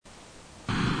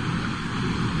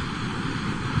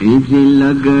એજી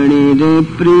લગણી રે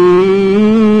પ્રીતા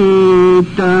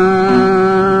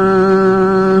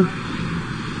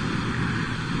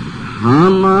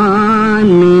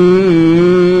હમાને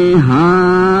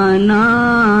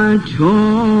હાના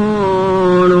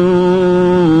છોડો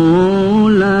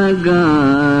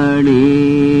લગાડી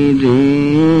રે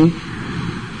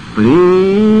પ્રીતા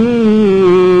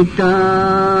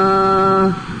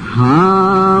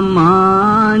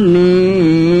હમાને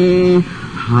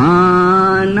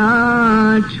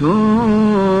હાના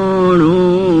છોડો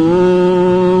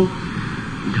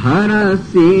ધર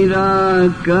સિરા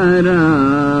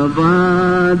કરવાતા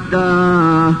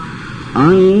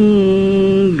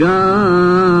અંગનમોણો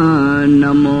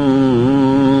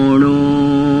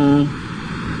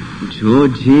જો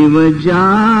જીવ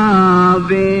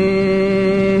જાવે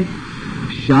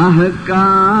શાહ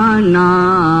કા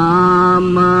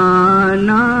નામના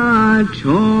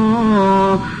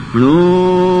છોડો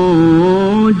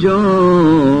જો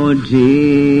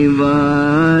જીવ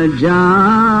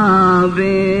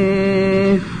જાવે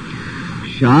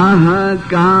શાહ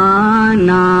કા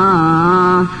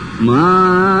નામના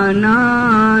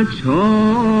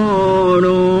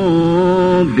છોડો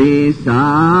બેસાયા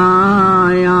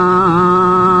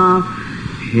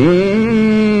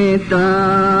હેત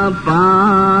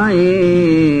પાએ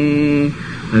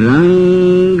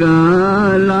રંગ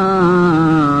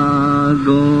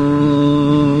લાગો.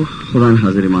 ખુદાની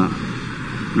હાજરીમાં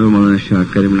નૂર મૌલાના શાહ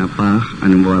કરીમના પાક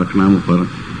અને મુબારક નામ ઉપર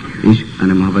ઇશ્ક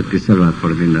અને મોહબ્બતથી સલવાત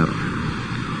પડદીદારો.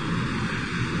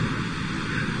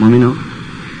 મમ્મીનો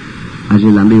આજે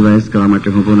લાંબી વાયસ કરવા માટે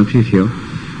ઉભો નથી થયો,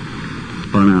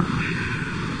 પણ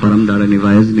પરમદાડાની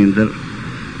વાયસની અંદર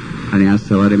અને આજ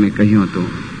સવારે મેં કહ્યું હતું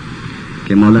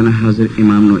કે મૌલાના હાજર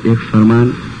ઇમામનું એક ફરમાન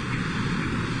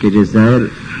કે જે જાહેર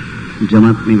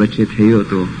જમાતની વચ્ચે થયું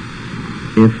હતું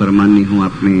એ ફરમાનની હું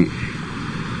આપને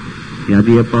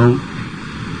યાદી અપાવું.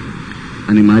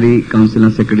 અને મારી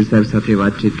કાઉન્સિલના સેક્રેટરી સાહેબ સાથે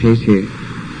વાતચીત થઈ છે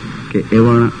કે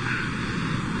એવણ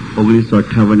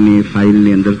 1958ની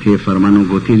ફાઇલની અંદરથી એ ફરમાનો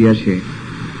ગોતી રહ્યા છે,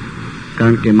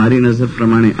 કારણ કે મારી નજર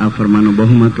પ્રમાણે આ ફરમાનો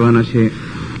બહુ મહત્વના છે.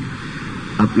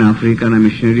 આપણા આફ્રિકાના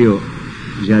મિશનરીઓ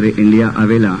જ્યારે ઇન્ડિયા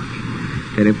આવેલા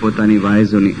ત્યારે પોતાની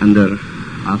વાયઝોની અંદર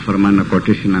આ ફરમાનના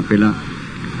કોટેશન આપેલા.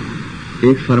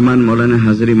 એક ફરમાન મૌલાના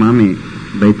હાજર ઇમામે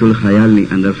બૈતુલ ખયાલની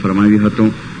અંદર ફરમાવ્યું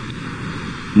હતું.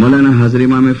 મૌલાના હાજર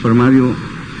ઇમામે ફરમાવ્યું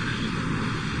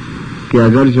કે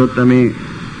અગર જો તમે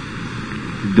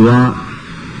દુઆ,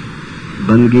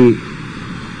 બંદગી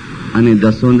અને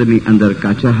દસોંદની અંદર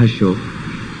કાચા હશો,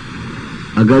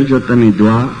 અગર જો તમે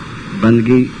દુઆ,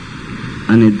 બંદગી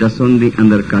અને દસોંદની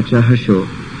અંદર કાચા હશો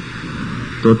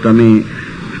તો તમે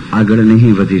આગળ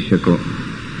નહીં વધી શકો.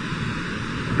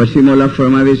 પછી મૌલા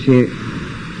ફરમાવે છે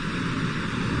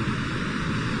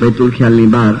બૈતુલ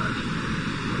ખ્યાલની બહાર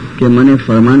કે મને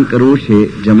ફરમાન કરવું છે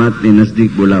જમાતને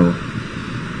નજદીક બોલાવો.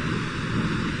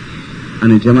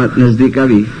 અને જમાત નજદીક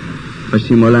આવી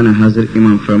પછી મૌલાના હાજર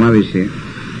ઇમામ ફરમાવે છે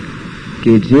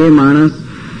કે જે માણસ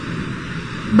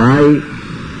ભાઈ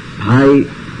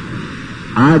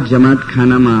આ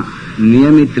જમાતખાનામાં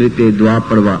નિયમિત રીતે દુઆ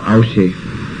પડવા આવશે.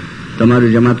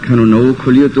 તમારું જમાતખાનું નવું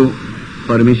ખુલ્યું હતું,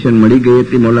 પરમિશન મળી ગઈ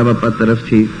હતી મૌલા બાપા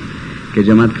તરફથી કે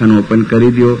જમાતખાનું ઓપન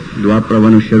કરી દો, દુઆ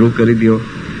પડવાનું શરૂ કરી દો.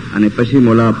 અને પછી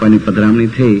મૌલા બાપાની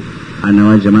પધરામણી થઈ આ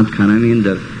નવા જમાતખાનાની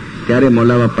અંદર. ત્યારે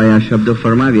મૌલા બાપાએ આ શબ્દો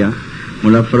ફરમાવ્યા.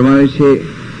 મૌલા ફરમાવે છે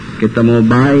કે તમે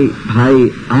ભાઈ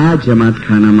આ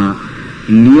જમાતખાનામાં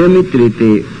નિયમિત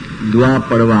રીતે દુઆ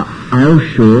પડવા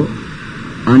આવશો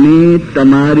અને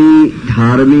તમારી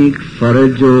ધાર્મિક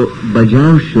ફરજો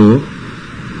બજાવશો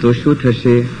તો શું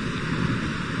થશે?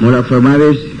 મૌલા ફરમાવે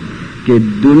કે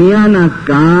દુનિયાના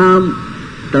કામ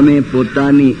તમે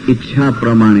પોતાની ઈચ્છા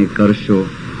પ્રમાણે કરશો.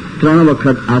 3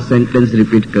 વખત આ સેન્ટેન્સ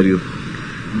રિપીટ કર્યું.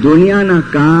 દુનિયાના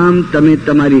કામ તમે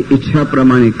તમારી ઈચ્છા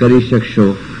પ્રમાણે કરી શકશો.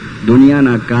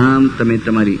 દુનિયાના કામ તમે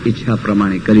તમારી ઈચ્છા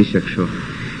પ્રમાણે કરી શકશો.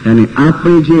 અને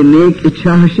આપણી જે નેક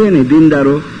ઈચ્છા હશે ને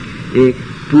દીનદારો, એ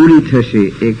પૂરી થશે,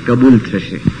 એ કબૂલ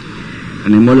થશે.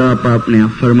 અને મૌલા બાપા આપને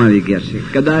આ ફરમાવી ગયા છે.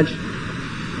 કદાચ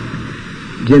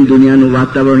જેમ દુનિયાનું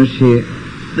વાતાવરણ છે,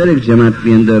 દરેક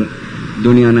જમાતની અંદર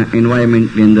દુનિયાના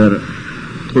એન્વાયરમેન્ટની અંદર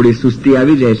થોડી સુસ્તી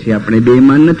આવી જાય છે. આપણે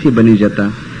બેઈમાન નથી બની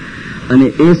જતા. અને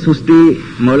એ સુસ્તી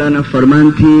મૌલાના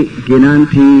ફરમાનથી,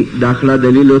 જ્ઞાનથી, દાખલા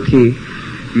દલીલોથી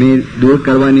મેં દૂર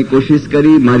કરવાની કોશિશ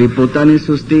કરી. મારી પોતાની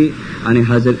સુસ્તી અને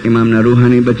હાજર ઇમામના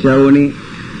રૂહાની બચાવોની.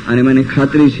 અને મને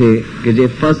ખાતરી છે કે જે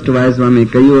ફર્સ્ટ વાઇઝમાં મેં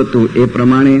કહ્યું હતું એ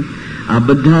પ્રમાણે આ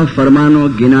બધા ફરમાનો,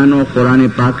 જ્ઞાનો, કુરાન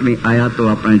પાકની આયાતો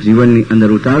આપણા જીવનની અંદર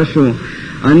ઉતારશું.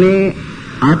 અને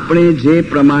આપણે જે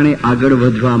પ્રમાણે આગળ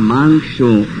વધવા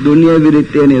માંગશું, દુનિયાવી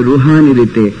રીતે અને રૂહાની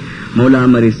રીતે મૌલા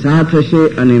અમારી સાથ હશે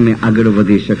અને અમે આગળ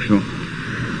વધી શકશું.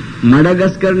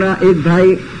 માડાગાસ્કરના એક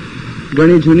ભાઈ,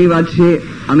 ઘણી જૂની વાત છે,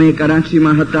 અમે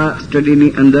કરાચીમાં હતા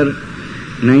સ્ટડીની અંદર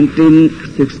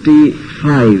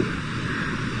 1965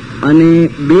 અને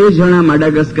 2 જણા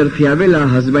માડાગાસ્કરથી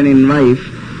આવેલા, હસબન્ડ એન્ડ વાઇફ.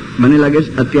 મને લાગે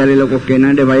છે અત્યારે લોકો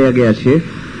કેનેડા વાયા ગયા છે.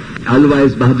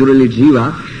 અલવાઇઝ બહાદુર અલી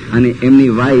જીવા અને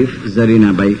એમની વાઇફ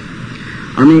ઝરીનાભાઈ.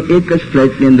 અમે એક જ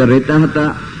ફ્લેટની અંદર રહેતા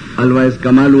હતા. અલવાઇઝ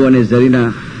કમાલુ અને ઝરીના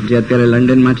જે અત્યારે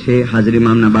લંડનમાં છે, હાજરી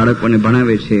મામના બાળકોને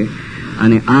ભણાવે છે,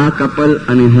 અને આ કપલ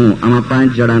અને હું, આમાં 5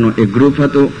 જણાનો એક ગ્રુપ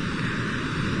હતો.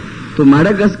 તો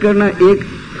માડાગાસ્કરના એક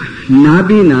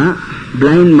નાબીના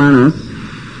બ્લાઇન્ડ માણસ,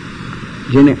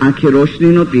 જેને આંખે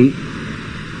રોશની નહોતી,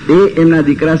 એ એમના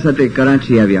દીકરા સાથે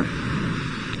કરાચી આવ્યા.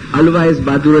 અલવાઇઝ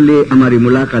બહાદુર અલીએ અમારી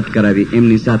મુલાકાત કરાવી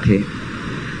એમની સાથે,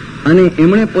 અને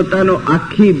એમણે પોતાનો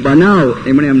આખી બનાવ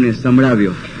એમણે અમને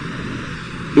સંભળાવ્યો.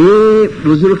 એ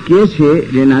બુઝુર્ગ કહે છે,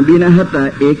 જે નાબીના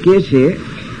હતા, એ કહે છે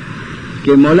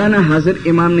કે મૌલાના હાજર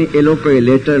ઇમામને એ લોકોએ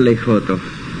લેટર લખ્યો હતો.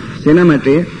 શેના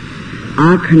માટે?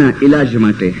 આંખના ઇલાજ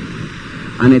માટે.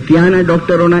 અને ત્યાંના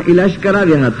ડોક્ટરોના ઇલાજ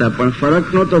કરાવ્યા હતા, પણ ફરક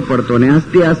નહોતો પડતો, ને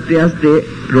આસ્તે આસ્તે આસ્તે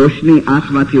રોશની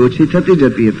આંખમાંથી ઓછી થતી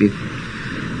જતી હતી.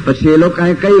 પછી એ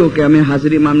લોકોએ કહ્યું કે અમે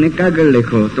હાજરી ઇમામને કાગળ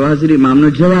લખ્યો. તો હાજરી ઇમામનો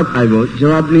જવાબ આવ્યો.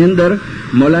 જવાબની અંદર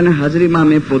મૌલાના હાજરી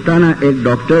ઇમામે પોતાના એક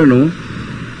ડોક્ટરનું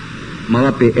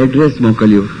માવાપે એડ્રેસ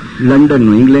મોકલ્યું,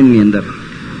 લંડનનું, ઇંગ્લેન્ડની અંદર.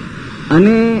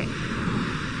 અને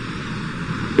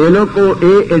એ લોકો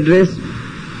એ એડ્રેસ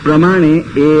પ્રમાણે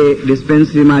એ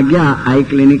ડિસ્પેન્સરીમાં ગયા, આઈ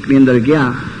ક્લિનિકની અંદર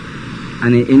ગયા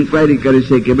અને ઇન્ક્વાયરી કરી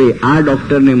છે કે ભાઈ આ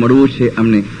ડોક્ટરને મળવું છે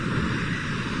અમને.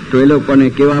 તો એ લોકોને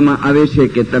કહેવામાં આવે છે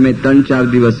કે તમે 3-4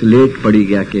 દિવસ લેટ પડી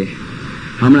ગયા, કે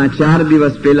હમણાં 4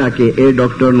 દિવસ પહેલા કે એ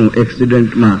ડોક્ટરનું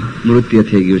એક્સિડન્ટમાં મૃત્યુ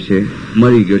થઈ ગયું છે,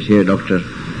 મરી ગયો છે એ ડોક્ટર.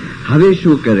 હવે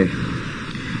શું કરે?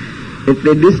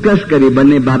 એટલે ડિસ્કસ કરી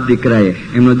બંને બાપ દીકરાએ.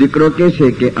 એમનો દીકરો કહે છે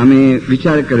કે અમે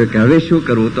વિચાર કર્યો કે હવે શું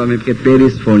કરવું. તો અમે કે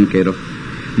પેરિસ ફોન કર્યો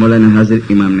મૌલાના હાજર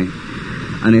ઇમામને,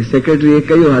 અને સેક્રેટરીએ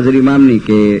કહ્યું હાજર ઇમામની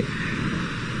કે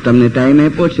તમને ટાઈમ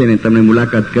આપ્યો છે ને, તમને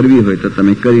મુલાકાત કરવી હોય તો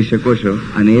તમે કરી શકો છો.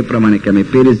 અને એ પ્રમાણે કે અમે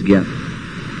પેરિસ ગયા,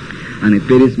 અને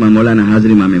પેરિસમાં મૌલાના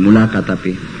હાજર ઇમામે મુલાકાત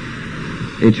આપી.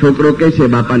 એ છોકરો કહે છે,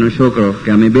 બાપાનો છોકરો,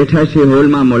 કે અમે બેઠા છીએ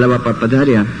હોલમાં, મૌલા બાપા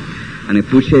પધાર્યા અને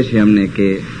પૂછે છે અમને કે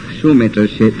શું મેટર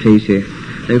થઈ છે.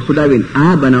 ખુદાબીન,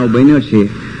 આ બનાવ બન્યો છે,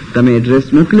 તમે એડ્રેસ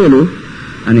મોકલેલું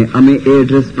અને અમે એ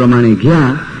એડ્રેસ પ્રમાણે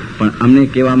ગયા, પણ અમને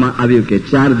કહેવામાં આવ્યું કે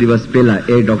 4 દિવસ પહેલા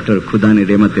એ ડોક્ટર ખુદાની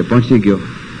રહેમતે પહોંચી ગયો.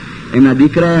 એમના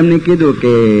દીકરાએ અમને કીધું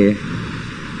કે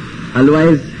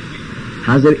અલવાઇઝ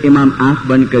હાજર ઇમામ આંખ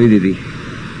બંધ કરી દીધી,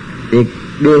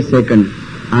 1-2 સેકન્ડ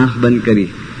આંખ બંધ કરી,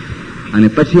 અને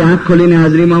પછી આંખ ખોલીને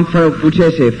હાજર ઇમામ પૂછે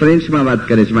છે, ફ્રેન્ચમાં વાત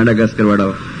કરે છે માડાગાસ્કર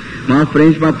વાળાઓ,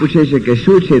 ફ્રેન્ચમાં પૂછે છે કે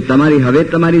શું છે હવે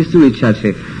તમારી શું ઈચ્છા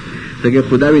છે? તો કે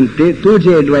ખુદાબીન, તું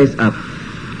જે એડવાઇસ આપ,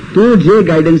 તું જે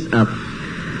ગાઈડન્સ આપ.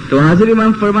 તો હાજર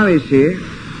ઇમામ ફરમાવે છે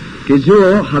કે જો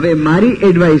હવે મારી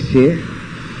એડવાઇસ છે,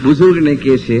 બુઝુર્ગને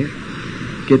કહે છે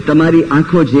કે તમારી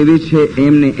આંખો જેવી છે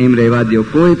એમને એમ રહેવા દો,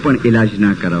 કોઈ પણ ઇલાજ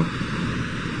ના કરાવો.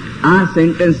 આ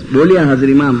સેન્ટેન્સ બોલ્યા હાજર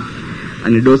ઇમામ,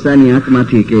 અને ડોસાની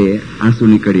આંખમાંથી કે આંસુ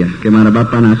નીકળ્યા, કે મારા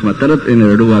બાપાના આંખમાં તરત એને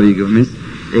રડવું આવી ગયું. મીન્સ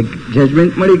એક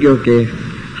જજમેન્ટ મળી ગયો કે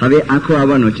હવે આંખો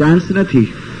આવવાનો ચાન્સ નથી.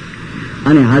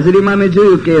 અને હાજર ઇમામે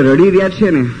જોયું કે રડી રહ્યા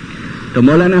છે ને, તો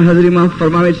મૌલાના હાજર ઇમામ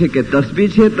ફરમાવે છે કે તસ્બી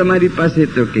છે તમારી પાસે?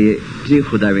 તો કે જી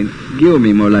ખુદાબીન, ગયો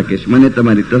મેં મૌલા કેશ, મને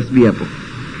તમારી તસ્બી આપો.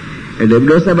 એટલે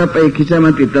ડોસા બાપાએ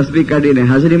ખીચામાંથી તસ્બી કાઢીને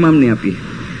હાજર ઇમામને આપી.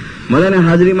 મૌલાના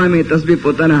હાજર ઇમામે તસ્બી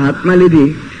પોતાના હાથમાં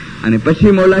લીધી, અને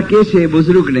પછી મૌલા કહે છે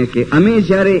બુઝુર્ગને કે અમે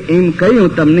જ્યારે એમ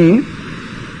કહ્યું તમને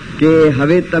કે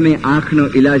હવે તમે આંખનો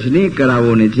ઇલાજ નહીં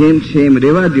કરાવો ને જેમ છે એમ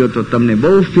રહેવા દો, તો તમને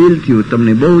બહુ ફીલ થયું,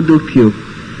 તમને બહુ દુઃખ થયું,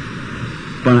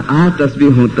 પણ આ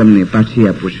તસ્બી હું તમને પાછી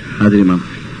આપું છું. હાજર ઇમામ,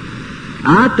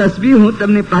 આ તસ્બી હું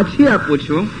તમને પાછી આપું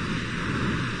છું,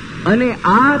 અને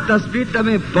આ તસ્બી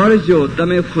તમે પઢજો,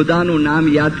 તમે ખુદાનું નામ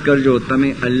યાદ કરજો, તમે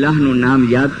અલ્લાહનું નામ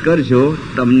યાદ કરજો,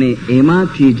 તમને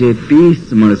એમાંથી જે પીસ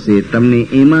મળશે, તમને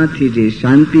એમાંથી જે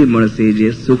શાંતિ મળશે, જે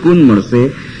સુકૂન મળશે,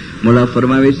 મોલા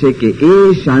ફરમાવે છે કે એ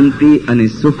શાંતિ અને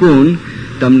સુકૂન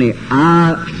તમને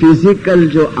આ ફિઝિકલ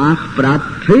જો આંખ પ્રાપ્ત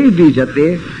થઈ બી જતે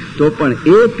તો પણ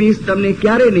એ પીસ તમને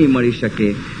ક્યારે નહીં મળી શકે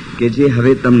કે જે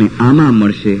હવે તમને આમાં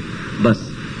મળશે. બસ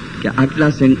કે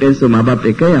આટલા સેન્ટેન્સો મા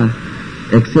બાપે કયા,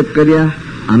 એક્સેપ્ટ કર્યા.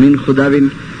 આમીન ખુદાબીન.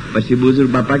 પછી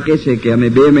બુઝુર્ગ બાપા કહે છે કે અમે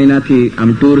 2 મહિનાથી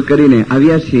આમ ટૂર કરીને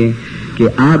આવ્યા છીએ, કે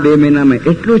આ 2 મહિનામાં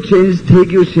એટલું ચેન્જ થઈ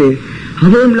ગયું છે,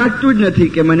 હવે એમ લાગતું જ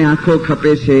નથી કે મને આંખો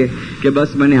ખપે છે, કે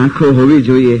બસ મને આંખો હોવી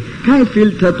જોઈએ, કાંઈ ફીલ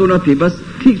થતું નથી, બસ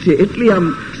ઠીક છે, એટલી આમ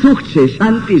સુખ છે,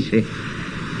 શાંતિ છે,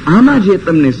 આમાં જે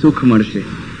તમને સુખ મળશે.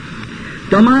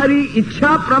 તમારી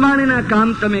ઈચ્છા પ્રમાણેના કામ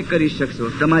તમે કરી શકશો,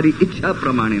 તમારી ઈચ્છા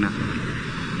પ્રમાણેના.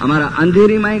 અમારા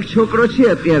અંધેરીમાં એક છોકરો છે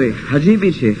અત્યારે, હજી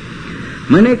બી છે.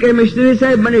 મને કે મિશનરી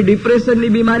સાહેબ, મને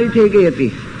ડિપ્રેશનની બીમારી થઈ ગઈ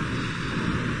હતી.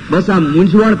 બસ આમ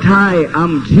મૂંઝવણ થાય,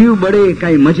 આમ જીવ બળે,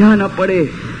 કાંઈ મજા ન પડે.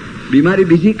 બીમારી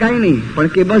બીજી કાંઈ નહીં,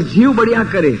 પણ કે બસ જીવ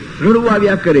બળ્યા કરે, રડવું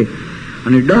આવ્યા કરે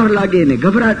અને ડર લાગે ને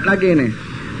ગભરાટ લાગે ને.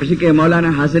 પછી કે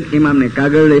મૌલાના હાજર ઇમામને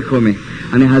કાગળ લખ્યો મેં,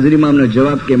 અને હાજર ઇમામનો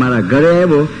જવાબ કે મારા ઘરે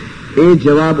આવ્યો, એ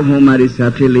જવાબ હું મારી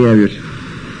સાથે લઈ આવ્યો છું.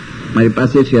 મારી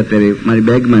પાસે છે અત્યારે, મારી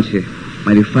બેગમાં છે,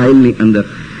 મારી ફાઇલની અંદર.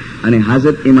 અને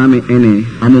હાજર ઇમામે એને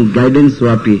અમુક ગાઈડન્સો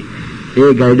આપી.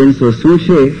 એ ગાઈડન્સો શું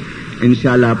છે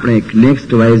ઇન્શાઅલ્લાહ આપણે એક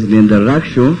નેક્સ્ટ વાઇઝની અંદર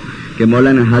રાખશું કે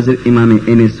મૌલાના હાજર ઇમામે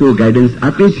એને શું ગાઈડન્સ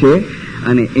આપી છે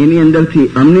અને એની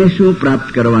અંદરથી અમને શું પ્રાપ્ત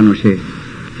કરવાનું છે.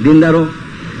 દીનદારો,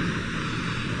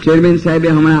 ચેરમેન સાહેબે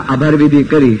હમણાં આભાર વિધિ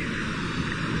કરી.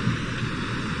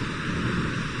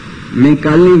 મેં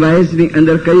કાલની વાઇઝની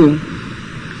અંદર કહ્યું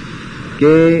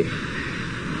કે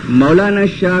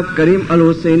મૌલાના શાહ કરીમ અલ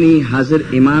હુસૈની હાજર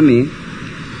ઇમામે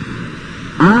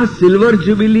આ સિલ્વર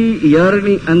જ્યુબિલી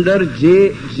યરની અંદર જે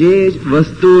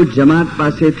વસ્તુ જમાત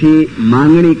પાસેથી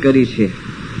માંગણી કરી છે,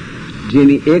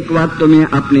 જેની એક વાત તો મેં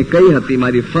આપને કહી હતી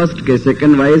મારી ફર્સ્ટ કે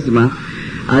સેકન્ડ વાઇઝમાં,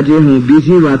 આજે હું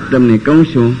બીજી વાત તમને કહું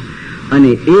છું.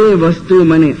 અને એ વસ્તુ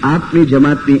મને આપની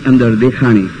જમાતની અંદર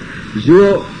દેખાણી. જુઓ,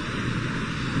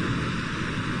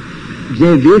 જે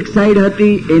વીક સાઈડ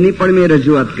હતી એની પણ મેં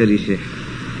રજૂઆત કરી છે,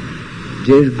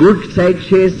 જે ગુડ સાઈડ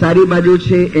છે, સારી બાજુ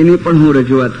છે, એની પણ હું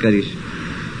રજૂઆત કરીશ.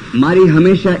 મારી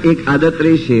હંમેશા એક આદત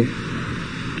રહી છે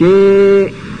કે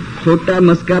ખોટા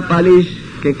મસ્કા પાલીશ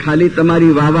કે ખાલી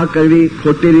તમારી વાવા કરવી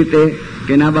ખોટી રીતે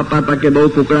કે ના બાપા કે બહુ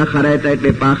કુકડા ખરાય હતા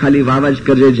એટલે પા ખાલી વાવા જ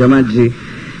કરજે જમાતજી,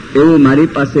 એવું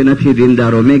મારી પાસે નથી.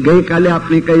 દીનદારો, મેં ગઈકાલે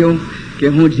આપને કહ્યું કે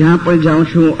હું જ્યાં પણ જાઉં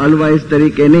છું અલવાઇઝ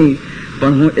તરીકે નહીં,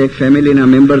 પણ હું એક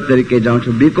ફેમિલીના મેમ્બર તરીકે જાઉં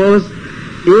છું. બીકોઝ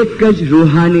એક જ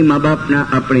રૂહાની મા બાપના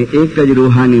આપણે એક જ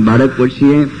રૂહાની બાળકો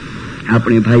છીએ,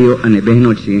 આપણે ભાઈઓ અને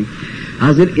બહેનો છીએ.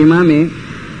 હાજર ઇમામે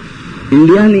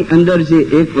ઇન્ડિયાની અંદર જે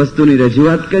એક વસ્તુની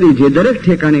રજૂઆત કરી, જે દરેક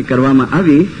ઠેકાણે કરવામાં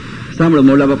આવી. સાંભળો,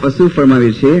 મૌલા બાપા શું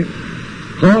ફરમાવ્યું છે,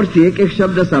 ગૌરથી એક એક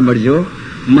શબ્દ સાંભળજો.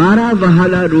 મારા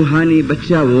વહાલા રૂહાની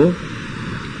બચ્ચાઓ,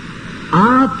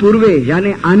 આ પૂર્વે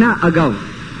યાને આના અગાઉ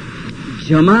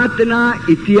જમાતના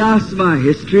ઇતિહાસમાં,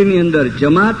 હિસ્ટ્રીની અંદર,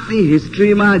 જમાતની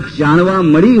હિસ્ટ્રીમાં જાણવા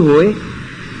મળી હોય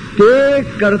તે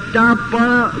કરતાં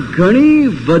પણ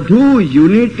ઘણી વધુ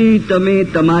યુનિટી તમે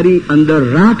તમારી અંદર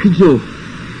રાખજો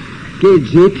કે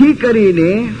જેથી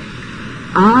કરીને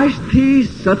આજથી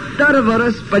 17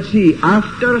 વર્ષ પછી,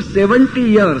 આફ્ટર 70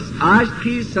 યર્સ,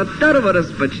 આજથી 17 વર્ષ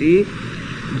પછી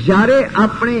જ્યારે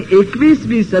આપણે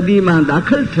 21મી સદીમાં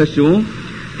દાખલ થશું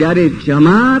ત્યારે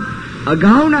જમાત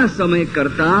અગાઉના સમય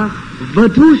કરતા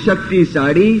વધુ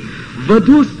શક્તિશાળી,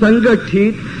 વધુ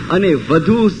સંગઠિત અને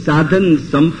વધુ સાધન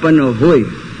સંપન્ન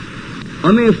હોય.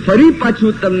 અમે ફરી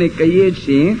પાછું તમને કહીએ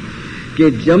છીએ કે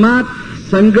જમાત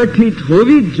સંગઠિત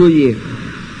હોવી જ જોઈએ.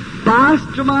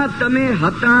 પાસ્ટમાં તમે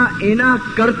હતા એના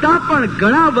કરતા પણ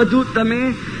ઘણા વધુ તમે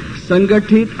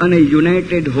સંગઠિત અને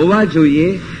યુનાઇટેડ હોવા જોઈએ,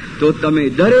 તો તમે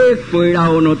દરેક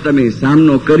કોયડાઓનો તમે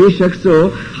સામનો કરી શકશો.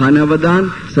 ખાના વદાન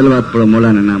સલવાત પડો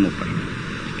મૌલાના નામ ઉપર.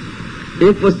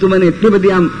 એક વસ્તુ મને એટલી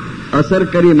બધી આમ અસર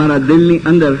કરી મારા દિલની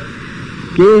અંદર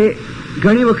કે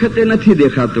ઘણી વખતે નથી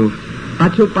દેખાતું.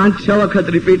 પાછું 5-6 વખત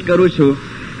રિપીટ કરું છું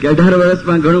કે 18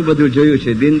 વર્ષમાં ઘણું બધું જોયું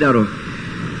છે. દીનદારો,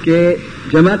 કે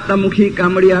જમાતના મુખી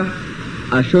કામડિયા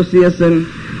એસોસિએશન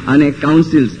અને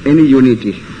કાઉન્સિલ્સ, એની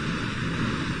યુનિટી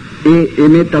એ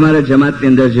મેં તમારા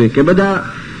જમાતની અંદર જોઈ કે બધા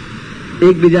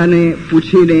એકબીજાને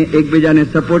પૂછીને, એકબીજાને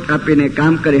સપોર્ટ આપીને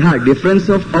કામ કરે. હા, ડિફરન્સ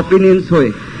ઓફ ઓપિનિયન્સ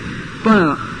હોય,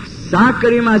 પણ શાહ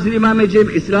કરીમ હાજર ઇમામે જેમ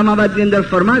ઇસ્લામાબાદની અંદર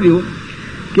ફરમાવ્યું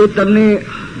કે તમને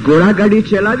ઘોડાગાડી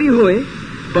ચલાવી હોય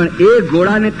પણ એ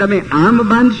ઘોડાને તમે આમ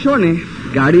બાંધશો ને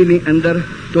ગાડીની અંદર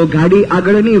તો ગાડી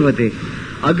આગળ નહીં વધે.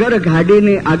 અગર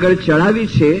ગાડીને આગળ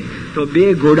ચડાવી છે તો બે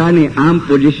ઘોડાને આમ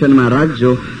પોઝિશનમાં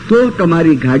રાખજો તો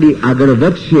તમારી ગાડી આગળ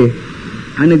વધશે.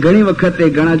 અને ઘણી વખતે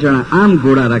ઘણા જણા આમ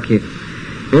ઘોડા રાખે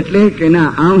એટલે કે ના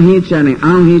આમ હીંચા ને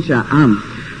આમ હીંચા આમ,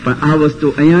 પણ આ વસ્તુ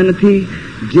અહીંયા નથી.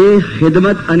 જે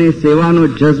ખિદમત અને સેવાનો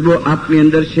જજ્બો આપની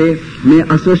અંદર છે, મેં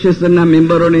એસોસિએશનના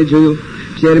મેમ્બરોને જોયું,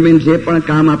 ચેરમેન જે પણ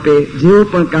કામ આપે, જેવું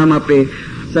પણ કામ આપે,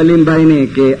 સલીમભાઈને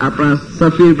કે આપણા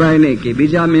સફીરભાઈને કે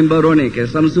બીજા મેમ્બરોને કે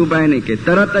શમસુભાઈને કે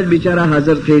તરત જ બિચારા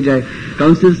હાજર થઈ જાય.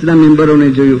 કાઉન્સિલ્સના મેમ્બરોને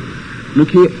જોયું,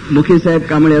 મુખી સાહેબ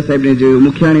કામડિયા સાહેબને જોયું,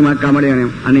 મુખિયાણીમાં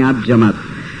કામડિયાને, અને આપ જમાત.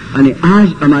 અને આ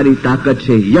જ અમારી તાકાત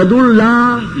છે.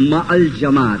 યદુલ્લાહ મઅલ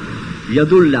જમાત,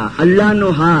 યદુલ્લાહ, અલ્લાહનો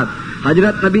હાથ.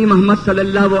 હજરત નબી મોહમ્મદ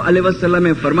સલ્લલ્લાહુ અલૈહિ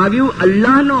વસલ્લમે ફરમાવ્યું,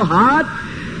 અલ્લાહનો હાથ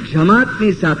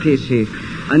જમાતની સાથે છે.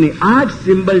 અને આ જ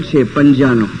સિમ્બલ છે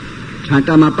પંજાનો.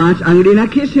 છાંટામાં 5 આંગળી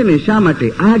નાખીએ છીએ ને, શા માટે?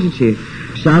 આ જ છે.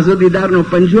 શાહજોદીદારનો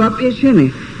પંજો આપીએ છીએ ને,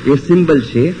 એ સિમ્બલ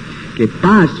છે કે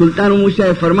 5. સુલતાન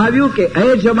મુસાએ ફરમાવ્યું કે એ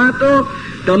જમાતો,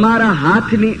 તમારા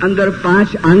હાથની અંદર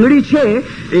 5 આંગળી છે,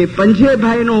 એ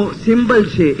પંજેભાઈનો સિમ્બલ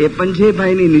છે, એ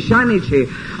પંજેભાઈની નિશાની છે.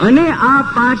 અને આ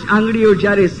 5 આંગળીઓ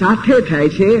જ્યારે સાથે થાય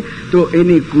છે તો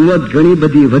એની કુવત ઘણી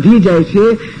બધી વધી જાય છે.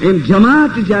 એમ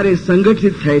જમાત જ્યારે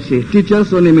સંગઠિત થાય છે,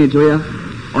 ટીચર્સોને મેં જોયા,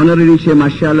 ઓનરરી છે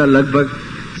માશાઅલ્લાહ, લગભગ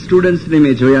સ્ટુડન્ટ્સને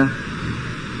મેં જોયા,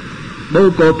 બહુ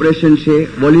કોઓપરેશન છે,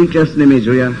 વોલેન્ટિયર્સને મેં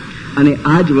જોયા. અને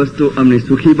આ જ વસ્તુ અમને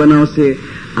સુખી બનાવશે,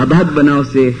 આબાદ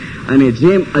બનાવશે. અને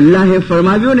જેમ અલ્લાહે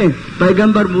ફરમાવ્યું ને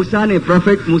પૈગંબર મૂસાને,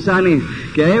 પ્રોફેટ મૂસાને,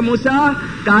 કે હે મૂસા,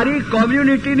 તારી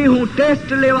કોમ્યુનિટીની હું ટેસ્ટ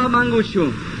લેવા માંગુ છું.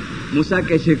 મૂસા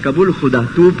કહે છે, કબૂલ ખુદા,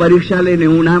 તું પરીક્ષા લઈને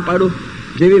હું ના પાડું,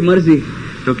 જેવી મરજી.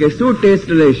 તો કે શું ટેસ્ટ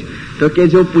લઈશ? તો કે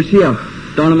જો પૂછી આવ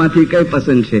 3 માંથી કઈ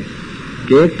પસંદ છે?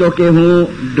 કે એક તો કે હું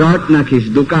ડ્રોટ નાખીશ,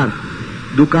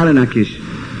 દુકાળ નાખીશ.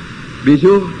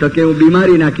 બીજું તો કે હું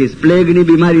બીમારી નાખીશ, પ્લેગની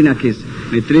બીમારી નાખીશ.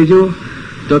 ને ત્રીજું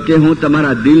તો કે હું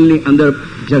તમારા દિલની અંદર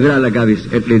ઝઘડા લગાવીશ,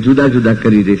 એટલે જુદા જુદા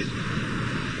કરી દઈશ.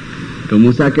 તો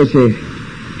મૂસા કહે છે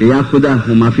કે યા ખુદા,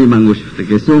 હું માફી માંગુ છું. તો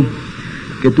કે શું?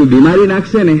 કે તું બીમારી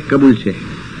નાખશે ને, કબૂલ છે.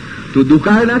 તું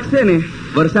દુકાળ નાખશે ને,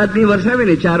 વરસાદની વરસાવે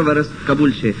ને 4 વર્ષ,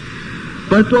 કબૂલ છે.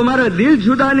 પણ તું અમારા દિલ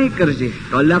જુદા નહીં કરજે.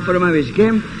 તો અલ્લાહ ફરમાવે છે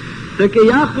કેમ? તો કે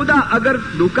યા ખુદા, અગર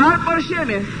દુકાળ પડશે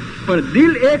ને પણ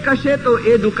દિલ એક હશે તો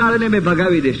એ દુકાળને મેં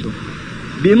ભગાવી દેશું.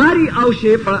 બીમારી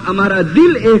આવશે પણ અમારા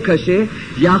દિલ એક હશે.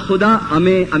 યા ખુદા,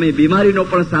 અમે બીમારીનો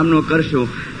પણ સામનો કરશું,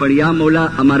 પણ યા મૌલા,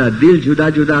 અમારા દિલ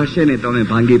જુદા જુદા હશે ને તો અમે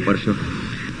ભાંગી પડશું.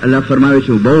 અલ્લાહ ફરમાવે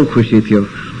છે, બહુ ખુશી થયો,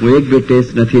 હું એક બે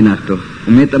ટેસ્ટ નથી નાખતો,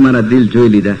 મેં તમારા દિલ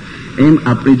જોઈ લીધા. એમ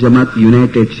આપણી જમાત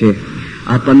યુનાઇટેડ છે.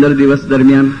 આ 15 દિવસ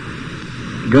દરમિયાન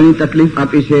ઘણી તકલીફ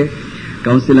આપી છે.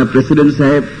 કાઉન્સિલના પ્રેસિડેન્ટ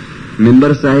સાહેબ,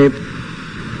 મેમ્બર સાહેબ,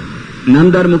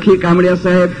 નામદાર મુખી કામડિયા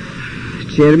સાહેબ,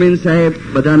 ચેરમેન સાહેબ,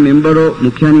 બધા મેમ્બરો,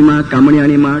 મુખિયાનીમાં,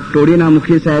 કામડિયાણીમાં, ટોળીના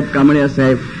મુખી સાહેબ, કામડિયા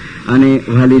સાહેબ અને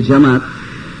વાલી જમાત,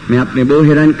 મેં આપને બહુ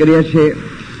હેરાન કર્યા છે.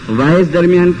 વાયસ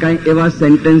દરમિયાન કાંઈ એવા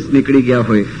સેન્ટેન્સ નીકળી ગયા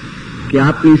હોય કે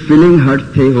આપની ફિલિંગ હર્ટ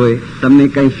થઈ હોય, તમને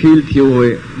કંઈ ફીલ થયું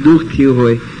હોય, દુઃખ થયું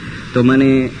હોય, તો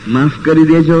મને માફ કરી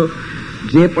દેજો.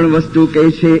 જે પણ વસ્તુ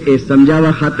કહી છે એ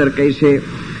સમજાવવા ખાતર કહી છે.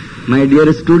 માય ડિયર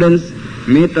સ્ટુડન્ટ્સ,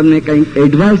 મેં તમને કંઈક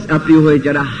એડવાઇસ આપ્યું હોય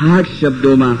જરા હાર્ડ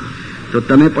શબ્દોમાં, તો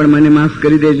તમે પણ મને માફ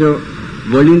કરી દેજો.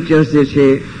 વોલેન્ટિયર્સ જે છે,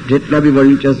 જેટલા બી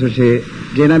વોલેન્ટિયર્સ છે,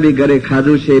 જેના બી ઘરે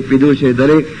ખાધું છે, પીધું છે,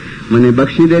 દરેક મને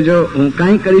બક્ષી દેજો. હું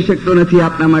કાંઈ કરી શકતો નથી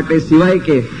આપના માટે, સિવાય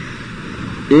કે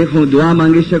એક હું દુઆ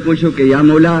માંગી શકું છું કે યા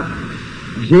મૌલા,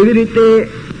 જેવી રીતે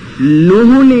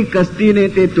નૂહની કસ્તીને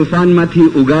તે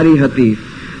તુફાનમાંથી ઉગારી હતી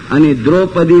અને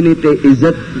દ્રૌપદીની તે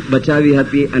ઇજ્જત બચાવી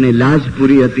હતી અને લાજ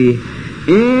પૂરી હતી,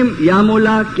 એમ યા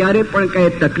મૌલા, ક્યારે પણ કઈ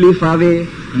તકલીફ આવે,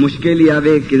 મુશ્કેલી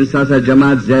આવે કિન્સાસા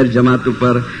જમાત, ઝેર જમાત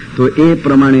ઉપર, તો એ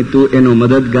પ્રમાણે તું એનો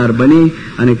મદદગાર બની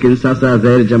અને કિન્સાસા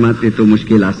ઝેર જમાતની તું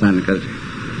મુશ્કેલ આસાન કરજે.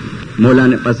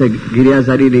 મૌલાને પાસે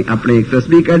ગિરિયાઝારીની આપણે એક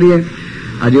તસબીહ કરીએ.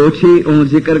 આજે ઓછી હું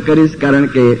જિકર કરીશ કારણ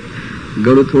કે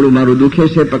ગળું થોડું મારું દુખે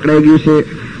છે, પકડાઈ ગયું છે,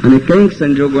 અને કંઈક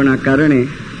સંજોગોના કારણે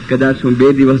કદાચ હું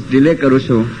 2 દિવસ ડિલે કરું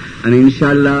છું. અને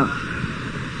ઇન્શાઅલ્લાહ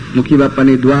મુખી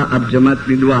બાપાની દુઆ, આપ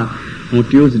જમાતની દુઆ, હું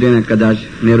ટ્યુઝડેના કદાચ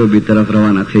નેરોબી તરફ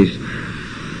રવાના થઈશ.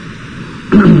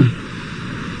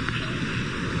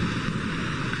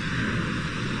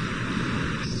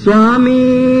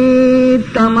 સ્વામી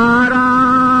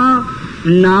તમારા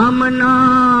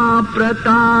નામના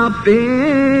પ્રતાપે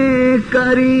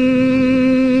કરી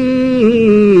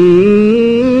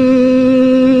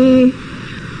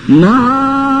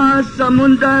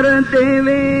મહાસમુદર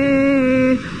દેવે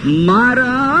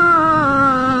મારા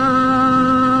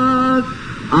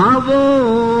આવો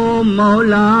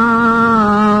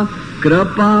મૌલા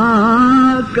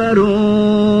કૃપા કરો,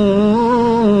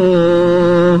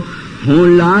 હું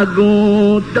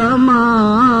લાગું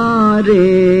તમારે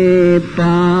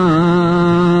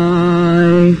પાય.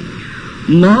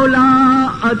 મૌલા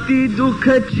અતિ દુઃખ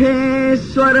છે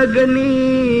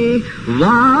સ્વર્ગની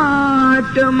વાટમાં,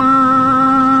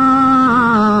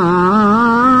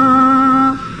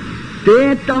 તે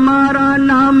તમારા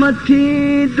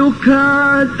નામથી દુઃખ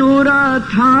દૂર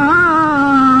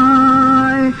થાય.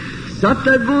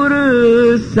 સતગુર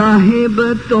સાહેબ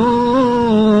તો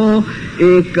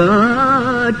એક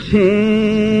છે,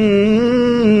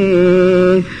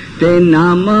 તે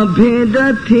નામ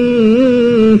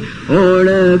ભેદથી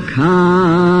ઓળખાયા.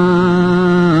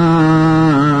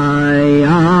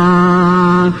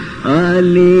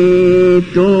 અલી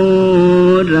તો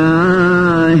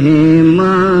રહેમા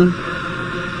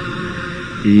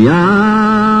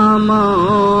યા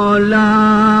મૌલા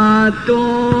તો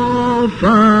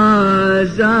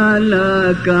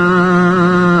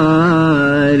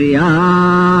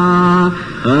یا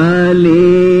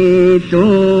علی تو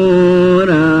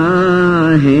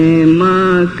راہ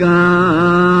مکار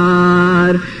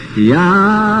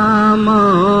یا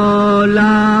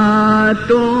مولا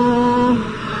تو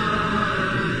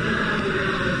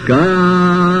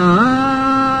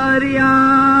کار یا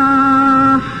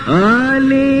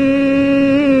علی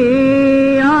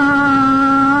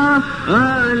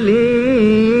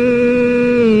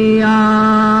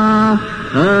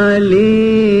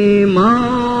علی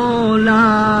مولا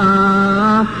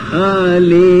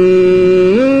علی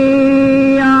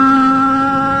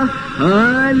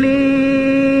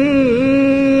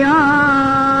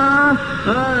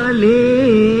علی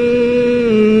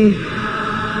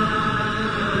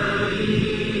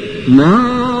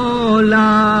مولا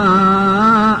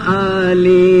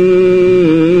علی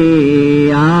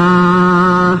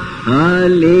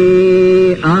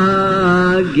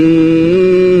آگے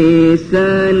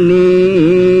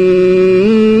سنیا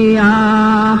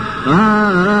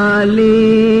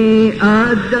علی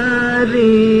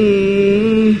ادری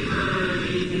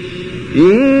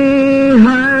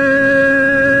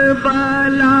ہر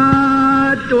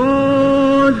بلا تو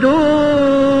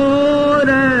دور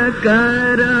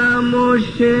کر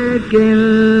مشکل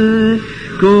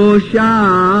کشا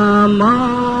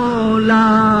مولا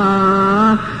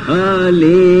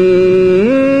علی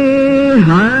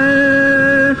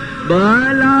ہر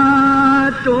بلا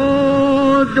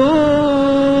تو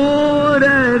دور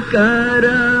کر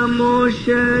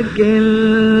مشکل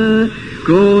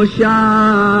کشا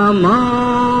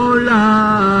مولا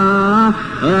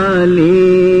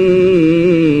علی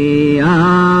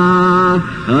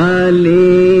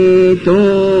علی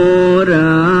تو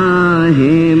راہ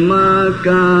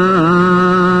مکار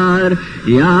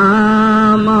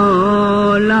یا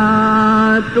مولا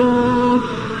تو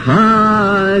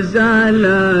فضل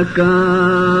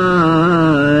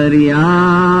کار یا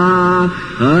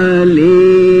علی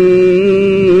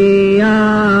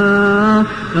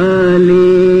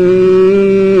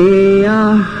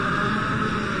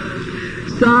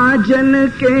ساجن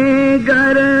کے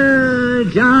گھر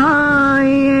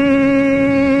جائیں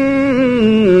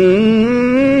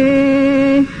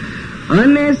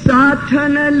ان ساتھ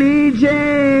نہ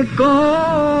لیجے کوئی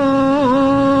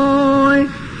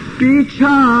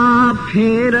پیچھا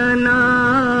پھیرنا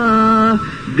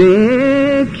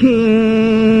دیکھیں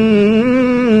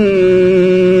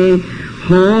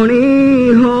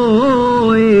ہونی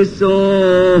ہوئے سو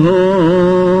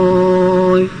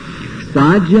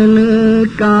ساجن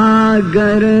کا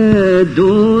گر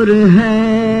دور ہے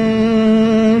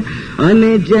ان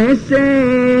جیسے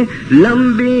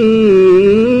لمبی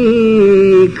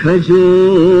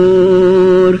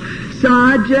کھجور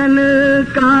ساجن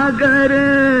کا گر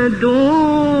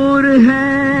دور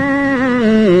ہے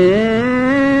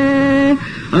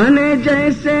ان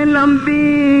جیسے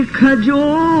لمبی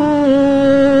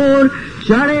کھجور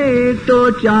چڑھے تو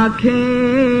چاکھے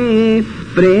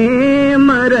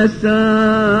پریم رس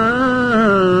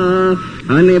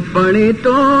ان پڑے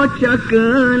تو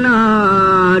چکنا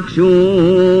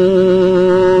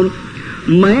چور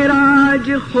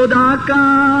معراج خدا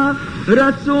کا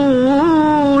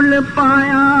رسول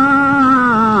پایا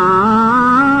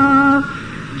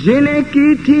جنہیں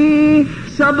کی تھی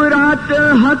سب رات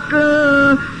حق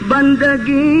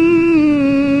بندگی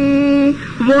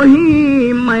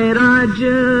وہی معراج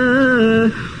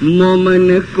مومن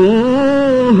کو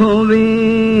ہوئے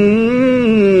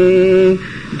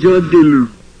جو دل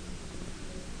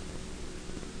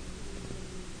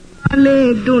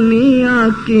والے دنیا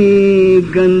کی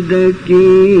گندگی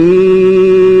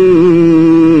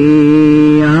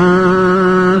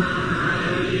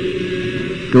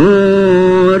تو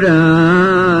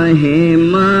راہ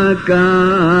مکار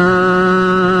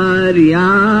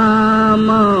یا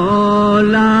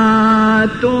مولا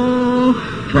تو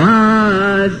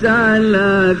فضل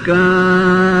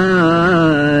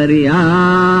کار یا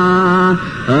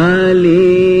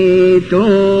علی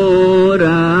تو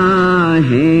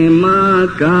راہ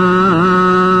مکار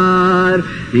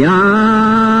یا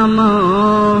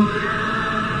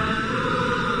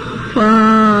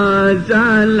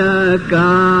فضل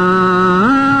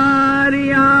کار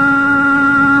یا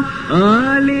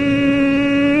علی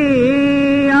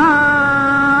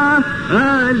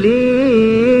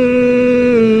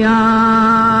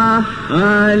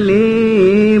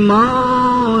علی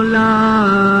مولا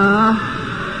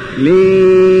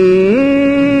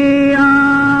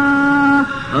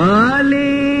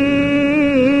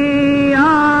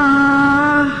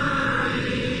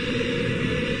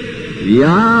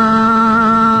یا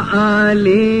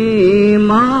علی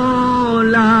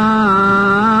مولا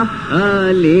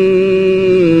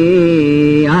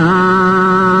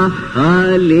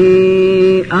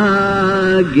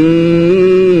आगे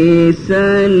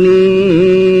सने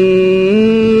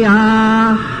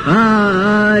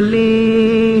आले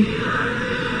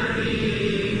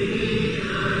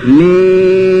ने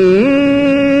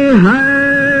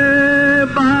हर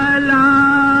बाला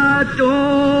तो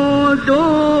दो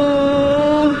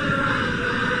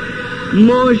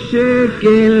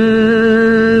मुश्किल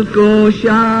को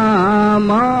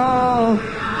शामा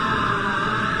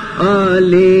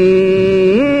अले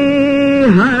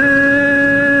हर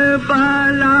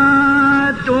बाला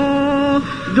तो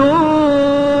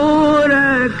दूर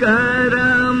कर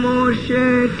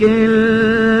मुश्किल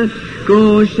को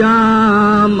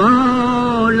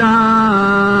शामौला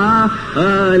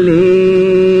अले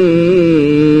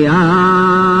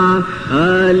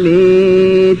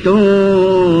तो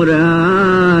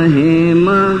रहम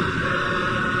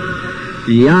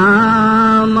या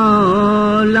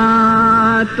मौला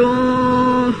तो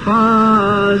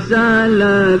फज़ल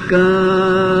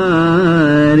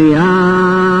कर या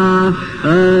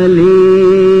अली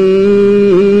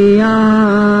या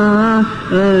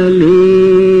अली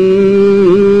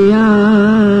या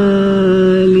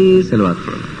अली सलवात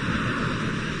पढ़ो।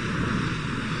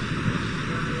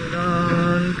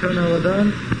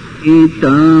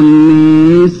 इतम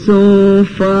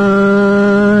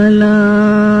सोफाला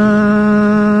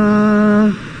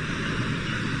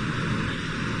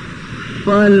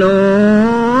फलो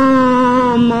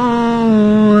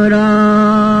मोरा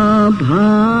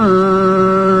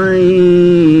भाई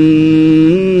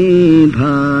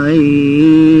भाई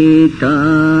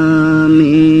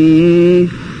तमे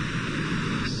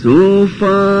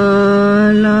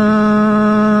सुफला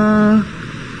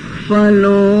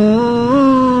फलो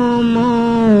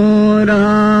मोरा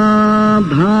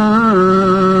भाई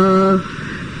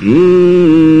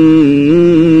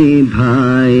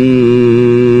भाई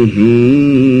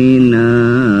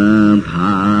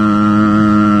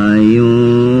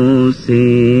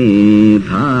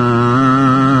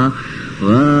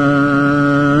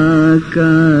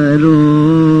करो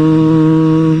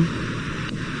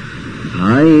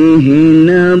भाई हिन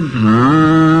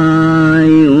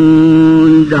भाइयों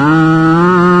दा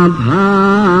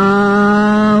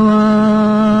भावा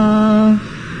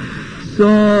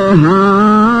सोहामणा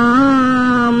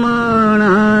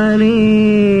रे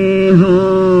हो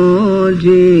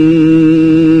जी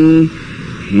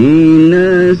हिन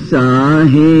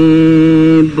साहेबों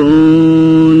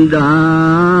दा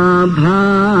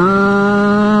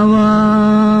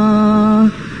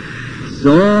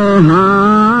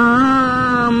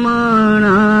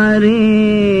सोहामणा रे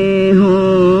हो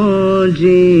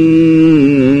जी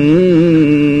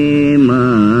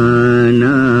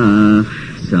मना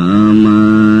समझीने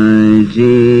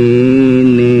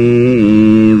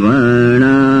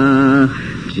वणा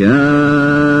जा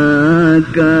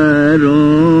करो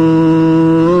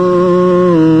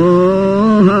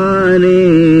हरे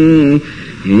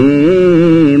हे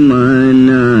मन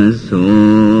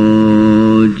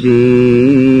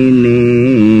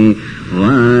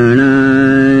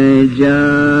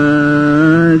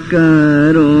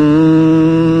करो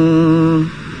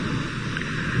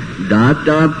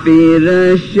दाता पीर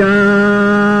श्यामाशा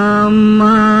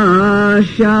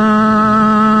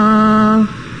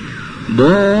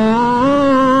बोलिया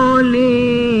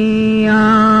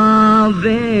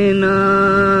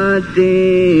बेनते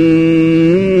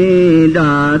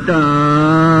दाता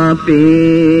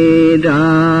पीरा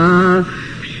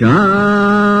श्यामाशा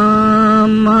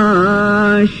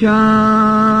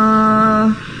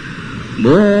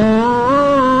बोलिया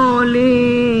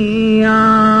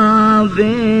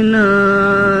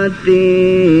बेनते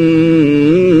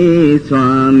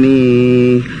स्वामी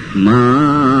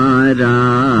मारा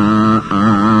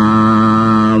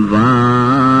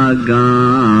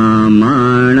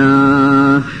आवागमना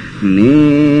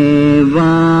नेवारो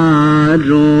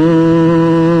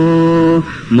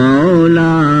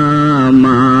मौला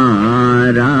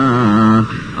मारा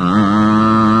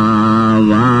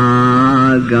आवागमना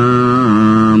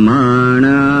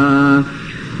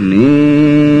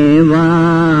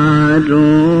नेवारो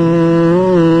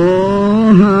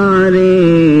हरे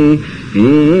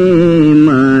हे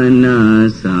मन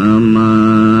समझीने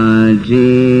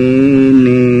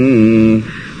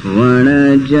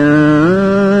वणज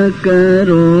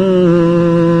करो।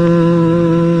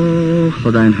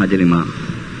 खुदा इन हाजिर इमाम,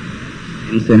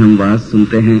 इनसे हम वाज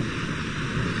सुनते हैं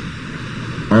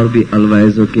और भी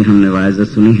अलवाइजों की हमने वाइज़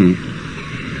सुनी हैं।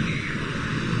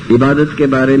 इबादत के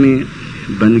बारे में,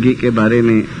 बंदगी के बारे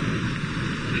में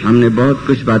हमने बहुत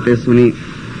कुछ बातें सुनी।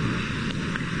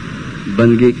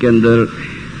 बंदगी के अंदर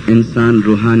इंसान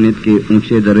रूहानियत के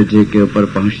ऊंचे दर्जे के ऊपर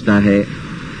पहुंचता है।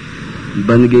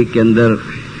 बंदगी के अंदर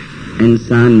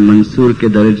इंसान मंसूर के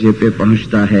दर्जे पे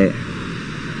पहुंचता है।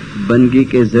 बंदगी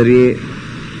के जरिए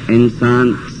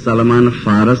इंसान सलमान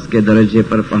फारस के दर्जे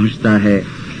पर पहुंचता है।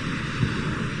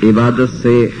 इबादत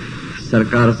से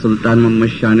सरकार सुल्तान मोहम्मद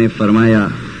शाह ने फरमाया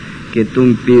कि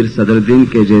तुम पीर सदरुद्दीन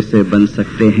के जैसे बन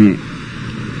सकते हैं।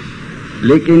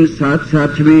 लेकिन साथ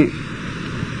साथ में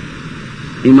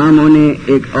इमामों ने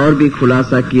एक और भी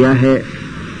खुलासा किया है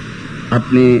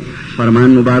अपने फरमान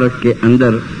मुबारक के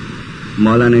अंदर,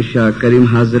 मौलाना शाह करीम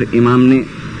हाजिर इमाम ने,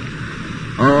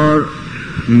 और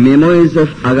मेमोरीज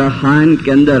ऑफ आगा खान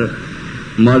के अंदर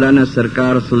मौलाना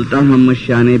सरकार सुल्तान मोहम्मद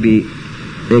शाह ने भी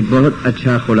एक बहुत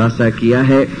अच्छा खुलासा किया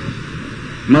है।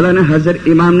 मौलाना हजर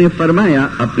इमाम ने फरमाया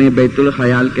अपने बैतुल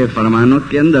ख्याल के फरमानों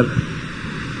के अंदर,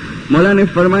 मौलाना ने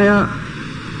फरमाया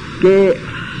कि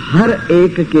हर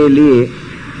एक के लिए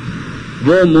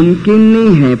वो मुमकिन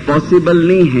नहीं है, पॉसिबल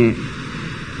नहीं है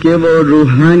कि वो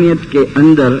रूहानियत के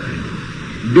अंदर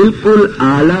बिल्कुल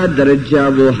आला दर्जा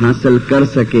वो हासिल कर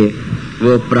सके,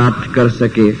 वो प्राप्त कर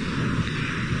सके।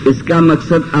 इसका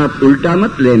मकसद आप उल्टा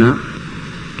मत लेना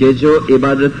कि जो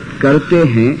इबादत करते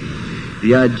हैं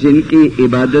या जिनकी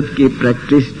इबादत की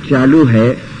प्रैक्टिस चालू है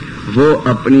वो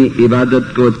अपनी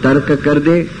इबादत को तर्क कर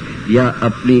दे या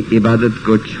अपनी इबादत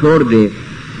को छोड़ दे।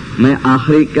 मैं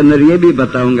आखिरी के अंदर ये भी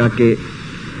बताऊंगा कि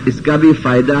इसका भी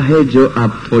फायदा है जो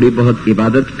आप थोड़ी बहुत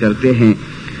इबादत करते हैं,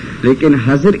 लेकिन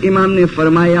हजर इमाम ने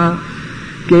फरमाया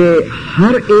कि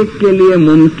हर एक के लिए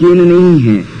मुमकिन नहीं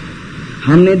है।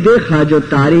 हमने देखा जो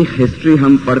तारीख हिस्ट्री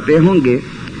हम पढ़ते होंगे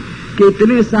कि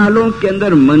इतने सालों के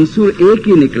अंदर मंसूर एक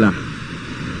ही निकला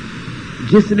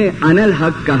जिसने अनल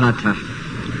हक कहा था।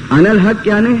 अनल हक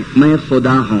यानी मैं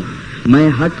खुदा हूं, मैं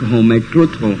हक हूं, मैं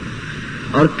ट्रुथ हूं।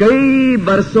 और कई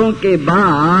बरसों के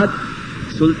बाद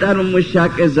सुल्तान मोहम्मद शाह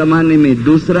के जमाने में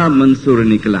दूसरा मंसूर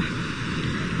निकला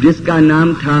जिसका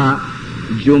नाम था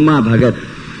जुमा भगत,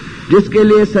 जिसके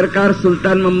लिए सरकार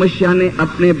सुल्तान मोहम्मद शाह ने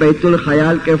अपने बैतुल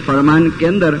ख्याल के फरमान के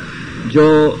अंदर जो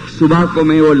सुबह को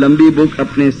मैं वो लंबी बुक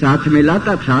अपने साथ में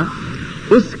लाता था,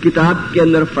 उस किताब के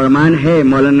अंदर फरमान है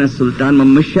मौलाना सुल्तान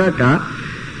मोहम्मद शाह का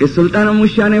कि सुल्तान मोहम्मद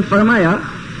शाह ने फरमाया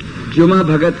जुमा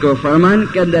भगत को, फरमान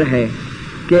के अंदर है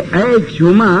कि ऐ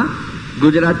जुमा,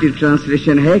 गुजराती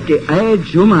ट्रांसलेशन है कि ऐ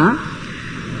जुमा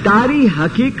तारी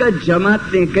हकीकत जमात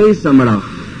ने कई संभड़ाओ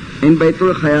इन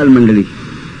बैतुल ख्याल मंडली।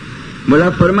 बोला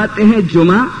फरमाते हैं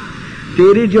जुमा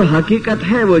तेरी जो हकीकत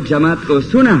है वो जमात को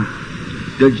सुना।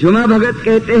 तो जुमा भगत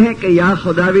कहते हैं कि या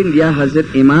खुदाविंद या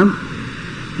हजरत इमाम,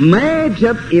 मैं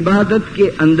जब इबादत के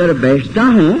अंदर बैठता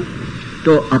हूं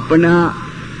तो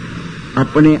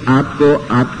अपने आप को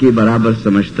आपके बराबर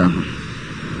समझता हूं।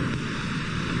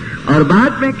 और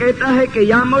बाद में कहता है कि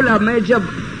या मौला, मैं जब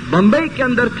बंबई के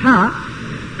अंदर था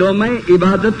तो मैं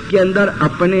इबादत के अंदर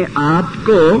अपने आप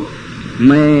को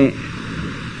मैं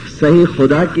सही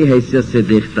खुदा की हैसियत से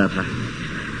देखता था।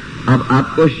 अब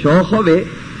आपको शौक होवे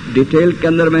डिटेल के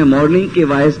अंदर मैं मॉर्निंग की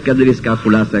वॉइस के अंदर इसका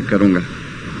खुलासा करूंगा।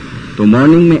 तो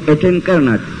मॉर्निंग में अटेंड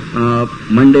करना,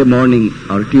 मंडे मॉर्निंग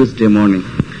और ट्यूसडे मॉर्निंग,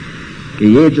 कि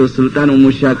ये जो सुल्तान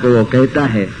मोहम्मद शाह को वो कहता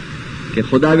है कि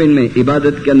खुदाविंद में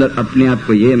इबादत के अंदर अपने आप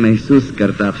को ये महसूस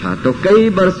करता था। तो कई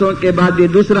बरसों के बाद ये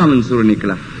दूसरा मंसूर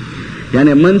निकला,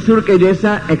 यानी मंसूर के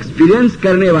जैसा एक्सपीरियंस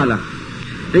करने वाला।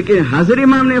 लेकिन हाजिर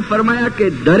इमाम ने फरमाया कि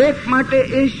दरेक माटे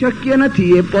ये शक्य न थी,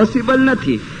 ये पॉसिबल न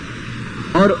थी।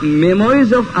 और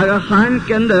मेमोरीज ऑफ आगा खान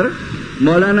के अंदर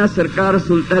मौलाना सरकार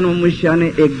सुल्तान मोहम्मद शाह ने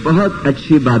एक बहुत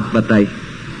अच्छी बात बताई,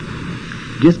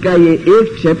 जिसका ये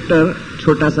एक चैप्टर,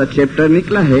 छोटा सा चैप्टर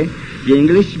निकला है। ये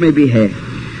इंग्लिश में भी है,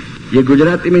 ये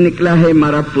गुजराती में निकला है,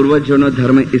 हमारा पूर्वजों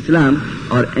धर्म इस्लाम,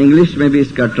 और इंग्लिश में भी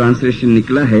इसका ट्रांसलेशन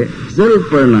निकला है। जरूर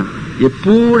पढ़ना, ये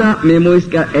पूरा मेमोरीज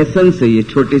का एसेंस है ये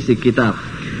छोटी सी किताब।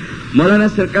 मौलाना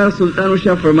सरकार सुल्तान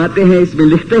शाह फरमाते हैं, इसमें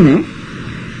लिखते हैं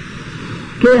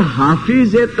कि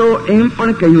हाफिजे तो एम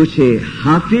पण कहू छे,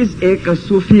 हाफिज एक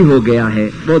सूफी हो गया है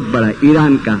बहुत बड़ा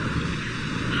ईरान का।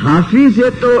 हाफिजे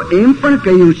तो एम पण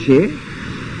कहू छे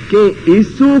कि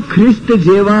ईसु ख्रिस्त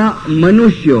जेवा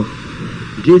मनुष्यो,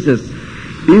 जीसस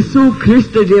ईसु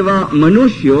ख्रिस्त जेवा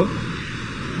मनुष्यो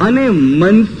અને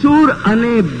મંસૂર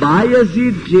અને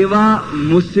બાયઝીદ જેવા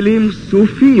મુસ્લિમ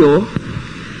सूफीઓ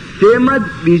તેમજ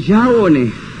બીજાઓને,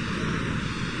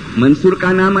 मंसूर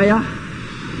का नाम आया,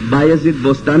 बायजीद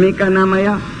बोस्तामी का नाम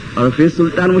आया, और फिर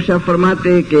सुल्तान मुशा फरमाते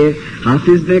हैं कि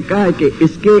हाफिज ने कहा कि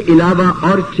इसके अलावा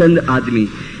और चंद आदमी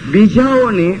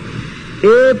बीजाओं ने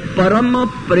ए परम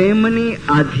प्रेमनी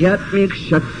आध्यात्मिक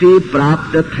शक्ति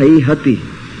प्राप्त थई हती,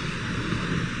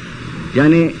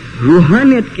 यानी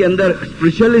रूहानियत के अंदर,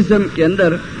 स्पिरिचुअलिज्म के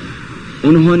अंदर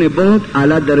उन्होंने बहुत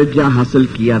आला दर्जा हासिल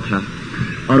किया था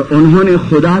और उन्होंने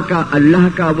खुदा का, अल्लाह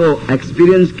का वो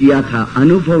एक्सपीरियंस किया था,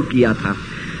 अनुभव किया था।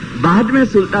 बाद में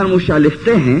सुल्तान मूसा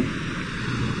लिखते हैं,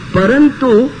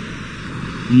 परंतु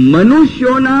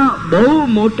મનુષ્યોના બહુ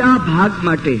મોટા ભાગ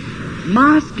માટે,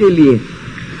 માસ के लिए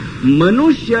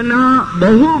મનુષ્યના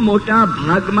બહુ મોટા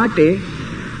ભાગ માટે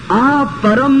આ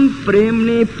પરમ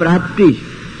પ્રેમની પ્રાપ્તિ,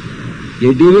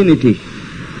 ये डिविनिटी,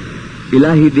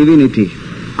 इलाही डिविनिटी,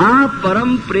 આ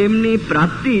પરમ પ્રેમની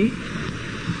પ્રાપ્તિ,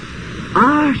 આ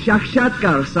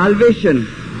સાક્ષાત્કાર, સાલ્વેશન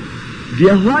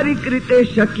વ્યવહારિક રીતે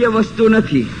શક્ય વસ્તુ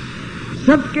નથી,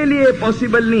 सबके लिए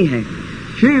पॉसिबल नहीं है।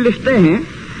 फिर लिखते हैं,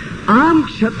 आम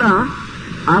छता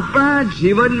अपना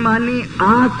जीवन मानी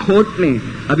आ खोट ने,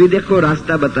 अभी देखो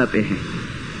रास्ता बताते हैं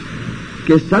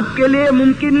कि सबके लिए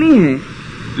मुमकिन नहीं है,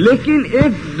 लेकिन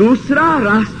एक दूसरा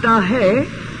रास्ता है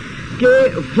कि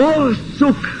वो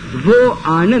सुख, वो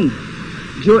आनंद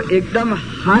जो एकदम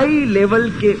हाई लेवल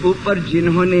के ऊपर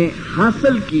जिन्होंने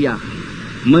हासिल किया,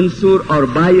 मंसूर और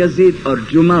बायजीद और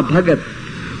जुमा भगत,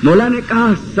 मौला ने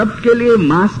कहा सबके लिए,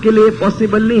 मास के लिए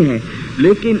पॉसिबल नहीं है,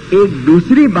 लेकिन एक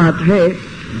दूसरी बात है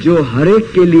जो हर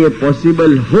एक के लिए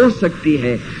पॉसिबल हो सकती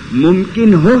है,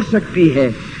 मुमकिन हो सकती है,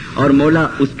 और मौला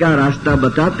उसका रास्ता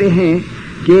बताते हैं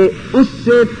कि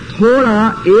उससे थोड़ा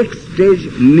एक स्टेज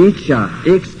नीचा,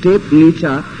 एक स्टेप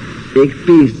नीचा, एक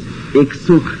पीस, एक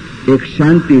सुख, एक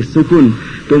शांति, सुकून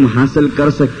तुम हासिल कर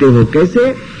सकते हो। कैसे?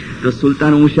 तो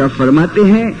सुल्तान मूसा फरमाते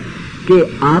हैं कि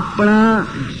अपना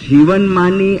जीवन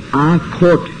मानी आ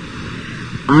खोट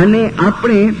आने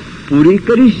अपने पूरी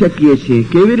करी શકીએ છીએ।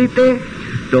 કેવી રીતે?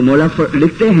 તો મોલા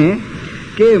लिखते हैं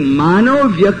कि मानव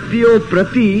व्यक्तिओ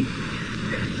प्रति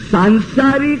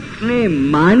सांसारिक ने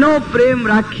मानव प्रेम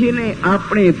राखीने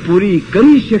આપણે પૂરી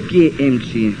કરી શકીએ એમ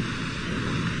છીએ।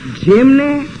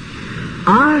 જેમને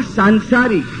આ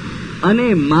सांसारिक અને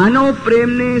માનવ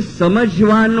પ્રેમને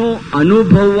સમજવાનો,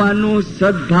 અનુભવવાનો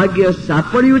સદભાગ્ય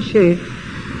સાંપડ્યું છે,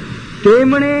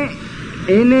 તેમણે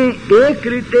એને એક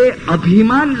રીતે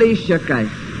અભિમાન લઈ શકાય।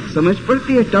 समझ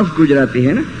पड़ती है? टफ गुजराती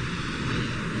है ना,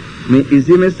 मैं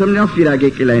इजी में समझाऊं, फिर आगे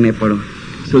की लाइनें पढ़ो।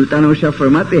 सुल्तान मूसा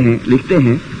फरमाते हैं, लिखते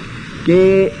हैं कि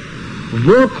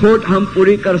वो खोट हम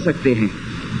पूरी कर सकते हैं,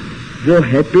 वो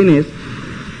हैप्पीनेस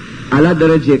आला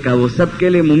दर्जे का, वो सबके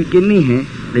लिए मुमकिन नहीं है,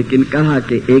 लेकिन कहा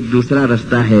कि एक दूसरा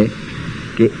रास्ता है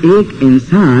कि एक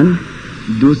इंसान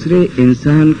दूसरे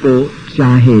इंसान को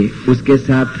चाहे, उसके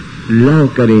साथ लव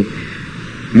करे।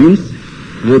 मीन्स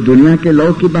वो दुनिया के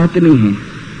लव की बात नहीं है,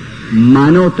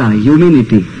 मानवता,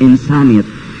 ह्यूमैनिटी, इंसानियत,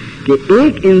 कि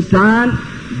एक इंसान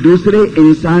दूसरे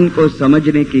इंसान को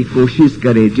समझने की कोशिश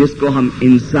करे, जिसको हम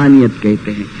इंसानियत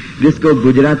कहते हैं, जिसको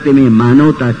गुजराती में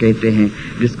मानवता कहते हैं,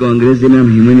 जिसको अंग्रेजी में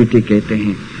हम ह्यूमैनिटी कहते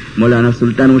हैं। मौलाना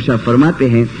सुल्तान मूसा फरमाते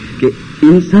हैं कि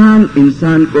इंसान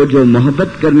इंसान को जो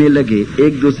मोहब्बत करने लगे,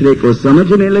 एक दूसरे को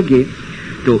समझने लगे,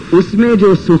 तो उसमें जो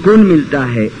सुकून मिलता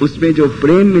है, उसमें जो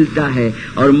प्रेम मिलता है।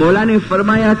 और मौला ने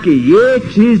फरमाया कि ये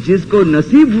चीज जिसको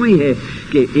नसीब हुई है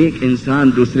कि एक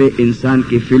इंसान दूसरे इंसान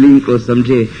की फीलिंग को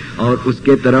समझे और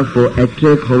उसके तरफ वो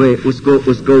अट्रैक्ट होवे,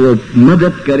 उसको वो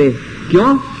मदद करे।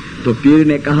 क्यों? तो पीर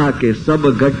ने कहा कि सब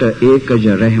घट एक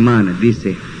ज रहमान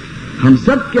दिसे, हम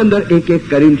सब के अंदर एक एक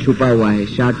करीम छुपा हुआ है,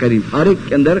 शाह करीम, हर एक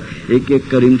के अंदर एक एक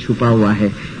करीम छुपा हुआ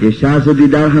है। ये शाह से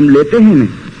दीदार हम लेते हैं ना।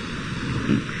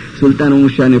 सुल्तान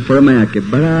मूसा ने फरमाया कि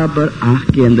बराबर आंख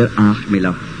के अंदर आंख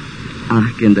मिलाओ,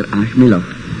 आंख के अंदर आंख मिलाओ।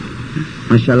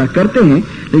 माशाल्लाह करते हैं,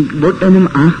 लेकिन बहुत टाइम हम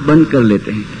आंख बंद कर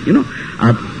लेते हैं। यू नो,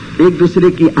 आप एक दूसरे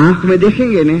की आंख में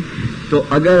देखेंगे ने, तो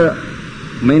अगर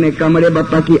मैंने कमरे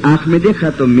बापा की आंख में देखा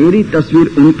तो मेरी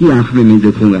तस्वीर उनकी आंख में मैं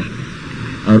देखूंगा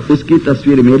और उसकी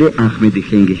तस्वीर मेरे आंख में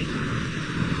दिखेंगी।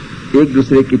 एक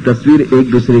दूसरे की तस्वीर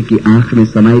एक दूसरे की आंख में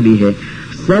समाई है।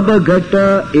 सब घट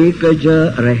एक ज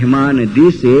रहमान दी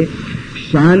से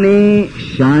शाने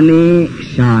शाने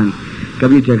शान।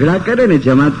 कभी झगड़ा करे ना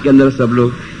जमात के अंदर सब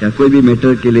लोग या कोई भी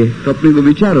मैटर के लिए, तो अपने को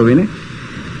विचार होवे ना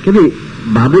कि भाई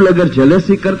बाबुल अगर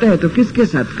जलसी करता है तो किसके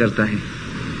साथ करता है?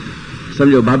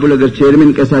 समझो, बाबुल अगर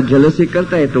चेयरमैन के साथ जलसी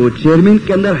करता है तो वो चेयरमैन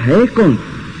के अंदर है कौन,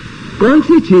 कौन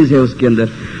सी चीज है उसके अंदर?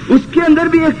 उसके अंदर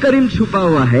भी एक करीम छुपा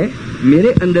हुआ है,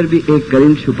 मेरे अंदर भी एक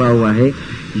करीम छुपा हुआ है।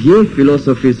 ये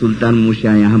फिलोसॉफी सुल्तान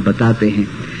मूसा यहाँ बताते हैं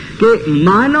कि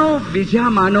मानव बीजा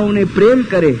मानव ने प्रेम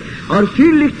करे। और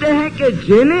फिर लिखते हैं कि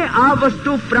जेने आ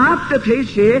वस्तु प्राप्त થઈ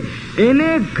છે એને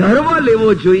ગર્વ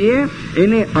લેવો જોઈએ,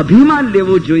 એને અભિમાન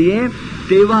લેવો જોઈએ,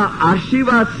 તેવા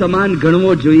આશીર્વાદ સમાન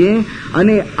ગણવો જોઈએ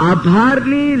અને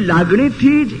આભારની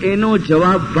લાગણીથી જ એનો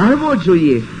જવાબ વાળવો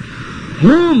જોઈએ।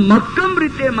 હું મક્કમ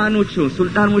રીતે માનું છું,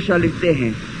 સુલ્તાન મૂસા लिखते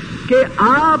हैं कि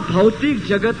आ भौतिक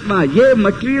जगत में, ये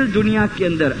मटेरियल दुनिया के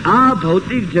अंदर, आ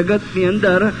भौतिक जगत के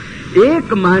अंदर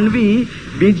એક માનવી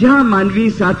બીજા માનવી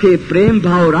સાથે પ્રેમ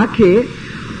ભાવ રાખે,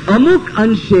 અમુક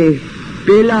અંશે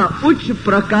પેલા ઉચ્ચ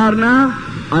પ્રકારના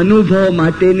અનુભવ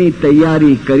માટેની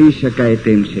તૈયારી કરી શકાય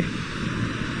તેમ છે.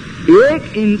 एक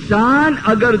इंसान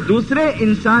अगर दूसरे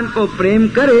इंसान को प्रेम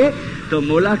करे तो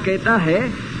मौला कहता है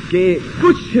कि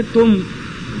कुछ तुम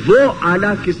वो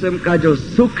आला किस्म का जो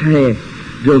सुख है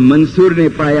जो मंसूर ने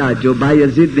पाया, जो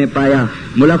बायजीद ने पाया,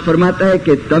 मौला फरमाता है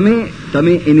कि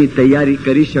तमे इनी तैयारी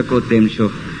करी शको तेम छो.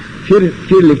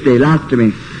 फिर लिखते लास्ट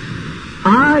में,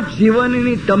 आ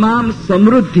जीवननी तमाम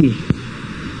समृद्धि,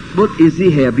 बहुत इजी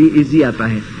है, अभी इजी आता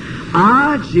है.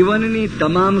 आ जीवननी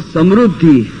तमाम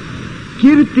समृद्धि,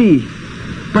 कीर्ति,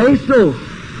 पैसो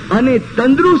અને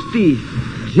तंदुरुस्ती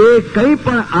જે કંઈ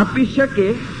પણ આપી શકે,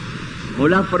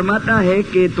 मौला फरमाता है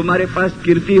कि तुम्हारे पास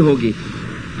कीर्ति होगी,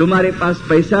 तुम्हारे पास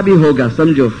पैसा भी होगा,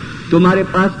 समझो, तुम्हारे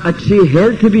पास अच्छी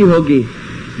हेल्थ भी होगी,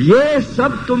 ये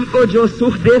सब तुमको जो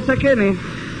सुख दे सके ने,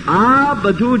 आ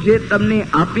બધું જે તમને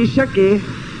આપી શકે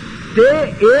તે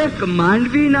એક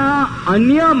માનવીના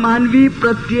અન્ય માનવી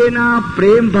પ્રત્યેના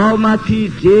પ્રેમ ભાવમાંથી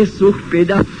જે સુખ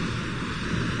પેદા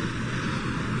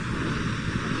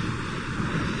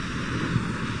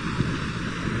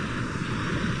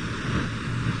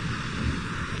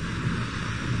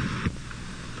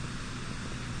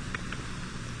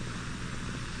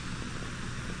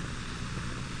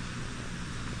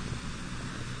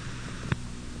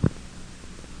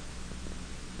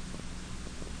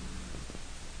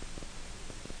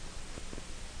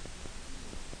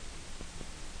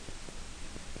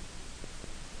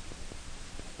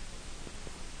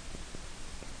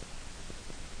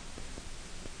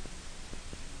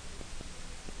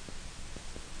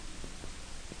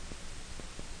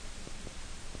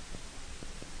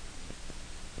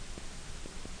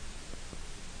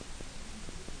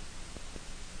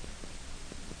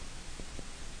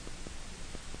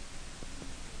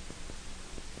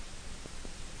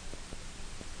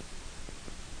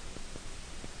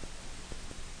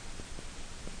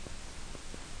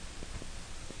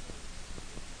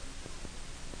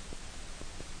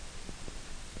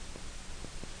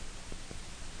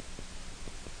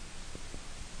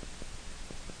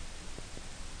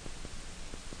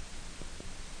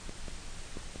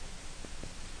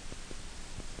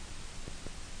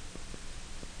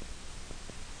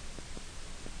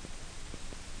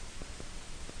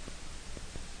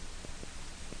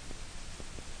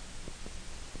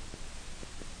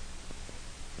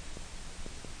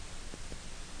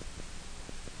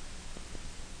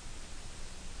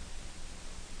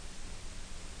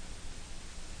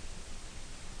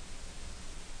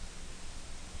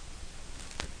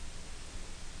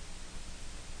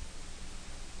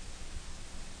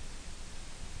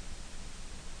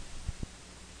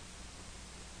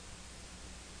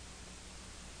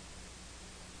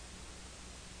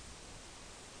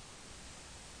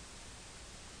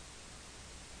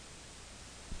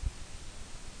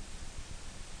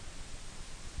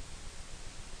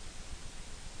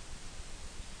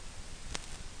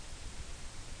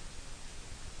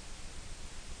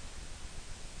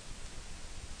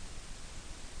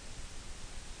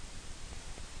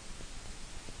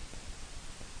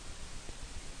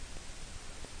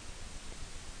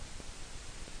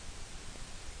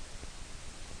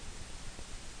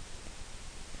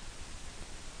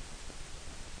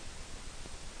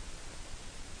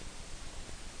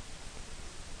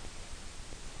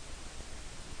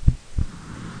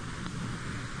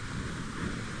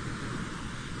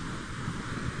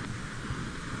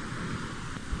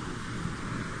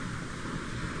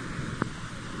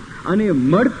અને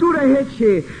મળતું રહે છે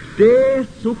તે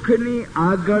સુખની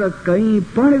આગળ કંઈ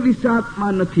પણ विसातमा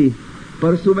नहीं.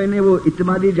 परसों मैंने वो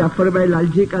इतमादी जाफर भाई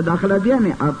लालजी का दाखला दिया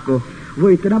ने आपको, वो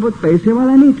इतना बहुत पैसे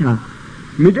वाला नहीं था,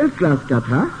 मिडिल क्लास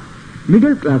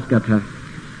का था,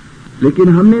 लेकिन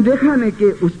हमने देखा ने कि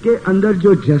उसके अंदर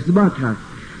जो जज्बा था.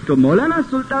 तो मौलाना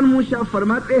सुल्तान मूसा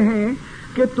फरमाते हैं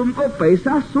कि तुमको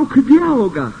पैसा सुख दिया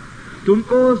होगा,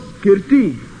 तुमको कीर्ति,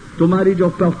 तुम्हारी जो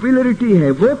पॉपुलैरिटी है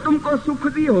वो तुमको सुख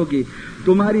दी होगी,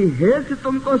 तुम्हारी हेल्थ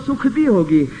तुमको सुख दी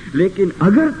होगी, लेकिन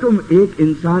अगर तुम एक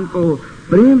इंसान को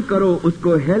प्रेम करो,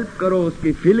 उसको हेल्प करो,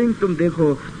 उसकी फीलिंग तुम देखो,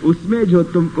 उसमें जो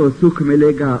तुमको सुख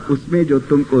मिलेगा, उसमें जो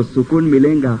तुमको सुकून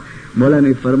मिलेगा, मौला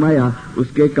ने फरमाया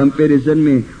उसके कंपैरिजन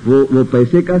में वो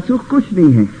पैसे का सुख कुछ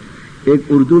नहीं है.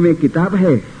 एक उर्दू में किताब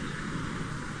है,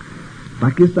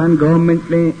 पाकिस्तान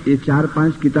गवर्नमेंट ने ये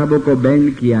 4-5 किताबों को बैन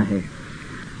किया है.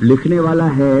 लिखने वाला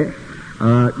है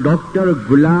डॉक्टर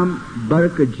गुलाम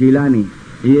बर्क जिलानी,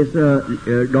 ये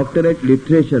डॉक्टरेट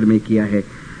लिटरेचर में किया है,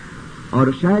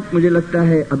 और शायद मुझे लगता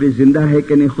है अभी जिंदा है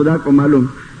कि नहीं खुदा को मालूम.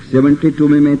 72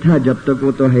 में मैं था, जब तक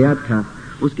वो तो हयात था.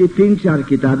 उसकी 3-4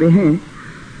 किताबें हैं।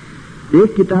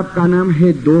 एक किताब का नाम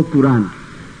है 2 कुरान,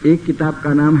 एक किताब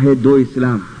का नाम है 2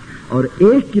 इस्लाम, और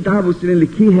एक किताब उसने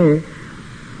लिखी है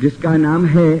जिसका नाम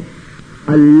है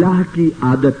अल्लाह की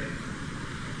आदत।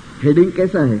 हेडिंग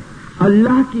कैसा है?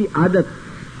 अल्लाह की आदत।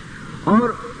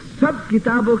 और सब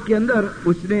किताबों के अंदर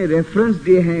उसने रेफरेंस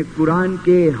दिए हैं कुरान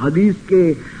के, हदीस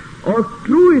के, और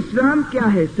ट्रू इस्लाम क्या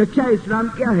है, सच्चा इस्लाम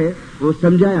क्या है वो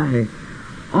समझाया है।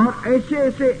 और ऐसे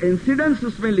ऐसे इंसिडेंट्स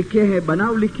उसमें लिखे हैं,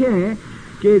 बनाव लिखे हैं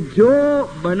कि जो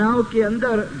बनाव के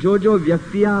अंदर जो जो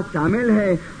व्यक्तियां शामिल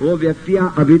है वो व्यक्तियां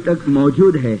अभी तक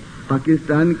मौजूद है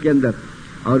पाकिस्तान के अंदर,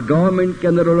 और गवर्नमेंट के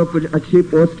अंदर वो लोग कुछ अच्छी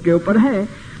पोस्ट के ऊपर है,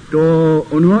 तो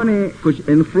उन्होंने कुछ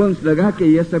इन्फ्लुएंस लगा के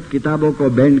ये सब किताबों को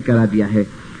बैन करा दिया है।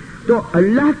 तो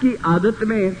अल्लाह की आदत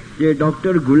में ये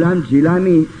डॉक्टर गुलाम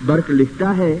जिलानी बर्क लिखता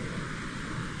है,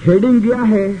 हेडिंग दिया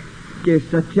है कि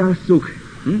सच्चा सुख,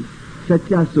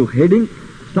 सच्चा सुख, हेडिंग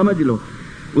समझ लो।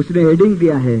 उसने हेडिंग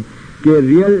दिया है कि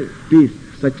रियल पीस,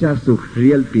 सच्चा सुख,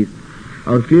 रियल पीस।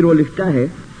 और फिर वो लिखता है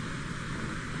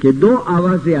कि 2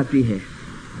 आवाजें आती है,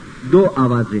 2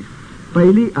 आवाजें।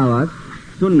 पहली आवाज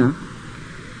सुनना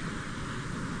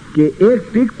कि एक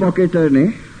पिक पॉकेटर ने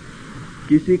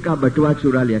किसी का बटुआ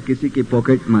चुरा लिया, किसी की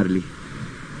पॉकेट मार ली,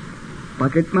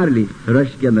 पॉकेट मार ली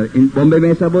रश के अंदर। इन बॉम्बे में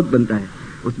ऐसा बहुत बनता है।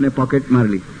 उसने पॉकेट मार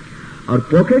ली और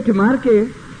पॉकेट मार के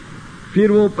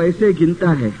फिर वो पैसे गिनता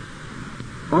है,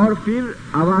 और फिर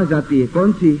आवाज आती है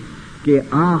कौन सी कि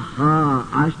आहा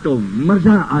आज तो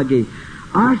मजा आ गई,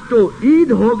 आज तो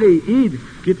ईद हो गई, ईद,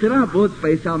 कितना बहुत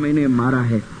पैसा मैंने मारा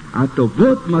है, आज तो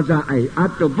बहुत मजा आई, आज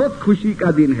तो बहुत खुशी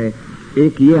का दिन है।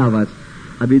 एक ये आवाज।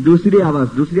 अभी दूसरी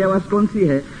आवाज कौन सी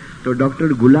है? तो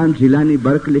डॉक्टर गुलाम जिलानी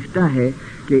बर्क लिखता है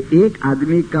कि एक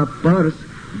आदमी का पर्स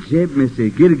जेब में से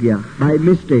गिर गया बाय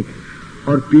मिस्टेक,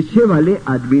 और पीछे वाले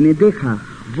आदमी ने देखा,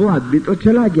 वो आदमी तो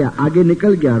चला गया, आगे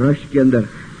निकल गया रश के अंदर,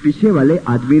 पीछे वाले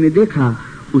आदमी ने देखा,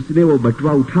 उसने वो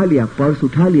बटुआ उठा लिया, पर्स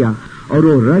उठा लिया, और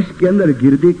वो रश के अंदर,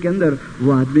 गिरदी के अंदर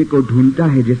वो आदमी को ढूंढता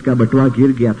है जिसका बटुआ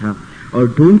गिर गया था, और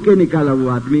ढूंढ के निकाला वो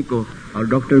आदमी को। और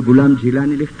डॉक्टर गुलाम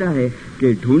जिलानी लिखता है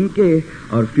कि ढूंढ के,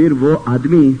 और फिर वो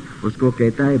आदमी उसको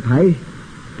कहता है, भाई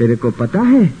तेरे को पता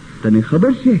है, तने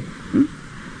खबर से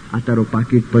आ तारो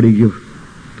पाकिट पड़ी गयो।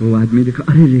 तो वो आदमी देखा,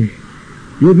 अरे रे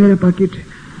ये मेरा पाकिट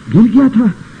गिर गया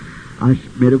था, आज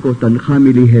मेरे को तनख्वाह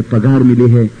मिली है, पगार मिली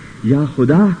है, या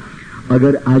खुदा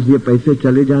अगर आज ये पैसे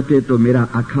चले जाते तो मेरा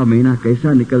आखा महीना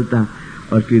कैसा निकलता।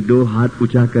 और फिर 2 हाथ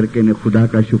ऊंचा करके ने खुदा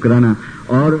का शुक्राना,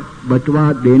 और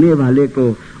बटुआ देने वाले को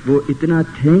वो इतना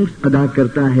थैंक्स अदा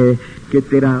करता है कि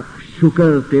तेरा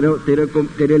शुक्र,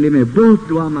 तेरे लिए मैं बहुत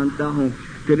दुआ मांगता हूँ,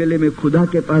 तेरे लिए मैं खुदा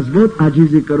के पास बहुत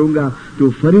आजीजी करूंगा, तू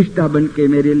फरिश्ता बन के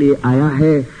मेरे लिए आया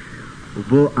है।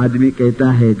 वो आदमी कहता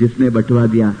है जिसने बटुआ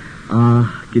दिया,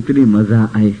 कितनी मजा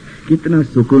आए, कितना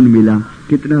सुकून मिला,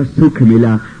 कितना सुख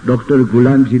मिला। डॉक्टर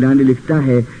गुलाम जिलानी लिखता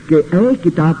है कि ऐ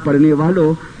किताब पढ़ने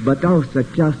वालों, बताओ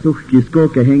सच्चा सुख किसको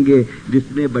कहेंगे?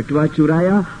 जिसने बटुआ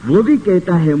चुराया वो भी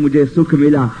कहता है मुझे सुख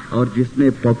मिला, और जिसने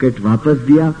पॉकेट वापस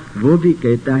दिया वो भी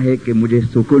कहता है कि मुझे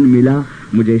सुकून मिला,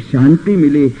 मुझे शांति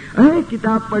मिली। ऐ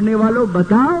किताब पढ़ने वालों,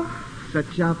 बताओ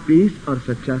सच्चा पीस और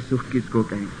सच्चा सुख किसको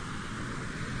कहेंगे?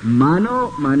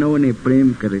 માનવ ને પ્રેમ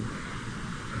કરે,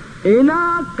 એના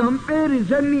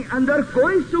કમ્પેરિઝનની અંદર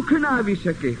કોઈ સુખ ના આવી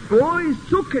શકે, કોઈ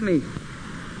સુખ નહીં।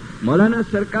 मौलाना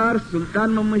सरकार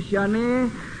सुल्तान मोहम्मद शाह ने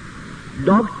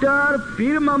डॉक्टर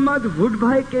पीर मोहम्मद वुड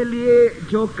भाई के लिए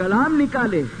जो कलाम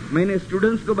निकाले, मैंने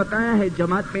स्टूडेंट्स को बताया है,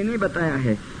 जमात में नहीं बताया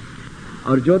है।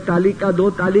 और जो तालिका 2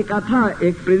 तालिका था,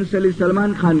 एक प्रिंस अली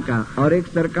सलमान खान का और एक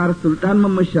सरकार सुल्तान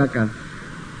मोहम्मद शाह का,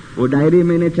 वो डायरी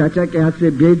मैंने चाचा के हाथ से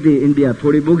भेज दी इंडिया,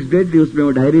 थोड़ी बुक्स भेज दी, उसमें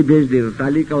वो डायरी भेज दी,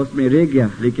 तालिका उसमें रह गया,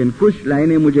 लेकिन कुछ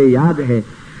लाइनें मुझे याद है।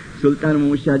 सुल्तान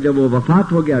मोहम्मद शाह जब वो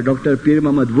वफात हो गया, डॉक्टर पीर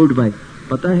मोहम्मद वुड भाई,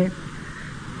 पता है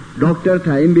डॉक्टर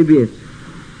था, MBBS,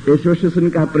 एसोसिएशन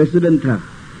का प्रेसिडेंट था,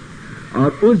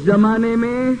 और उस जमाने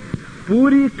में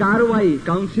पूरी कार्रवाई,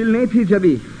 काउंसिल नहीं थी जब,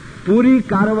 पूरी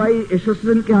कार्रवाई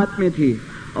एसोसिएशन के हाथ में थी।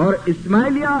 और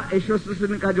इस्माइलिया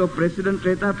एसोसिएशन का जो प्रेसिडेंट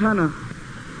रहता था ना,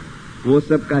 वो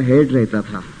सबका हेड रहता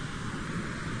था,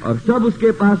 और सब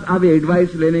उसके पास आवे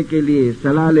एडवाइस लेने के लिए,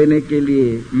 सलाह लेने के लिए।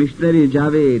 मिशनरी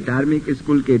जावे, धार्मिक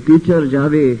स्कूल के टीचर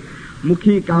जावे,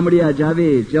 मुखी कामड़िया जावे,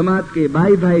 जमात के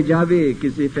भाई भाई जावे,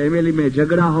 किसी फैमिली में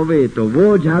झगड़ा होवे तो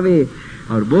वो जावे,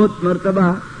 और बहुत मर्तबा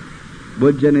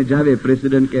बहुत जने जावे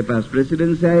प्रेसिडेंट के पास,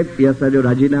 प्रेसिडेंट साहब ऐसा जो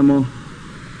राजीनामो,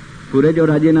 पूरे जो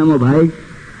राजीनामो भाई,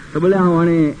 तो बोले हाँ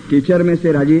टीचर में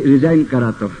से रिजाइन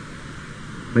करा, तो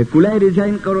भाई कुलाय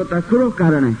रिजाइन करो तो करो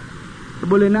कारण है, तो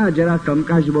बोले ना जरा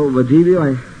कमकाज बहुत वधी गयो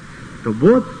है। तो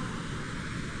बहुत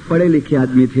पढ़े लिखे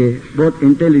आदमी थे, बहुत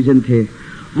इंटेलिजेंट थे,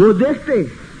 वो देखते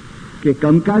कि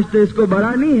कामकाज तो इसको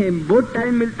बड़ा नहीं है, बहुत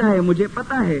टाइम मिलता है, मुझे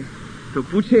पता है। तो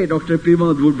पूछे डॉक्टर पीर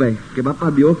मोहम्मद बूट भाई कि बापा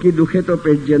ब्यो की दुखे तो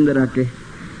पेट के अंदर आके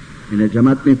इन्हें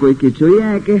जमात में कोई की चोई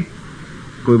है के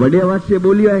कोई बड़े आवाज से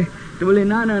बोली है? तो बोले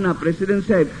ना ना ना प्रेसिडेंट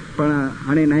साहब पण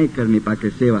हणे नहीं करनी पाके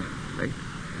सेवा।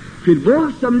 फिर वो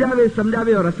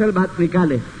समझावे और असल बात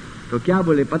निकाले तो क्या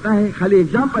बोले पता है? खाली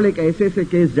एग्जाम्पल है कि ऐसे ऐसे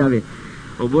केस जावे।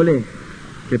 वो बोले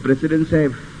कि प्रेसिडेंट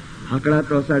साहब हकड़ा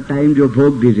तो असा टाइम जो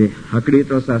भोग दीजे, हकड़ी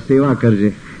तो असा सेवा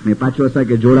करजे ने पाछो असा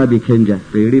के जोड़ा भी खेन जाए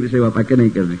तो एड़ी भी सेवा पाके नहीं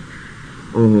करनी।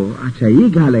 ओहो अच्छा ये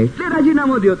गाल है इसलिए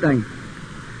राजीनामा दियोता है।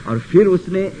 और फिर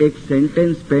उसने एक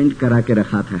सेंटेंस पेंट करा के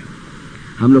रखा था।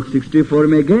 हम लोग 64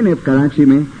 में गए ना कराची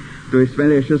में, तो इसमें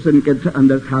एसोसिएशन के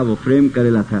अंदर था, वो फ्रेम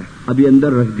करेला था, अभी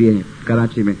अंदर रख दिए हैं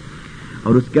कराची में।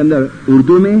 और उसके अंदर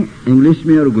उर्दू में, इंग्लिश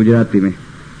में और गुजराती में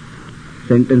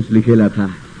सेंटेंस लिखेला था,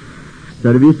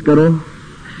 सर्विस करो,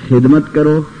 खिदमत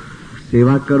करो,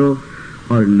 सेवा करो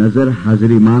और नजर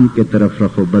हाजिर इमाम के तरफ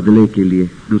रखो बदले के लिए,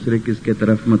 दूसरे किसके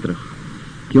तरफ मत रखो।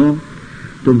 क्यों?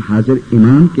 तुम हाजिर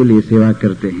इमाम के लिए सेवा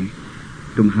करते हैं,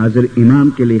 तुम हाजिर इमाम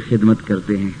के लिए खिदमत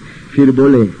करते हैं। फिर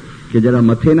बोले कि जरा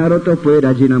मथे नारो तो पोए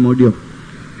राजीनामो द्यो।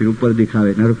 फिर ऊपर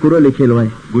दिखावे नारो पूरो लिखेलो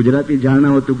है, गुजराती जानना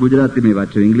हो तो गुजराती में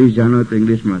वाँचो, इंग्लिश जानना हो तो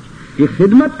इंग्लिश में वाँचो। ये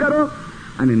खिदमत करो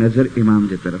और नजर इमाम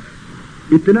की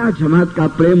तरफ। इतना जमात का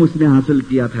प्रेम उसने हासिल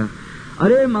किया था।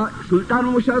 अरे सुल्तान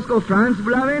मुशास को फ्रांस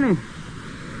बुलावे ने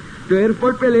तो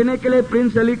एयरपोर्ट पे लेने के लिए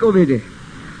प्रिंस अली को भेजे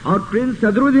और प्रिंस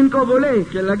सदरुद्दीन को बोले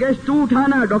कि लगेज तू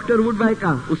उठाना डॉक्टर वुड भाई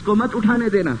का, उसको मत उठाने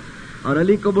देना। और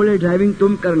अली को बोले ड्राइविंग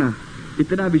तुम करना।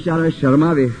 इतना बेचारा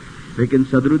शर्मावे, लेकिन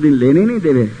सदरुद्दीन लेने नहीं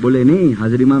देवे। बोले नहीं,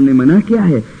 हाजिर इमाम ने मना किया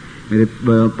है, मेरे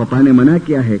पापा ने मना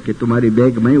किया है कि तुम्हारी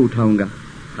बैग मैं उठाऊंगा।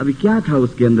 अभी क्या था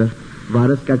उसके अंदर?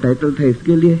 वारस का टाइटल था,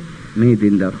 इसके लिए नहीं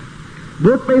दीनदार।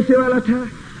 बहुत पैसे वाला था,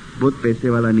 बहुत पैसे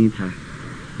वाला नहीं था,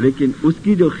 लेकिन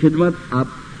उसकी जो खिदमत,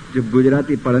 आप जब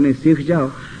गुजराती पढ़ने सीख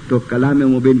जाओ तो कलाम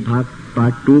मुबीन भाग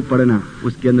पार्ट 2 पढ़ना,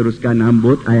 उसके अंदर उसका नाम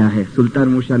बहुत आया है। सुल्तान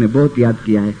मूसा ने बहुत याद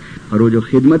किया है। और वो जो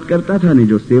खिदमत करता था ने,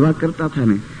 जो सेवा करता था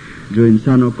ने, जो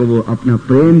इंसानों को वो अपना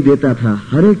प्रेम देता था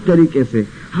हर एक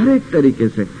तरीके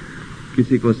से,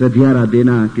 किसी को सधियारा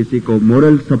देना, किसी को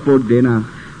मोरल सपोर्ट देना।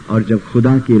 और जब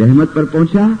खुदा की रहमत पर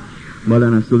पहुंचा,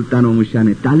 मौलाना सुल्तान मूसा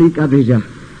ने तालिका भेजा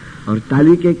और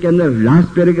तालिके के अंदर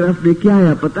लास्ट पैराग्राफ में क्या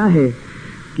आया पता है?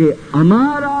 कि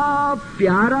અમારા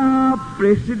પ્યારા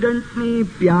પ્રેસિડેન્ટની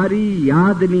પ્યારી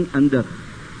યાદની અંદર,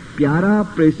 પ્યારા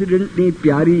પ્રેસિડેન્ટની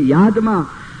પ્યારી યાદમાં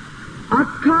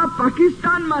આખા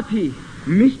પાકિસ્તાનમાંથી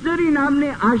મિશનરી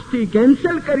નામને આજથી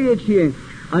કેન્સલ કરીએ છીએ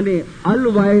અને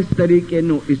અલવાયસ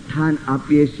તરીકેનું स्थान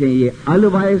આપીએ છીએ। ये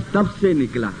अलवायस तब से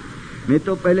निकला। नहीं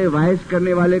तो पहले वायस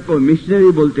करने वाले को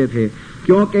मिशनरी बोलते थे,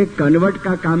 क्योंकि कन्वर्ट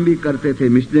का काम भी करते थे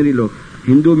मिशनरी लोग।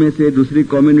 हिंदू में से, दूसरी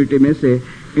कम्युनिटी में से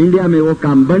इंडिया में वो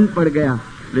काम बंद पड़ गया।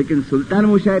 लेकिन सुल्तान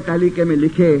मूसा तालिके में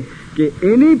लिखे कि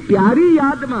एनी प्यारी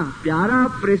याद में, प्यारा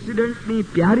प्रेसिडेंटनी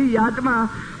प्यारी याद में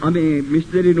अमे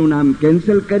मिशनरीનું नाम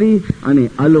कैंसल करी અને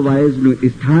अलवायसનું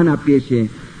स्थान આપીએ છીએ।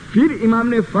 फिर इमाम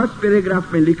ने फर्स्ट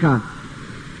पैराग्राफ में लिखा,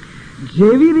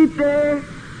 जेवी रीते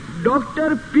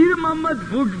डॉक्टर पीर मोहम्मद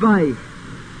बूट भाई,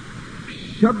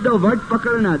 शब्द वर्ड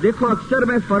पकड़ना। देखो अक्सर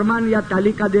मैं फरमान या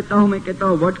तालिका देता हूं, मैं कहता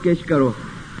हूं वर्ड कैच करो।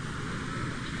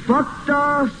 फक्त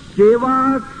सेवा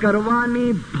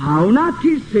करवानी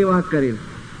भावनाथी सेवा करेल,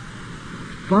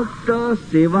 फक्त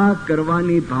सेवा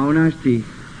करवानी भावना थी।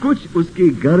 कुछ उसकी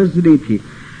गर्ज नहीं थी,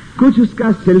 कुछ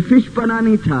उसका सेल्फिशपना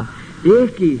नहीं था।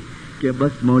 एक ही कि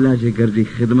बस मौला जी गर्जी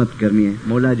खिदमत करनी है,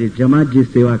 मौला जी जमात जी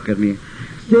सेवा करनी है।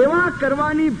 सेवा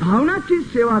करवानी भावनाथी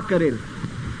सेवा करेल।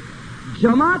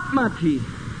 जमातमांथी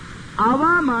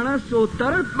आवा माणसो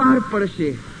तरत बहार पड़शे।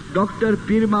 डॉक्टर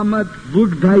पीर मोहम्मद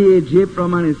બુટભાઈએ જે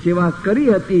પ્રમાણે સેવા કરી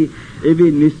હતી એવી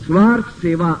નિસ્વાર્થ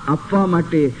સેવા આપવા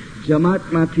માટે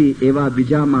જમાતમાંથી એવા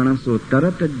બીજા માણસો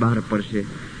તરત જ બહાર પડશે।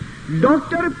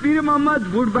 ડોક્ટર પીર મોહમ્મદ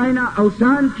બુટભાઈના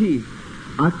અવસાનથી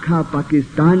આખા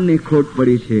પાકિસ્તાનને ખોટ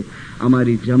પડી છે,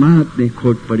 અમારી જમાતને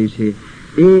ખોટ પડી છે।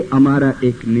 એ અમારા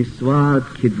એક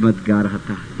નિસ્વાર્થ ખિદમતગાર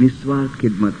હતા, નિસ્વાર્થ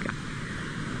ખિદમતગાર।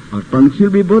 और पंक्चुअल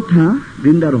भी बहुत था,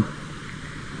 दीनदारों।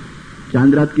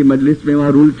 चांद रात की मजलिस में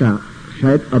वहां रूल था,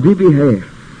 शायद अभी भी है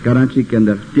कराची के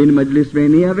अंदर, 3 मजलिस में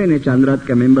नहीं आवे ने चांद रात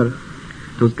का मेंबर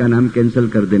तो उसका नाम कैंसिल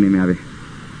कर देने में आवे।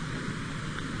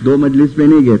 2 मजलिस में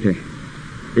नहीं गए थे,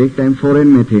 एक टाइम फॉरेन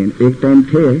में थे, एक टाइम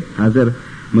थे हाजिर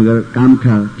मगर काम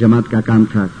था, जमात का काम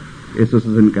था,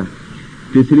 एसोसिएशन का।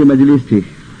 तीसरी मजलिस थी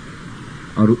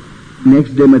और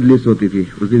नेक्स्ट डे मजलिस होती थी,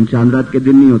 उस दिन चांद रात के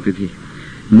दिन नहीं होती थी,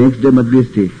 नेक्स्ट डे मजलिस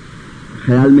थी।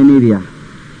 ख्याल में नहीं रिया,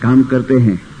 काम करते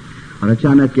हैं और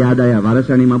अचानक याद आया,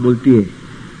 वारसानी मां बोलती है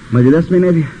मजलिस में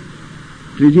नहीं रिया,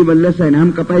 त्रीजी मजलिस है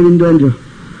नाम कपाई बिंदु जो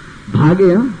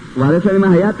भागे। हाँ वाराणसी में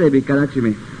हयात है भी कराची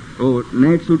में, वो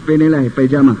नाइट सूट पहनेला है,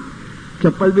 पैजामा,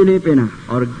 चप्पल भी नहीं पहना,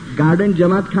 और गार्डन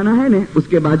जमात खाना है ना,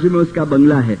 उसके बाजू में उसका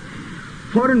बंगला है।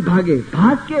 फौरन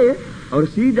भाग के और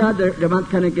सीधा जमात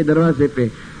खाने के दरवाजे पे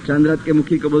चांदरात के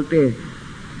मुखी को बोलते हैं,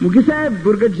 मुखी साहब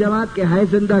गुरगट जमात के हाय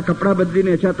जिंदा कपड़ा बदली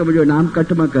ने अच्छा तो मुझे नाम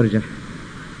कट में कर जाए।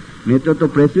 नहीं तो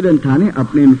प्रेसिडेंट था ने,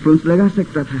 अपने इन्फ्लुएंस लगा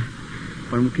सकता था,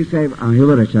 पर मुखी साहब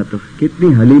आहेवर अच्छा तो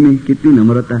कितनी हलीमी, कितनी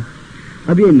नम्रता।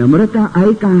 अब ये नम्रता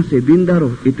आई कहां से?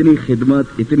 दीनदारों, इतनी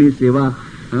खिदमत, इतनी सेवा।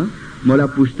 मौला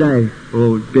पूछता है,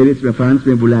 वो पेरिस में, फ्रांस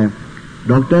में बुलाया,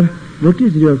 doctor what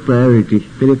is your priority,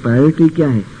 तेरी प्रायोरिटी क्या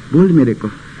है, बोल मेरे को।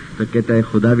 तो कहता है,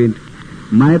 खुदाविंद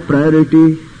माय प्रायोरिटी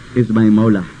इज माय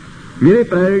मौला, मेरी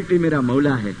प्रायोरिटी मेरा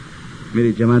मौला है,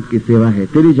 मेरी जमात की सेवा है,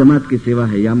 तेरी जमात की सेवा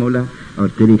है या मौला, और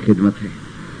तेरी खिदमत है।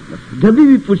 जब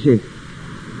भी पूछे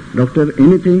डॉक्टर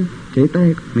एनीथिंग, कहता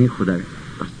है नहीं खुदाविंद,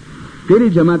 बस तेरी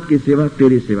जमात की सेवा,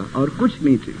 तेरी सेवा, और कुछ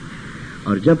नहीं चाहिए।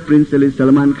 और जब प्रिंस अली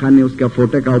सलमान खान ने उसका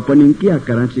फोटो का ओपनिंग किया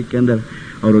कराची के अंदर,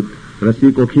 और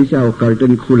रस्सी को खींचा, वो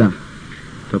कर्टन खुला,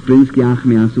 तो प्रिंस की आंख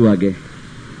में आंसू आ गए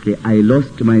कि I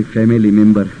lost my family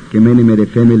member, कि मैंने मेरे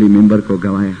फैमिली मेंबर को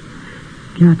गंवाया।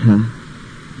 क्या था?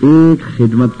 एक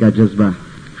खिदमत का जज्बा,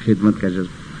 खिदमत का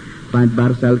जज्बा।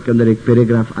 5-12 साल के अंदर एक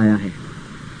पैराग्राफ आया है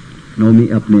नौमी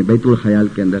अपने बैतुल ख्याल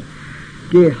के अंदर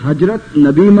कि हजरत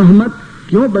नबी मोहम्मद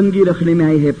क्यों बंदगी रखने में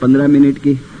आई है 15 मिनट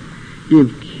की, कि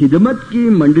खिदमत की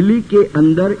मंडली के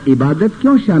अंदर इबादत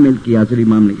क्यों शामिल की हाजिर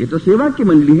इमाम ने? ये तो सेवा की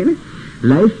मंडली है ना,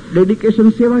 लाइफ डेडिकेशन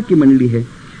सेवा की मंडली है,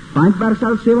 5-12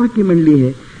 साल सेवा की मंडली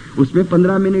है, उसमें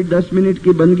 15 मिनट 10 मिनट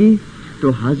की बंदगी।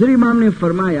 तो हाजिर इमाम ने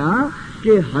फरमाया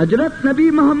कि हजरत नबी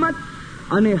मोहम्मद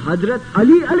અને હજરત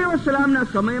અલી અલૈહિસ્સલામના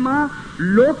સમયમાં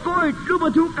લોકો એટલું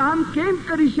બધું કામ કેમ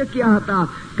કરી શક્યા હતા?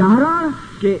 કારણ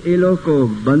કે એ લોકો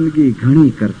બંદગી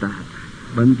ઘણી કરતા હતા,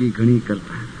 બંદગી ઘણી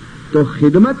કરતા હતા। तो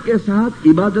खिदमत के साथ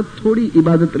इबादत, थोड़ी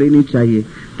इबादत रहनी चाहिए,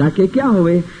 ताकि क्या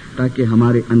होवे, ताकि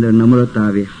हमारे अंदर नम्रता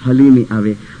आवे, हलीमी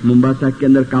आवे। मुंबासा के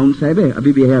अंदर काउन साहब है,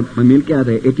 अभी भी है, मिल के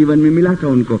आता है, 81 में मिला था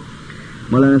उनको।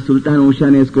 मौलाना सुल्तान ऊषा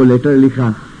ने इसको लेटर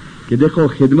लिखा कि देखो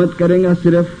खिदमत करेंगे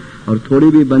सिर्फ और थोड़ी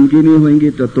भी बंदगी नहीं होंगी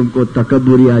तो तुमको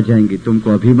तकब्बुरी आ जाएंगी, तुमको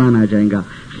अभिमान आ जाएगा।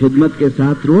 खिदमत के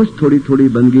साथ रोज थोड़ी थोड़ी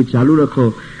बंदगी चालू रखो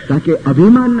ताकि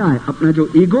अभिमान ना आए। अपना जो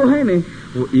ईगो है ने,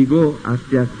 वो ईगो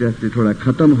आस्ते आस्ते आस्ते थोड़ा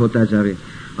खत्म होता जावे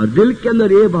और दिल के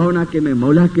अंदर ये भावना कि मैं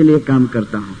मौला के लिए काम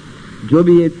करता हूँ। जो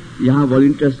भी ये यहाँ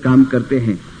वॉलंटियर्स काम करते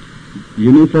हैं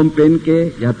यूनिफॉर्म पहन के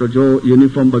या तो जो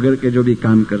यूनिफॉर्म बगैर के जो भी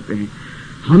काम करते हैं,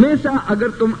 हमेशा अगर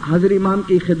तुम हाजिर इमाम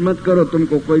की खिदमत करो,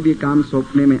 तुमको कोई भी काम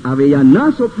सौंपने में आवे या ना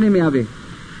सौंपने में आवे,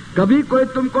 कभी कोई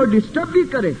तुमको डिस्टर्ब भी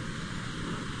करे,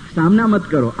 सामना मत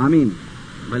करो, आमीन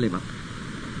भले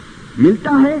बाप।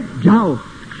 मिलता है जाओ,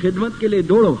 खिदमत के लिए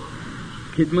दौड़ो।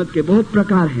 खिदमत के बहुत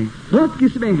प्रकार हैं, बहुत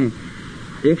किस्में हैं।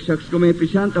 एक शख्स को मैं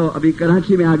पिछानता हूं, अभी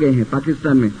कराची में आ गए हैं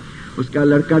पाकिस्तान में। उसका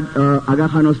लड़का आगा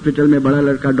खान हॉस्पिटल में, बड़ा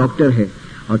लड़का डॉक्टर है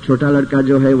और छोटा लड़का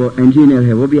जो है वो इंजीनियर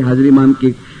है। वो भी हाजिर इमाम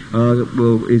की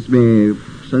इसमें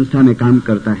संस्था में काम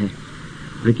करता है।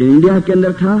 लेकिन इंडिया के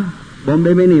अंदर था,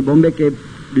 बॉम्बे में नहीं, बॉम्बे के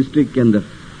डिस्ट्रिक्ट के अंदर।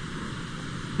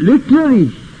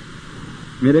 लिटररी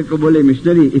मेरे को बोले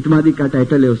मिशनरी, इतमादी का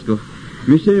टाइटल है उसको।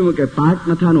 मिशनरी में पांच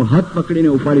मथानो हाथ पकड़ी ने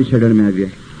उपाड़ी छड़न में आ गया,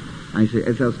 ऐसे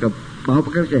ऐसा उसका पांव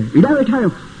पकड़ के इडा बैठा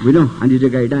विनो आंजी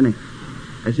जगह इडा ने।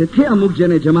 ऐसे थे अमुक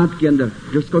जने जमात के अंदर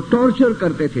जो उसको टॉर्चर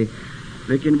करते थे।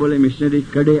 लेकिन बोले मिशनरी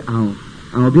कड़े आओ,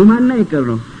 अभिमान नहीं कर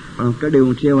रहा, कड़े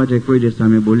ऊंचे आवाजे कोई जे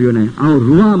सामने बोलियो नहीं, आओ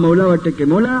रुआ मौला वटे के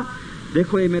मौला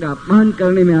देखो ये मेरा अपमान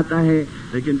करने में आता है,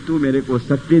 लेकिन तू मेरे को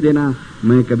शक्ति देना,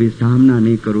 मैं कभी सामना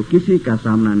नहीं करूं, किसी का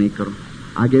सामना नहीं करूं।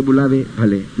 आगे बुलावे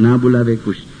भले, ना बुलावे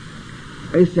कुछ।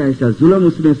 ऐसा ऐसा जुल्म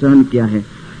उसने सहन किया है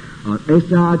और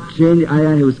ऐसा चेंज आया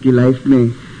है उसकी लाइफ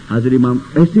में। हाजिर इमाम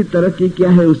ऐसी तरक्की किया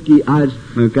है उसकी, आज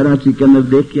कराची के अंदर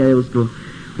देख के आया उसको।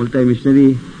 बोलता है मिशनरी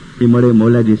ये मरे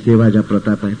मौला जी सेवा जा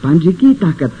प्रताप है, पांजी की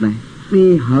ताकत नहीं,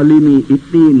 इतनी हालिमी,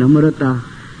 इतनी नम्रता,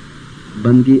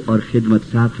 बंदगी और खिदमत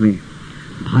साथ में।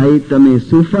 भाई तमे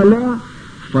सुफला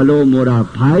फलो मोरा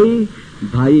भाई,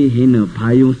 भाई हिन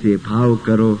भाइयों से भाव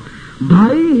करो,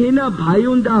 भाई हिन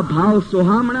भाइयों दा भाव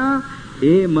सोहामणा,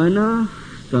 ए मन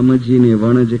समझीने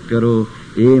वणज करो,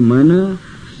 ए मन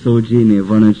सोजीने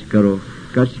वणज करो।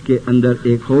 कच्छ के अंदर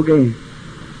एक हो गए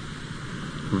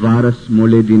वारस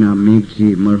मोलेदीना मेघ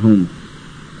जी मरहूम,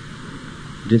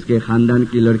 जिसके खानदान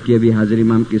की लड़की अभी हाजिर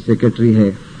इमाम की सेक्रेटरी है।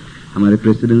 हमारे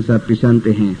प्रेसिडेंट साहब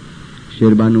पिछानते हैं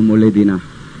शेरबानू मोलेदीना,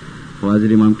 वो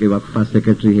हाजिर इमाम के पास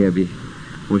सेक्रेटरी है अभी।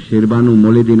 वो शेरबानू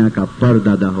मोलेदीना का पर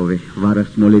दादा होवे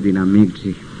वारस मोलेदीना मेघ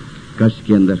जी। कच्छ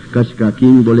के अंदर कच्छ का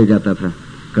किंग बोले जाता था,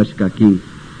 कच्छ का किंग।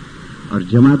 और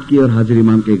जमात की और हाजिर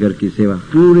इमाम के घर की सेवा,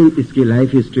 पूरी इसकी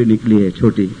लाइफ हिस्ट्री निकली है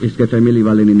छोटी, इसके फैमिली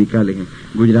वाले ने निकाले हैं,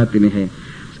 गुजराती में है,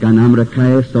 इसका नाम रखा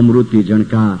है समृद्धि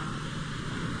जणकार।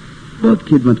 बहुत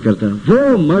खिदमत करता है।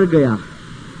 वो मर गया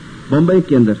बम्बई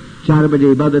के अंदर, 4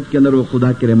 बजे इबादत के अंदर वो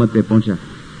खुदा की रहमत पे पहुंचा।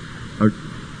 और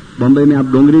बम्बई में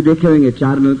आप डोंगरी देखे होंगे,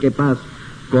 4 मील के पास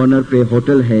कॉर्नर पे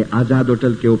होटल है, आजाद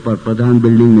होटल के ऊपर प्रधान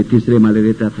बिल्डिंग में 3रे माले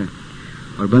रहता था,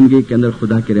 और बंदगी के अंदर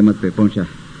खुदा की रहमत पे पहुंचा।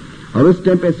 और उस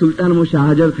टाइम पे सुल्तान मूसा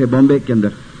हाजिर थे बॉम्बे के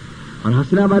अंदर, और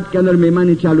हसनाबाद के अंदर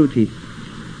मेहमानी चालू थी।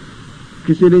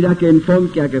 किसी ने जाके इन्फॉर्म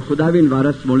किया कि खुदाविन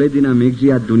वारस मौलेदीना मेघजी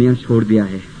आज दुनिया छोड़ दिया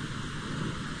है,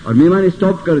 और मेहमानी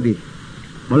स्टॉप कर दी।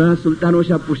 मौलाना सुल्तान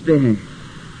मूसा पूछते हैं,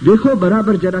 देखो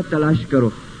बराबर जरा तलाश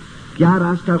करो, क्या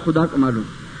रास्ता खुदा को मालूम।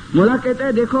 मौला कहते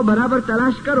हैं, देखो बराबर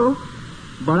तलाश करो,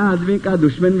 बड़ा आदमी का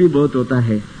दुश्मन भी बहुत होता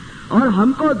है, और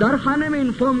हमको दर खाने में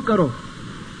इन्फॉर्म करो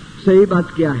सही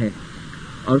बात क्या है।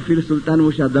 और फिर सुल्तान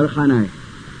मूसा दर खाना है,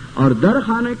 और दर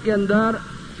खाने के अंदर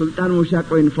सुल्तान मूसा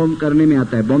को इन्फॉर्म करने में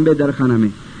आता है बॉम्बे दर खाना में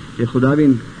कि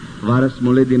खुदाविन वारस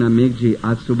मौलेदीना मेघजी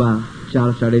आज सुबह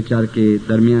 4 साढ़े 4 के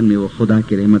दरमियान में वो खुदा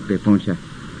की रहमत पे पहुंचा।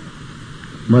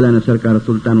 मौलाना सरकार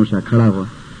सुल्तान मूसा खड़ा हुआ,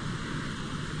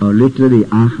 और लिटरली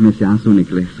आंख में से आंसू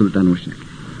निकले सुल्तान मूसा के।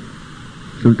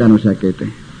 सुल्तान मूसा कहते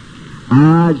हैं,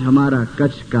 आज हमारा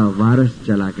कच्छ का वारस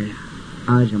चला गया,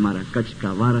 आज हमारा कच्छ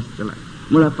का वारस चला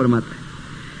गया। मुला फरमाता है,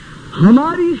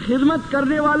 हमारी खिदमत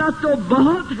करने वाला तो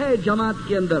बहुत है जमात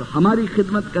के अंदर, हमारी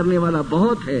खिदमत करने वाला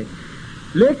बहुत है,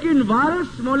 लेकिन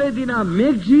वारस मौलेदीना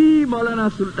मेघजी मौलाना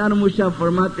सुल्तान मूसा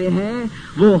फरमाते हैं,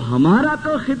 वो हमारा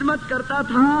तो खिदमत करता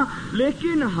था,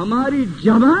 लेकिन हमारी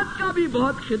जमात का भी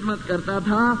बहुत खिदमत करता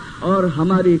था, और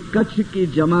हमारी कच्छ की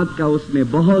जमात का उसने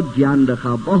बहुत ध्यान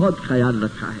रखा, बहुत ख्याल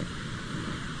रखा है।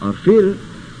 और फिर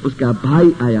उसका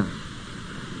भाई आया,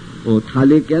 वो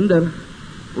थाली के अंदर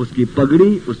उसकी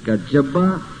पगड़ी, उसका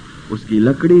जब्बा, उसकी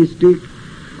लकड़ी स्टिक,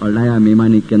 और लाया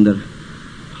मेहमानी के अंदर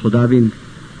खुदाविन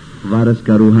वारस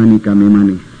का रूहानी का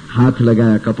मेहमानी, हाथ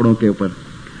लगाया कपड़ों के ऊपर।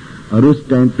 और उस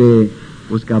टाइम पे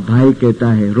उसका भाई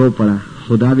कहता है, रो पड़ा,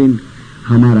 खुदाविन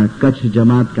हमारा कच्छ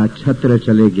जमात का छत्र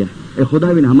चले गया,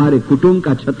 खुदाविन हमारे कुटुंब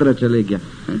का छत्र चले गया।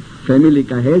 फैमिली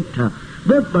का हेड था,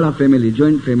 बहुत बड़ा फैमिली,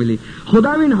 ज्वाइंट फैमिली,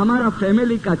 खुदाविन हमारा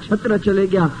फैमिली का छत्र चले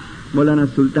गया। मौलाना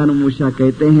सुल्तान मूसा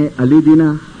कहते हैं, अली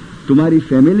दीना तुम्हारी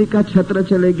फैमिली का छत्र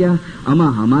चले गया, अमा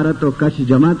हमारा तो कच्छ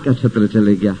जमात का छत्र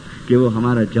चले गया, कि वो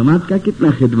हमारा जमात का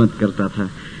कितना खिदमत करता था।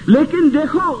 लेकिन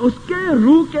देखो उसके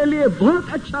रूह के लिए बहुत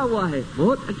अच्छा हुआ है,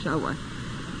 बहुत अच्छा हुआ है।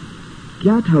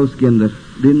 क्या था उसके अंदर?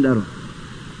 दीनदार।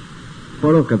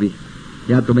 पढ़ो कभी,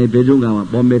 या तो मैं भेजूंगा वहां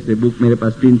बॉम्बे से बुक, मेरे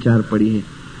पास 3-4 पड़ी है,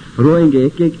 रोएंगे।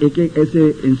 एक एक ऐसे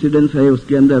इंसिडेंट है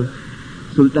उसके अंदर।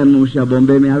 सुल्तान मूसा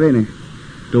बॉम्बे में आवे ने,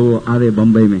 तो आवे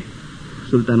बम्बई में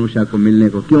सुल्तान मूसा को मिलने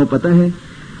को। क्यों पता है?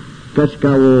 कच्छ का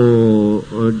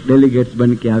वो डेलीगेट्स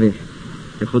बन के आवे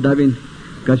कि खुदाबिन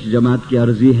कच्छ जमात की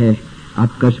अर्जी है,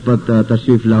 आप कच्छ पर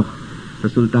तशरीफ लाओ। तो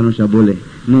सुल्तान मूसा बोले,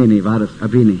 नहीं वारस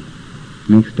अभी नहीं,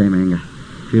 नेक्स्ट टाइम आएगा।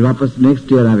 फिर वापस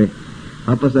नेक्स्ट ईयर आवे,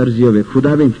 वापस अर्जी होवे,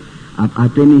 खुदाबिन आप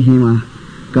आते नहीं हैं वहां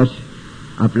कच्छ,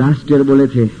 आप लास्ट ईयर बोले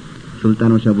थे।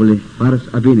 सुल्तान मूसा बोले, वारस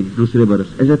अभी नहीं, दूसरे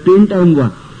बरस। ऐसे 3 टाइम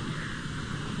हुआ।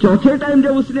 चौथे टाइम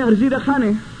जब उसने अर्जी रखा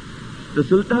ने, तो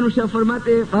सुल्तान मूसा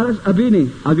फरमाते, वारस अभी नहीं,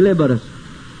 अगले बरस।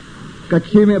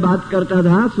 कच्छी में बात करता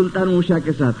था सुल्तान मूसा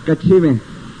के साथ। कच्छी में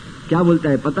क्या बोलता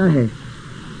है पता है?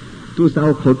 तू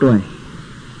साव खोटो है,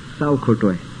 साव खोटो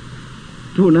है,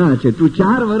 तू ना अच्छे, तू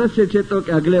 4 वर्ष से छे तो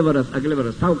कि अगले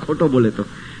बरस साव खोटो बोले तो।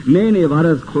 नहीं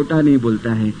वारस खोटा नहीं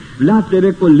बोलता है, ला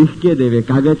तेरे को लिख के देवे,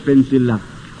 कागज पेंसिल ला।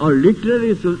 और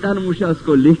लिटरली सुल्तान मूसा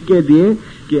उसको लिख के दिए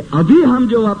कि अभी हम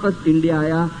जो वापस इंडिया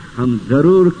आया, हम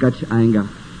जरूर कच्छ आएंगा।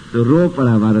 तो रो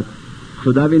पड़ा वारस,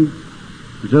 खुदाबिन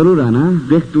जरूर आना,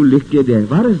 देख तू लिख के दे,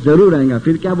 वारस जरूर आएगा।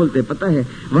 फिर क्या बोलते पता है?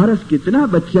 वारस कितना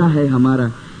बच्चा है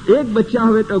हमारा, एक बच्चा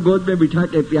हुए तो गोद में बिठा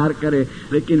के प्यार करे,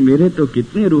 लेकिन मेरे तो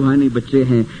कितने रूहानी बच्चे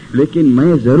हैं, लेकिन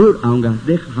मैं जरूर आऊंगा,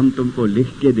 देख हम तुमको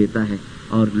लिख के देता है।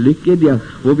 और लिख के दिया,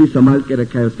 वो भी संभाल के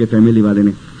रखा है उसके फैमिली वाले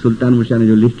ने। सुल्तान मूसा ने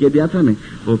जो लिख के दिया था ना,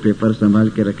 वो पेपर संभाल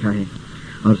के रखा है।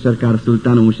 और सरकार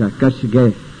सुल्तान मूसा कच्छ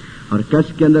गए, और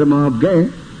कच्छ के अंदर वहां गए,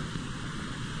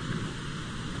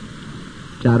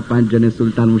 4-5 जने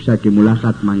सुल्तान मूसा की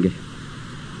मुलाकात मांगे।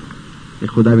 ये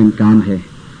खुदाविन काम है,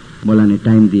 मौला ने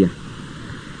टाइम दिया,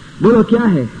 बोलो क्या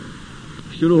है?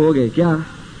 शुरू हो गए। क्या?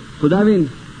 खुदाविन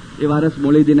ये वारस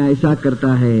मौलेदीना ऐसा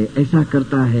करता है, ऐसा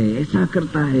करता है, ऐसा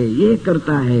करता है, ये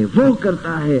करता है, वो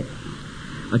करता है।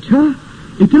 अच्छा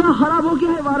इतना खराब हो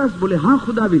गया है वारस? बोले हाँ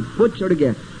खुदाविन, वो चढ़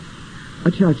गया।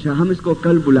 अच्छा हम इसको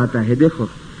कल बुलाता है, देखो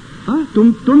हाँ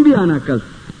तुम भी आना कल।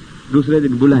 दूसरे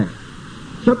दिन बुलाया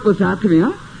सबको साथ में।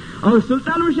 हाँ, और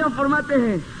सुल्तान मूसा फरमाते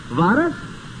हैं, वारस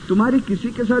तुम्हारी किसी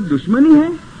के साथ दुश्मनी है?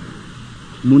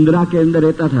 मुंद्रा के अंदर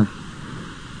रहता था।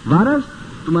 वारस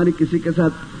तुम्हारी किसी के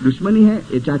साथ दुश्मनी है?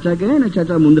 ये चाचा गए ना,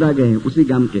 चाचा मुंद्रा गए उसी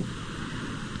गांव के।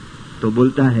 तो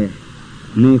बोलता है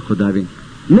नहीं खुदाविन,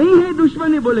 नहीं है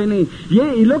दुश्मनी। बोले नहीं,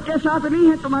 ये लोग के साथ नहीं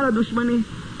है तुम्हारा दुश्मनी।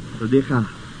 तो देखा,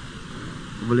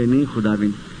 बोले नहीं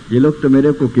खुदाविन, ये लोग तो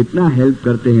मेरे को कितना हेल्प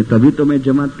करते हैं, तभी तो मैं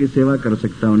जमात की सेवा कर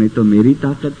सकता हूँ, नहीं तो मेरी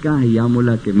ताकत क्या है या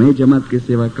मौला कि मैं जमात की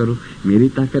सेवा करूँ, मेरी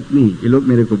ताकत नहीं। ये लोग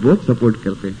मेरे को बहुत सपोर्ट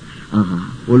करते हैं।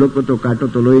 वो लोग को तो काटो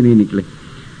तो लोही नहीं निकले,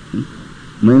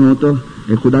 मैं हूं तो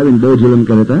ये खुदाविन बહુ जुलम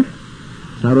करे था,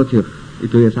 सारो थयो ये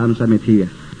तो ये सामसा में थी है।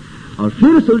 और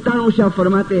फिर सुल्तान उषा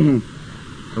फरमाते हैं,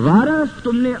 वारस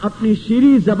तुमने अपनी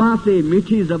शीरी ज़बां से,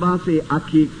 मीठी ज़बां से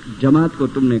आखी जमात को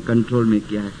तुमने कंट्रोल में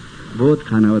किया है। बहुत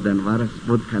खाना वदन वारस,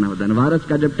 बहुत खाना वदन। वारस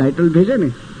का जब टाइटल भेजे ने,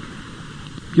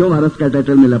 क्यों वारस का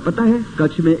टाइटल मिला पता है?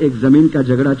 कच्छ में एक जमीन का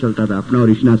झगड़ा चलता था अपना और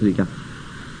इश्नाश्री का,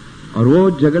 और वो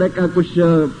झगड़े का कुछ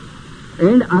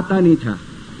एंड आता नहीं था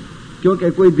क्योंकि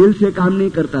कोई दिल से काम नहीं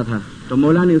करता था। तो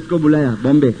मौला ने उसको बुलाया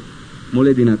बॉम्बे,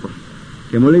 मौले दीना को,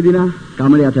 कि मौले दीना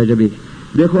कामड़िया था जब,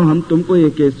 देखो हम तुमको ये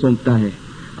केस सौंपता है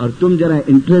और तुम जरा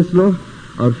इंटरेस्ट लो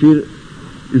और फिर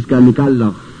इसका निकाल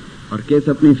लो। और केस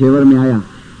अपनी फेवर में आया।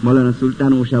 मौलाना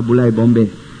सुल्तान उषा बुलाए बॉम्बे,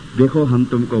 देखो हम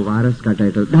तुमको वारस का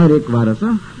टाइटल, डायरेक्ट वारस,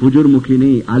 हुजूरमुखी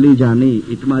नहीं, आलीजा नहीं,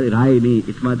 इतमा राय नहीं,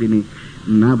 इतमादी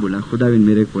नहीं ना बोला। खुदाविन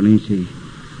मेरे को नहीं चाहिए।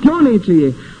 क्यों नहीं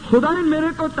चाहिए? खुदाविन मेरे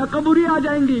को तकबुरी आ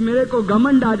जाएंगी, मेरे को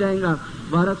घमंड आ जाएगा।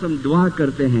 वारस हम दुआ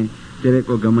करते हैं तेरे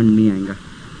को घमंड नहीं आएगा।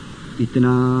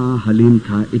 इतना हलीम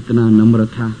था, इतना नम्र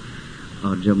था।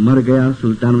 और जब मर गया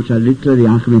सुल्तान उषा, लिटरली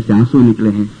आंख में से आंसू निकले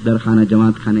हैं दरखाना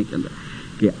जमात खाने के अंदर,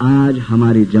 कि आज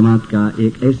हमारी जमात का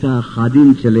एक ऐसा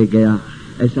खादिम चले गया,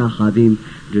 ऐसा खादिम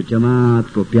जो जमात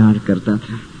को प्यार करता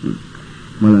था।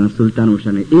 मौलाना सुल्तान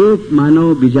उषा ने, एक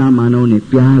मानव बीजा मानव ने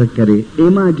प्यार करे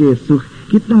एमा जे सुख,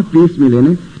 कितना पीस मिले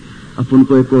ने। अपन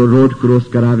को एक रोड क्रॉस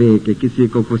करावे कि किसी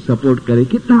को कुछ सपोर्ट करे,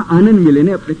 कितना आनंद मिले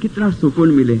ने, अपने कितना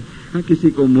सुकून मिले। किसी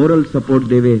को मोरल सपोर्ट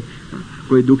देवे,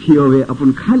 कोई दुखी होवे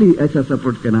अपन खाली ऐसा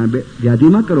सपोर्ट करना, व्याधि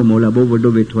मा करो मौला बहु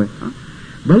बड़ो बैठो है।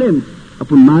 भले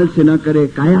अपन माल से न करे,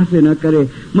 काया से न करे,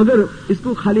 मगर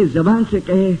इसको खाली जबान से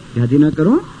कहे व्याधि न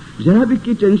करो, जरा भी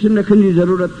की टेंशन रखने की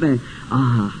जरूरत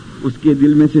नहीं। उसके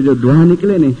दिल में से जो दुआ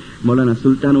निकले ने, मौलाना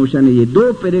सुल्तान उषा ने ये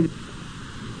 2 पेरे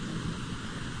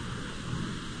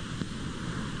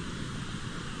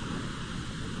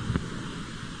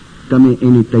તમે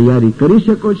એની તૈયારી કરી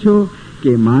શકો છો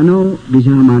કે માનવ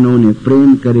બીજા માનવને પ્રેમ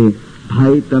કરે।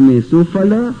 ભાઈ તમે શું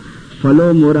ફલો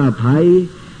મોરા ભાઈ,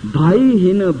 भाई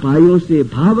हिन भाइयों से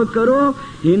भाव करो,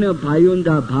 हिन भाइयों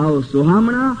का भाव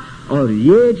सुहामना। और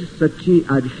ये सच्ची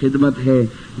आज खिदमत है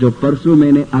जो परसों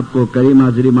मैंने आपको करीम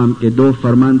हाजिर इमाम के 2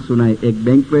 फरमान सुनाए, एक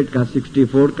बैंक्वेट का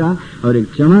 64 का और एक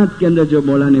जमात के अंदर जो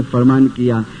मौला ने फरमान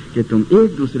किया कि तुम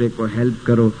एक दूसरे को हेल्प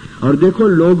करो। और देखो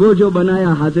लोगो जो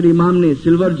बनाया हाजिर इमाम ने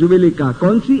सिल्वर जुबिली का,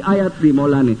 कौन सी आयत दी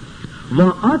मौला ने?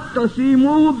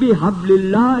 वअतसिमू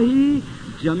बिहब्लिल्लाहि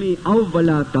जमीअन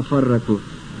वला तफर्रकू,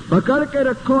 पकड़ के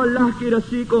रखो अल्लाह की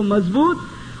रस्सी को मजबूत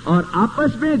और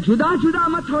आपस में जुदा जुदा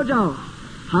मत हो जाओ,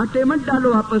 हाथे मत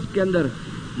डालो आपस के अंदर।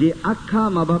 ये अक्खा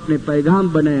माँ बाप ने पैगाम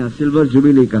बनाया सिल्वर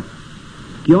जुबिली का।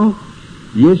 क्यों?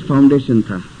 ये फाउंडेशन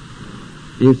था।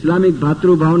 इस्लामिक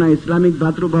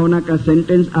भातृभावना का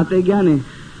सेंटेंस आते गया ने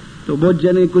तो बहुत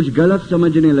जने कुछ गलत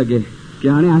समझने लगे कि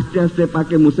हाणे आस्ते आस्ते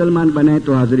पाके मुसलमान बनाए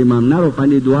तो हाजिर इमाम ना रो,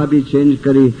 पानी दुआ भी चेंज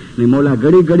करी ने मौला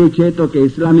घड़ी घड़ी छे तो कि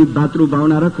इस्लामिक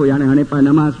भातृभावना रखो, यानी हाणे पा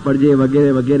नमाज पढ़जे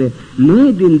वगैरह वगैरह।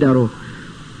 नहीं दीनदारो,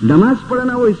 नमाज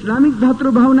पढ़ना वो इस्लामिक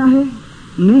भातृभावना है?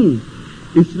 नहीं।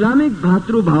 इस्लामिक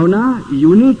भातृभावना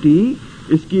यूनिटी,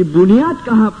 इसकी बुनियाद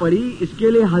कहाँ पड़ी?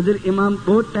 इसके लिए हाजिर इमाम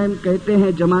बहुत टाइम कहते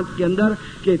हैं जमात के अंदर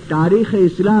कि तारीख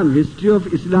इस्लाम, हिस्ट्री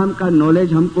ऑफ इस्लाम का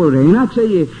नॉलेज हमको रहना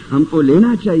चाहिए, हमको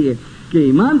लेना चाहिए। कि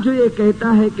इमाम जो ये कहता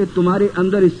है कि तुम्हारे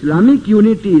अंदर इस्लामिक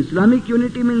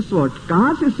यूनिटी मीन्स व्हाट,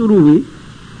 कहाँ से शुरू हुई?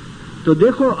 तो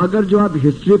देखो अगर जो आप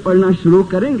हिस्ट्री पढ़ना शुरू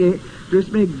करेंगे तो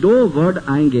इसमें 2 वर्ड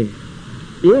आएंगे।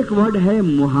 एक वर्ड है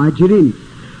मुहाजिरीन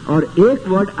और एक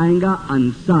वर्ड आएगा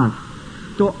अंसार।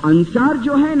 तो अंसार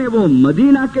जो है ना वो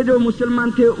मदीना के जो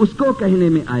मुसलमान थे उसको कहने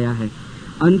में आया है।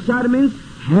 अंसार मीन्स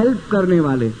हेल्प करने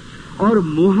वाले, और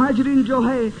मुहाजिरीन जो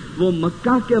है वो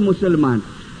मक्का के मुसलमान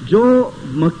जो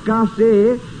मक्का से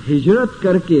हिजरत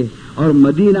करके और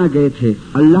मदीना गए थे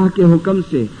अल्लाह के हुक्म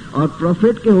से और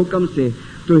प्रोफेट के हुक्म से,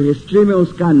 तो हिस्ट्री में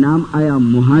उसका नाम आया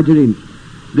मुहाजिरीन।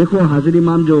 देखो हाजिर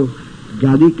इमाम जो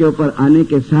गादी के ऊपर आने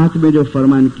के साथ में जो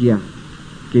फरमान किया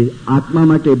कि आत्मा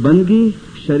माटे बंदगी,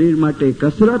 शरीर माटे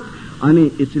कसरत અને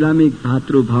इस्लामिक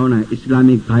भातृभावना,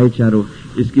 इस्लामिक भाईचारो,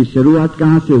 इसकी शुरुआत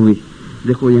कहाँ से हुई?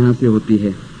 देखो यहाँ से होती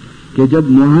है کہ जब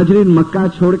मुहाजिरीन मक्का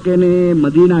छोड़ के ने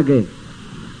मदीना गए,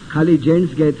 खाली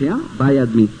जेंट्स गए थे, भाई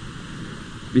आदमी,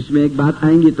 बीच में एक बात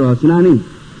आएंगी तो हंसना नहीं,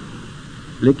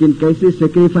 लेकिन कैसी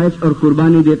सेक्रीफाइस और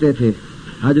कुर्बानी देते थे.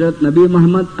 હજરત નબી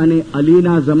મોહમ્મદ અને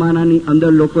અલીના જમાનાની અંદર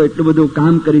લોકો એટલું બધું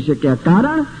કામ કરી શક્યા,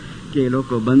 કારણ કે એ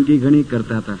લોકો બંદગી ઘણી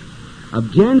કરતા હતા. अब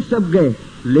जेंट्स सब गए,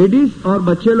 लेडीज और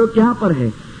बच्चे लोग यहाँ पर है,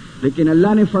 लेकिन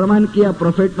अल्लाह ने फरमान किया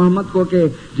प्रोफेट मोहम्मद को कि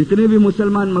जितने भी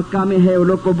मुसलमान मक्का में है वो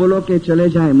लोग को बोलो कि चले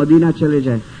जाए, मदीना चले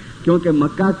जाए, क्योंकि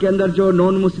मक्का के अंदर जो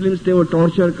नॉन मुस्लिम्स थे वो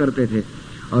टॉर्चर करते थे.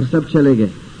 और सब चले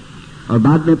गए और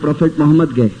बाद में प्रोफेट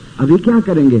मोहम्मद गए. अभी क्या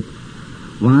करेंगे,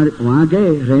 वहां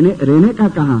गए, रहने का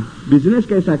कहा, बिजनेस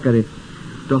कैसा करे.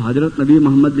 तो हजरत नबी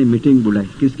मोहम्मद ने मीटिंग बुलाई,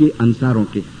 किसकी, अंसारों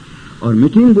की. और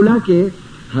मीटिंग बुला के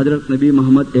हजरत नबी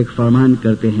मोहम्मद एक फरमान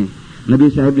करते हैं. नबी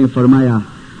साहब ने फरमाया,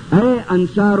 अय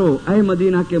अंसारों, अय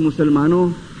मदीना के मुसलमानों,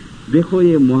 देखो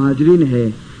ये मुहाजिरीन है,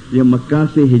 ये मक्का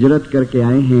से हिजरत करके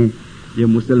आए हैं, ये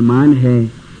मुसलमान है,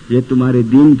 ये तुम्हारे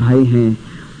दीन भाई हैं,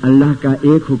 अल्लाह का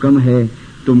एक हुक्म है,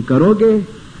 तुम करोगे.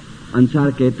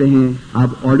 अंसार कहते हैं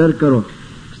आप ऑर्डर करो.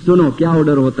 सुनो क्या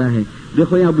ऑर्डर होता है.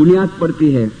 देखो यहाँ बुनियाद पड़ती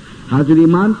है. हाजिर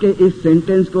इमाम के इस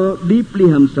सेंटेंस को डीपली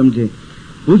हम समझे.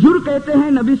 हुजूर कहते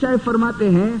हैं, नबी साहब फरमाते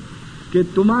हैं कि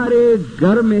तुम्हारे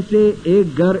घर में से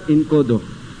एक घर इनको दो,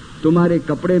 तुम्हारे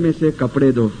कपड़े में से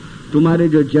कपड़े दो, तुम्हारे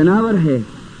जो जानवर है,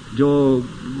 जो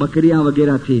बकरियां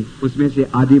वगैरह थी उसमें से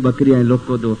आधी बकरियां इन लोग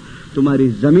को दो, तुम्हारी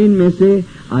जमीन में से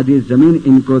आधी जमीन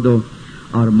इनको दो.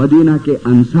 और मदीना के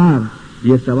अंसार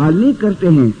ये सवाल नहीं करते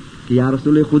हैं कि या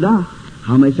रसूल खुदा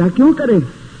हम ऐसा क्यों करें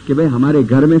कि भाई हमारे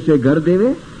घर में से घर देवे,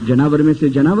 जनावर में से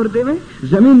जनावर देवे,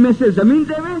 जमीन में से जमीन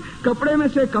देवे, कपड़े में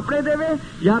से कपड़े देवे,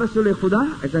 या रसूल खुदा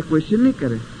ऐसा क्वेश्चन नहीं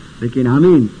करे. लेकिन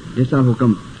आमीन जैसा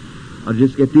हुक्म. और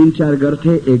जिसके 3-4 घर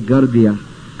थे, एक घर दिया,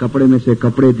 कपड़े में से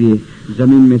कपड़े दिए,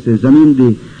 जमीन में से जमीन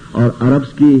दी. और अरब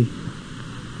की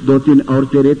 2-3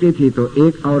 औरतें रहती थी तो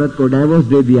एक औरत को डाइवोर्स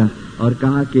दे दिया और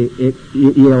कहा कि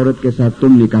ये औरत के साथ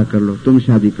तुम निकाह कर लो, तुम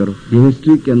शादी करो. ये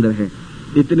हिस्ट्री के अंदर है.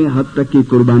 इतने हद तक की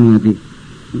कुर्बानियां दी,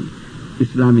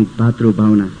 इस्लामिक भातृ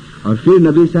भावना. और फिर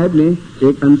नबी साहब ने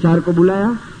एक अंसार को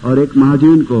बुलाया और एक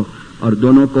महाजिरीन को, और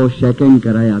दोनों को शेकिंग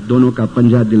कराया, दोनों का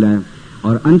पंजा दिलाया.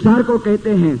 और अंसार को कहते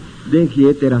हैं देख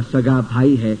ये तेरा सगा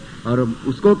भाई है, और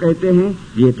उसको कहते हैं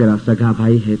ये तेरा सगा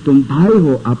भाई है, तुम भाई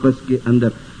हो आपस के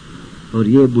अंदर. और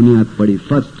ये बुनियाद पड़ी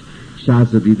फर्स्ट,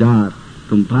 शाज़दीदार,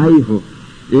 तुम भाई हो,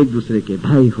 एक दूसरे के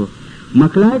भाई हो.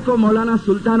 मकलाई को मौलाना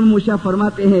सुल्तान मूसा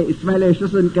फरमाते हैं इस्माइल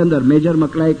एशोसन के अंदर, मेजर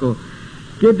मकलाई को,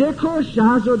 कि देखो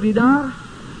शाज़दीदार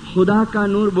खुदा का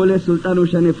नूर. बोले सुल्तान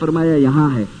मूसा ने फरमाया यहाँ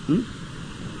है.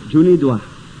 जूनी दुआ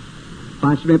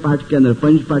 5वें पाठ के अंदर,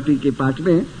 पंच पाठी के पाठ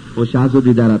में वो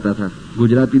शाज़दीदार आता था.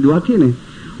 गुजराती दुआ थी ने,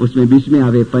 उसमें बीच में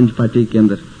आवे पंच पाठी के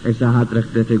अंदर, ऐसा हाथ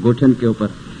रखते थे गोठन के ऊपर,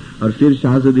 और फिर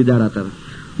शाज़दीदार आता था.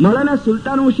 मौलाना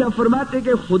सुल्तान मूसा फरमाते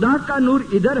कि खुदा का नूर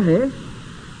इधर है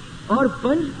और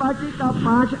पंच पाठी का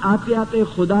पाठ आते आते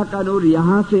खुदा का नूर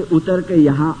यहां से उतर के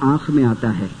यहां आंख में आता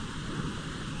है.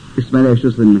 इस्माइल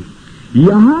एशोसन में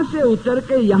यहां से उतर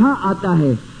के यहां आता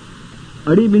है.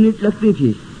 2.5 मिनट लगती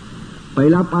थी.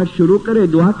 पहला पाठ शुरू करे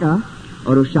दुआ का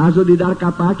और शाज़दीदार का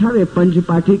पाठ आवे पंच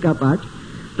पाठी का पाठ,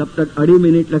 तब तक 2.5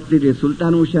 मिनट लगती थी.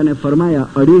 सुल्तान मूसा ने फरमाया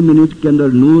 2.5 मिनट के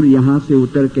अंदर नूर यहां से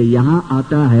उतर के यहां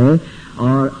आता है.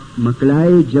 और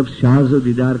मकलाई जब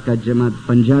शाज़दीदार का जमात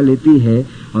पंजा लेती है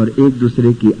और एक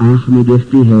दूसरे की आंख में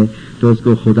देखती है तो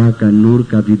उसको खुदा का नूर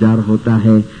का दीदार होता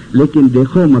है. लेकिन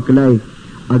देखो मकलाई,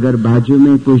 अगर बाजू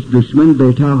में कुछ दुश्मन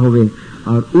बैठा होवे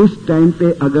और उस टाइम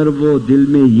पे अगर वो दिल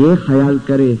में ये ख्याल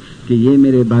करे कि ये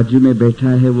मेरे बाजू में बैठा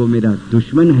है वो मेरा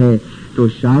दुश्मन है, तो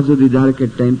शाज़दीदार के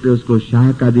टाइम पे उसको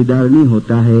शाह का दीदार नहीं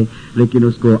होता है, लेकिन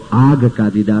उसको आग का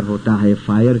दीदार होता है,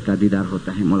 फायर का दीदार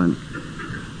होता है. मौलाना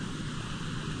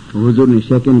हुजूर ने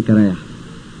शेकिंग कराया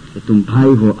कि तुम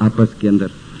भाई हो आपस के अंदर.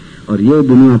 और ये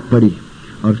बुनियाद पड़ी.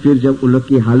 और फिर जब उन लोग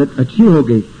की हालत अच्छी हो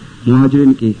गई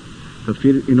मुहाजिरीन की, तो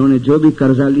फिर इन्होंने जो भी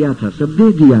कर्जा लिया था सब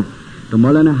दे दिया. तो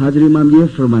मौलाना हाजिर इमाम ये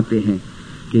फरमाते हैं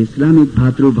कि इस्लामिक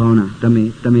भातृ भावना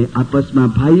તમે आपस में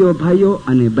भाइयों भाइयों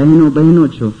અને बहनों बहनों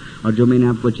छो. और जो मैंने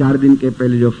आपको 4 दिन के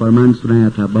पहले जो फरमान सुनाया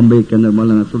था बम्बई के अंदर,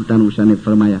 मौलाना सुल्तान मूसा ने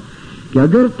फरमाया कि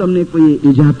अगर तुमने कोई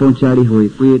ईजा पहुंचाड़ी होय,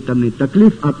 कोई તમને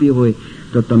तकलीफ आपी होय,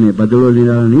 तो તમે બદલો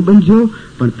લેનારા નહીં બનજો,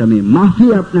 પણ તમે માફી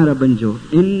આપનારા બનજો.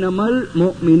 ઇન્નમલ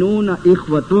મુમિનૂન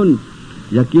ઇખ્વતુન,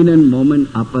 यकीनन मोमिन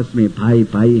आपस में भाई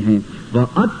भाई हैं.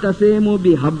 वअत्तसिमू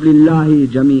बिहब्लिल्लाहि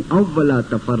जमीअन वला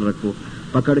तफर्रकू,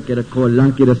 पकड़ के रखो अल्लाह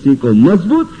की रस्सी को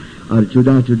मजबूत और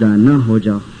जुदा जुदा न हो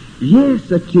जाओ. ये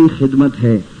सच्ची खिदमत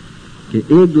है कि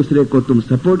एक दूसरे को तुम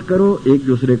सपोर्ट करो, एक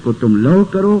दूसरे को तुम लव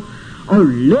करो और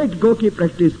लेट गो की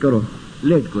प्रैक्टिस करो.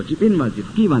 लेट गो जी बिन माजी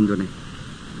की वांधो नहीं.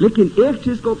 लेकिन एक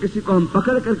चीज को किसी को हम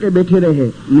पकड़ करके बैठे रहे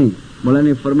नहीं। मौला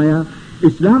ने फरमाया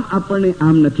इस्लाम आपने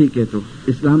आम नहीं कहते,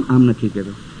 इस्लाम आम नहीं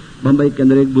कहते। बम्बई के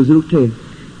अंदर एक बुजुर्ग थे,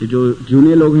 जो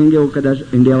जूने लोग होंगे वो कदाच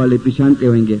इंडिया वाले पहचानते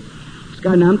होंगे।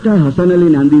 उसका नाम था हसन अली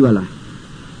नांदी वाला।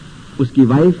 उसकी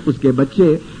वाइफ, उसके बच्चे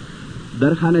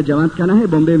दरखाना जमात खाना है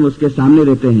बॉम्बे में, उसके सामने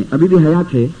रहते हैं। अभी भी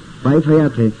हयात है, वाइफ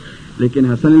हयात है, लेकिन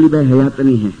हसन अली भाई हयात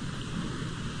नहीं है।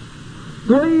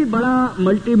 कोई बड़ा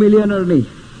मल्टी मिलियनर नहीं,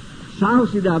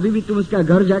 साफ सीधा। अभी भी तुम उसका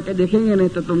घर जाके देखेंगे नहीं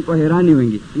तो तुमको हैरानी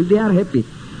होगी। They are happy.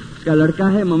 उसका लड़का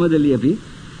है मोहम्मद अली, अभी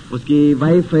उसकी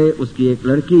वाइफ है, उसकी एक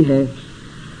लड़की है।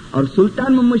 और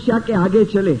सुल्तान मोहम्मद शाह के आगे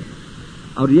चले,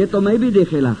 और ये तो मैं भी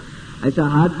देखेला, ऐसा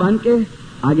हाथ बांध के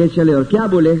आगे चले और क्या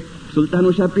बोले,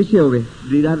 सुल्तान शाह पीछे हुए,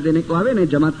 दीदार देने को आवे ने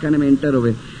जमात खाने में एंटर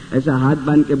हुए, ऐसा हाथ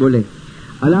बांध के बोले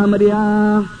अला मरिया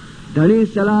धड़ी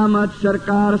सलामत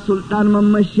सरकार सुल्तान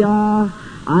मोहम्मद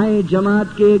शाह आए जमात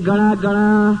के गणा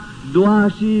गणा दुआ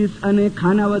शीश अने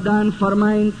खाना वदान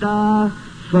फरमाइनता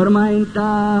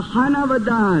खाना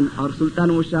वदान। और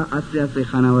सुल्तान शाह आस्ते आस्ते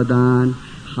खाना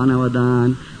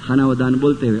वदान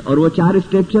बोलते हुए, और वो 4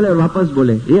 स्टेप चले और वापस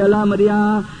बोले ये अला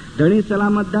मरिया धनी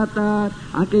सलामत दातार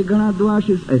आके घना दुआ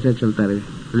शीश, ऐसे चलता रहे।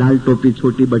 लाल टोपी,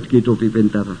 छोटी बटकी टोपी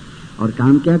पहनता था, और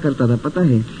काम क्या करता था पता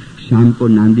है, शाम को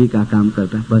नांदी का काम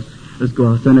करता। बस उसको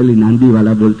हसन अली नांदी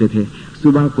वाला बोलते थे।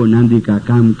 सुबह को नांदी का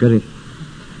काम करे।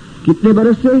 कितने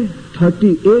बरस से?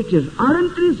 38 ईयर्स,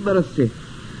 38 बरस से।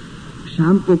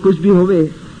 शाम को कुछ भी होवे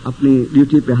अपनी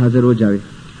ड्यूटी पे हाजिर हो जावे।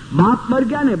 बाप मर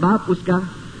गया ने, बाप उसका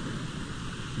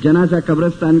जनाजा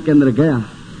कब्रिस्तान के अंदर गया।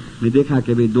 मैं देखा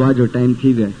कि भाई दुआ जो टाइम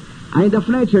थी गए, आई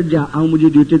दफनाई छट जा, आऊं मुझे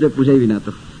ड्यूटी तक पूछा भी ना,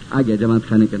 तो आ गया जमात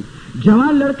खाने के अंदर।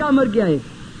 जवान लड़का मर गया है,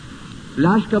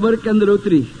 लाश कब्र के अंदर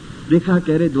उतरी, देखा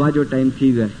कह रहे दुआ जो टाइम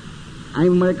थी गए, आई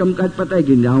मेरे कमकाज पता है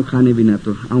कि जाऊं खाने भी ना,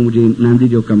 तो आऊं मुझे नांदी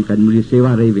जो कमकाज, मुझे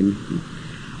सेवा रही भी नहीं।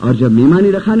 और जब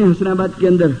मेहमानी रखा ने हसनाबाद के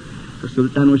अंदर, तो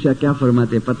सुल्तान शाह क्या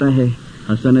फरमाते पता है,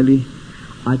 हसन अली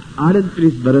आज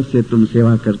 38 बरस से तुम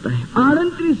सेवा करता है,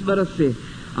 38 बरस से।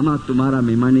 अमा तुम्हारा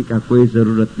मेहमानी का कोई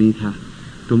जरूरत नहीं था,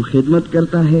 तुम खिदमत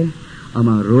करता है।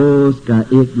 अमा रोज का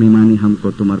एक मेहमानी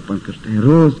हमको तुम अर्पण करता है,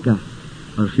 रोज का।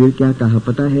 और फिर क्या कहा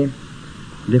पता है,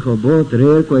 देखो बहुत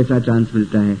रेयर को ऐसा चांस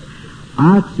मिलता है,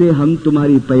 आज से हम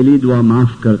तुम्हारी पहली दुआ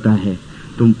माफ करता है,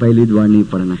 तुम पहली दुआ नहीं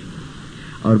पढ़ना है।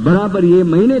 और बराबर ये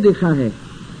मैंने देखा है,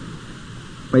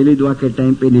 पहली दुआ के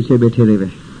टाइम पे नीचे बैठे रहे।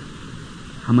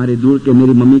 हमारे दूर के,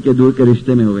 मेरी मम्मी के दूर के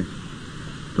रिश्ते में हुए।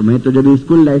 तो मैं तो जब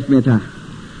स्कूल लाइफ में था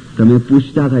तो मैं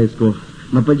पूछता था इसको,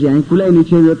 मप्पा जी आई कुला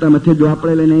नीचे भी होता, मथे दुआ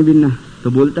पड़े ले नहीं बिना, तो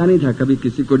बोलता नहीं था, कभी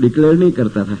किसी को डिक्लेयर नहीं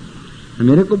करता था।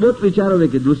 मेरे को बहुत विचार हुए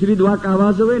कि दूसरी दुआ का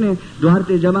आवाज हुए ने,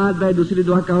 द्वारते जमात भाई दूसरी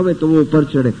दुआ का हुए तो वो ऊपर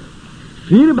चढ़े।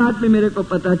 फिर बाद में मेरे को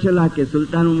पता चला कि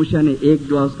सुल्तान मुशा ने एक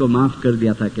दुआ उसको माफ कर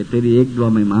दिया था, कि तेरी एक दुआ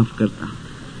मैं माफ करता हूं।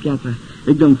 क्या था,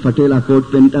 एकदम फटेला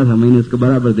कोट पहनता था, मैंने उसको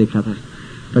बराबर देखा था,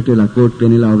 फटेला कोट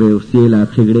पहनेला हुए, सिएला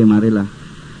थिगड़े मारेला,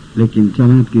 लेकिन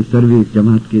जमात की सर्विस,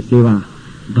 जमात की सेवा।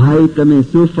 भाई तमे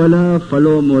सुफल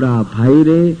फलो मोरा भाई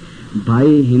रे,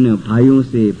 भाई हिन भाइयों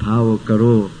से भाव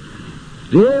करो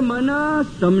रे, मना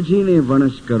समझीने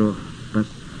वणश करो। बस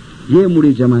ये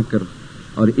मुड़ी जमा करो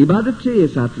और इबादत चाहिए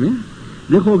साथ में।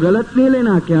 देखो गलत नहीं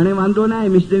लेना कि हने वांधो ना है,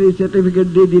 मिशनरी सर्टिफिकेट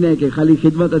दे दी ना कि खाली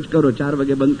खिदमत अच करो, 4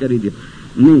 बजे बंद कर दियो,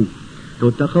 नहीं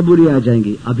तो तकबुरी आ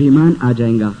जाएंगी, अभिमान आ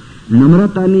जाएगा,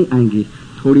 नम्रता नहीं आएंगी।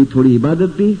 थोड़ी थोड़ी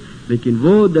इबादत भी, लेकिन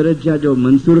वो दर्जा जो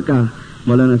मंसूर का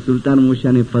मौलाना सुल्तान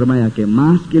मूसा ने फरमाया कि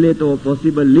मास के लिए तो वो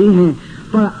पॉसिबल नहीं है,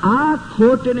 पर आ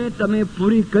खोट ने तमे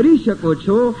पूरी करी सको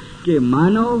छो कि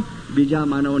मानव बीजा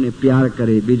मानव ने प्यार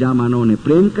करे, बीजा मानव ने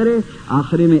प्रेम करे।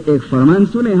 आखिरी में एक फरमान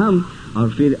सुने हम, और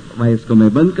फिर वाइस को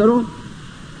मैं बंद करूं।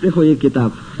 देखो ये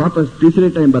किताब वापस तीसरे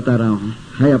टाइम बता रहा हूं,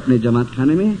 है अपने जमात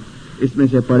खाने में, इसमें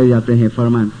से पढ़े जाते हैं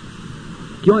फरमान।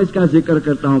 क्यों इसका जिक्र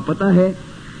करता हूं पता है,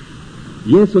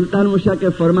 ये सुल्तान मूसा के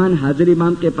फरमान हाजिर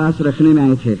इमाम के पास रखने में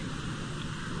आए थे,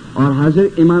 और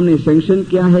हाजिर इमाम ने सैंक्शन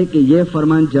किया है कि ये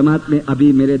फरमान जमात में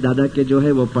अभी मेरे दादा के जो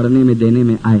है वो पढ़ने में देने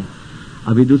में आए।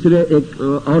 अभी दूसरे एक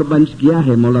और बंच किया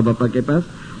है मौला बापा के पास,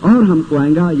 और हमको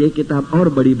आएगा, ये किताब और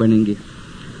बड़ी बनेंगी।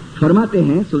 फरमाते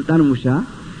हैं सुल्तान मूसा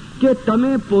कि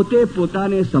तमे पोते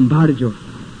पोताने संभाळजो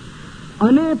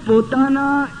અને પોતાના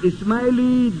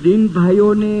ઇસ્માઇલી દીન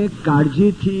ભાઈઓને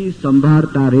કાળજીથી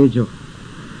સંભાળતા રહેજો।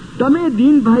 તમે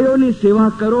દીન ભાઈઓની સેવા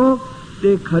કરો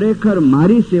તે ખરેખર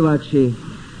મારી સેવા છે,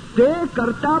 તે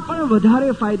કરતા પણ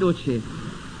વધારે ફાયદો છે।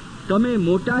 તમે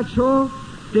મોટા છો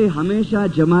તે હંમેશા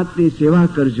જમાતની સેવા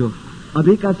કરજો।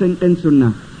 અભી કા સેન્ટેન્સ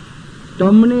સુનના,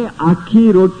 તમને આખી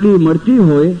રોટલી મળતી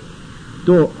હોય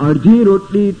તો અડધી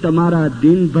રોટલી તમારા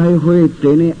દીન ભાઈ હોય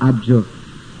તેને આપજો।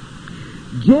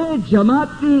 જે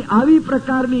જમાતની આવી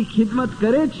પ્રકારની ખિદમત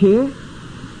કરે છે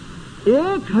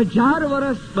 1000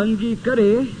 વર્ષ બંદગી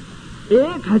કરે,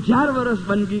 1000 વર્ષ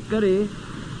બંદગી કરે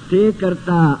તે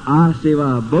કરતા આ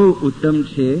સેવા બહુ ઉત્તમ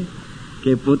છે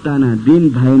કે પોતાના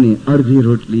દીનભાઈને અડધી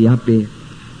રોટલી આપે.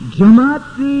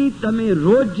 જમાતની તમે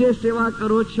રોજ જે સેવા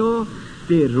કરો છો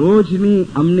તે રોજની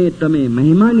અમને તમે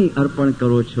મહેમાની અર્પણ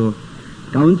કરો છો.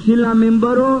 કાઉન્સિલના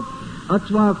મેમ્બરો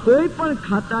અથવા કોઈ પણ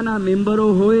ખાતાના મેમ્બરો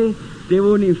હોય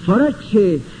તેઓની ફરજ છે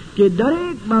કે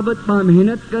દરેક બાબતમાં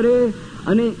મહેનત કરે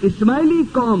અને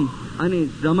ઇસ્માઇલી કોમ અને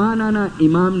જમાનાના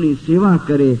ઇમામની સેવા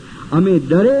કરે. અમે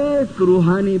દરેક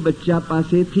રૂહાની બચ્ચા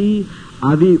પાસેથી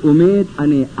આવી ઉમેદ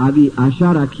અને આવી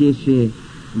આશા રાખીએ છીએ.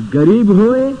 ગરીબ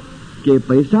હોય કે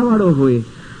પૈસાવાળો હોય,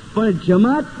 પણ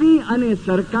જમાતની અને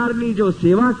સરકારની જો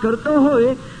સેવા કરતો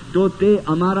હોય તો તે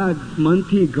અમારા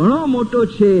મનથી ઘણો મોટો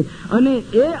છે અને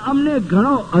એ અમને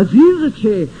ઘણો અઝીઝ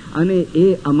છે અને એ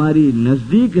અમારી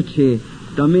નજદીક છે.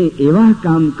 તમે એવા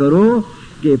કામ કરો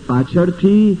કે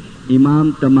પાછળથી ઇમામ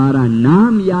તમારા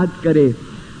નામ યાદ કરે.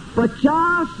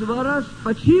 50 વર્ષ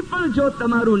પછી પણ જો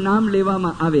તમારું નામ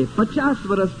લેવામાં આવે, 50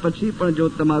 વર્ષ પછી પણ જો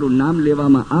તમારું નામ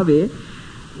લેવામાં આવે,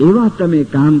 એવા તમે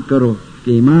કામ કરો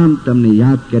کہ امام تم نے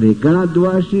یاد کرے. گنا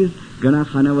دعا شیز گنا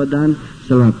خانہ ودان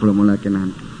سلوات پڑھو مولا کے نام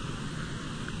پہ.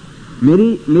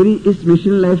 میری اس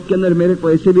مشن لائف کے اندر میرے کو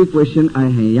ایسے بھی کوشچن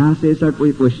آئے ہیں, یہاں سے ایسا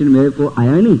کوئی کوشچن میرے کو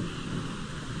آیا نہیں.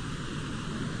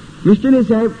 મિસ્ત્રી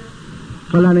સાહેબ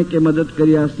ફલાણે કે મદદ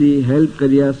કર્યાસી, હેલ્પ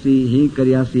કર્યાસી, હી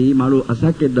કર્યાસી, મારું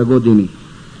અસા કે દગો દીની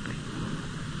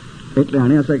એટલે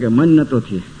આને અસા કે મન નતો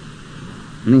થયે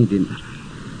નહીં દીનાર.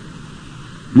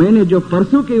 میں نے جو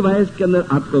پرسوں کی وائس کے اندر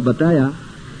آپ کو بتایا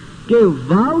کہ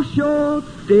واوشو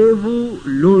تیوو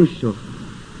لونشو,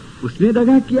 اس نے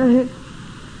دگا کیا ہے,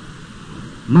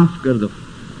 معاف کر دو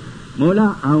مولا,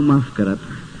 آؤ معاف کرا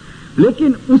تھا,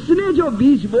 لیکن اس نے جو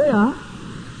بیج بویا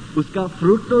اس کا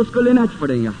فروٹ تو اس کو لینا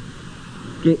پڑے گا.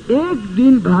 کہ ایک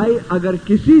دین بھائی اگر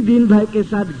کسی دین بھائی کے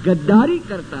ساتھ غداری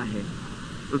کرتا ہے,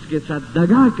 اس کے ساتھ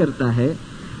دگا کرتا ہے,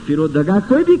 پھر وہ دگا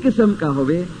کوئی بھی قسم کا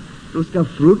ہوئے تو اس کا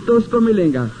فروٹ تو اس کو ملے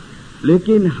گا.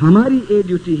 لیکن ہماری یہ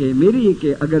ڈیوٹی ہے, میری یہ کہ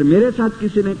اگر میرے ساتھ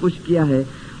کسی نے کچھ کیا ہے,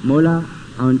 مولا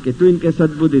تو ان کے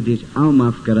سدبدھی دیج, آؤ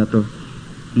معاف کرا تو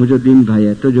مجھے دین بھائی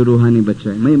ہے, تو جو روحانی بچہ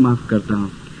ہے میں معاف کرتا ہوں.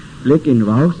 لیکن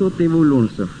واؤ سوتے وہ لون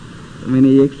سو, میں نے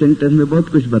ایک سینٹنس میں بہت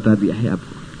کچھ بتا دیا ہے آپ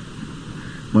کو.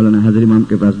 مولانا حاضر امام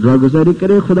کے پاس دعا گزاری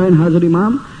کرے, خدا ان حاضر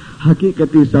امام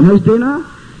حقیقتی سمجھ دینا,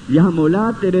 یا مولا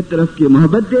تیرے طرف کی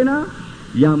محبت دینا,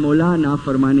 یا مولا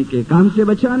نافرمانی کے کام سے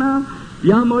بچانا,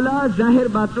 یا مولا ظاہر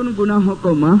باطن گناہوں کو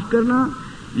معاف کرنا,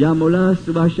 یا مولا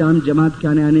صبح شام جماعت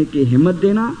کھانے آنے کی ہمت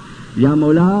دینا, یا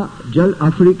مولا جل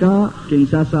افریقہ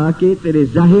کنسا سا کے تیرے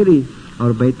ظاہری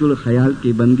اور بیت الخیال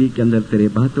کی بندگی کے اندر تیرے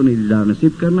باطنی دیدار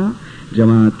نصیب کرنا.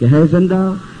 جماعت کے ہے زندہ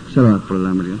صلوات پر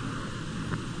اللہ مریم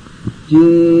جی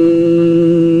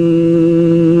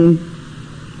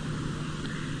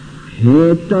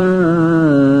ہیتا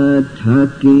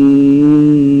تھکی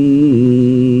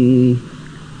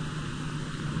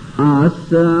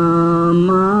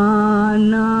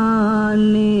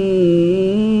آسمانانے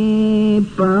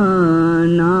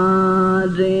پانا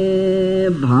دے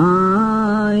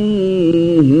بھائی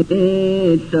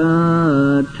ہیتا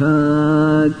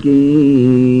تھکی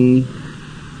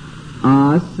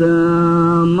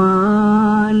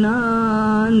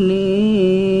آسمانانے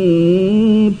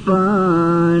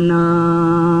پانا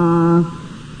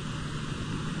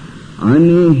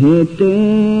انہتے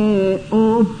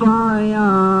اوپایا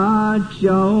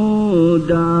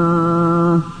 14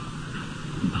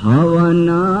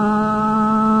 بھونا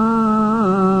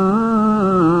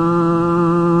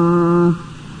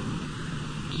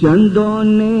چندوں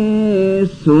نے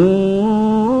سورجا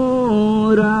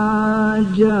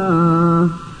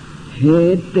ہے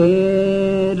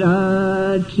تیرا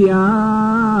چیا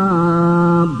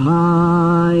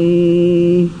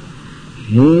بھائی,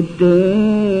 ہے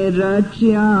تیرا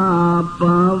چیا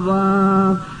پوا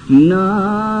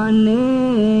نانے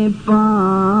پانی,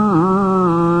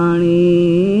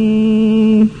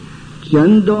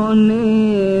 چندوں نے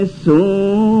سورجا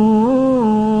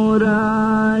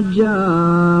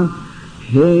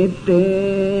ہے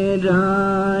تیرا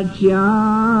چیا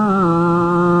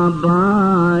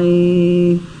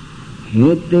بائی,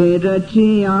 ہے تیرا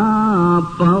چیا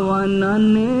پون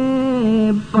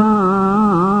نے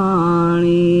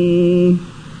پانی.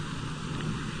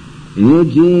 یہ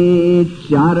جی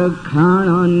 4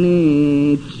 کھانا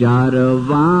نے 4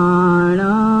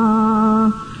 وانا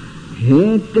ہے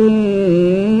تیرا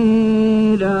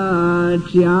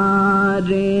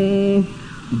چارے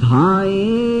بھائی,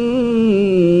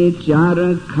 4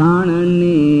 کھانا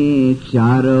نے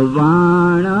 4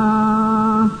 وانا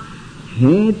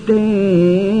हेते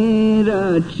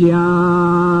रच्या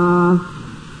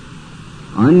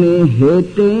अने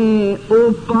हेते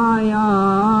उपाया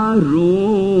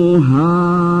रूहा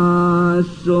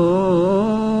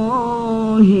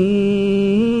सोही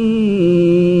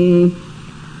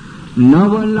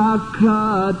 9 लाख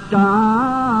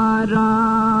तारा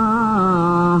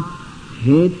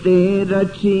हेते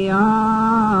रचिया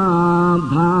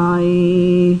भाई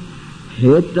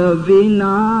हेत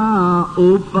विना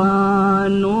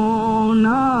उपानो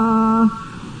ना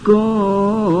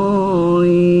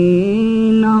कोई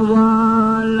 9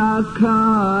 लाख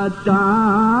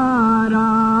तारा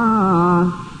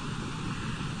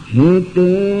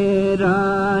हेते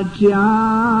रच्या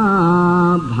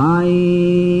भाई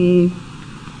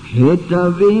हेत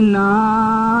विना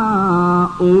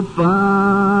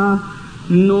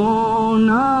उपानो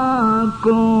ना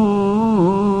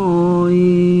कोई।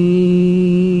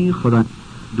 ખોરા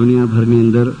દુનિયાભરની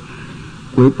અંદર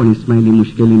કોઈ પણ ઇસ્માઇલી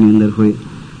મુશ્કેલીની અંદર હોય,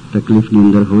 તકલીફની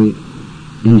અંદર હોય,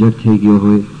 ઇન્જર્ડ થઈ ગયો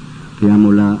હોય તો યા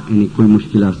મોલા એની કોઈ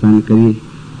મુશ્કેલ આસાન કરી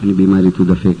અને બીમારી તું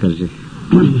દફે કરજે.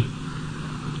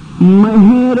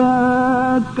 મહેર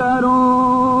કરો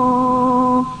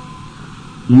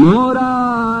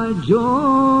મોરા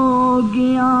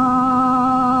જોગિયા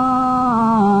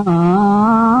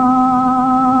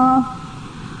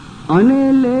અને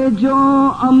લેજો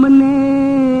અમને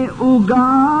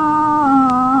ઉગાર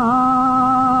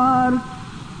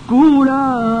કૂળ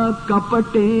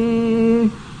કપટે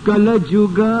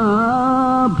કલજુગ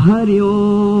ભર્યો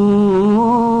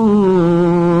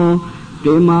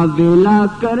તેમાં વેલા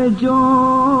કરજો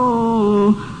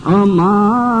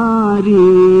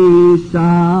અમારી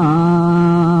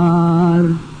સાર.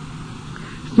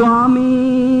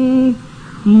 સ્વામી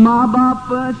મા બાપ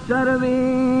સર્વે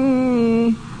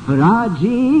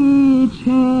રાજી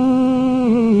છે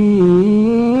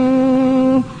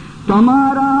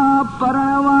તમારા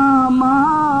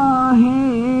પરણવામાં હે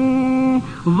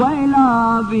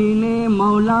વૈલાવીને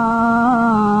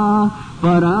મૌલા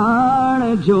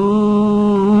પરણજો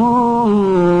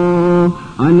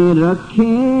અને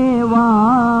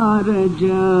રખેવાર જ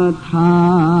થાયા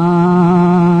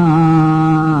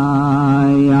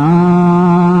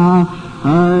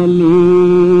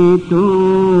અલી તો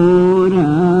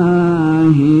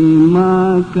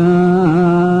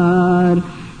कर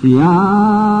या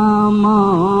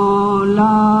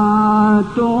मौला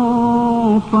तो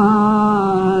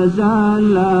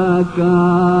फजल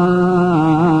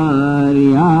कर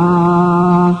या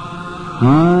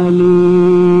अली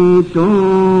तो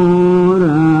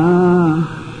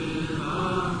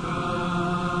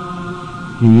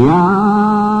या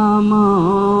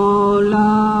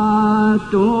मौला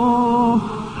तो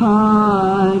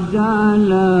फजल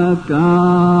कर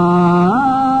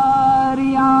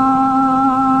या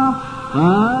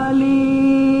अली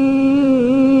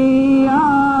या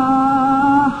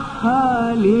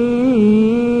अली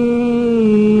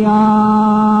या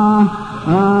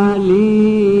अली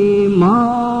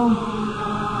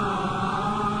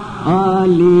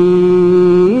अली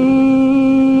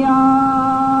या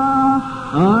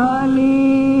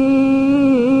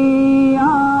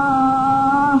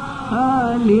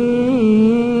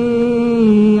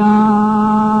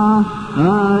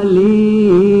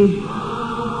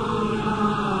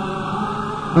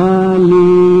अली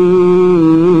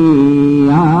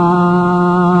या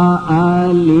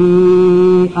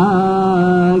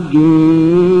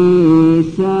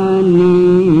अली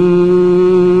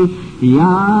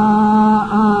या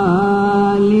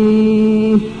अली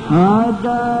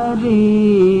अदरी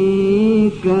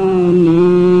कनी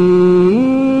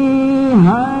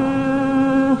हर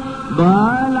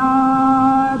भला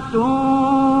तो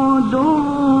दो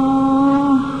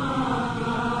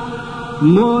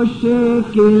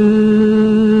मुश्किल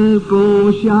को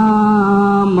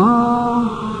शाम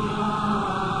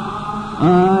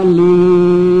अली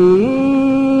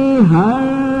हर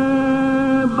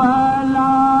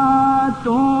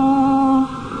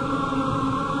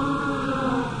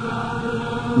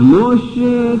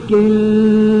मुश्किल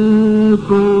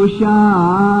कुशा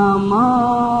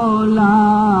मौला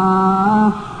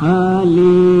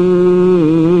अली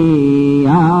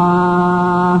या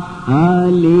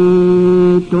अली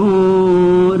तो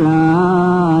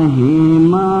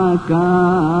रहीम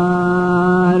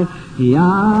कर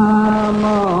या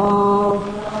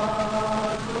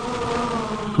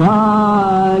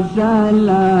फजल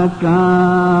कर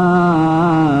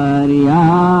या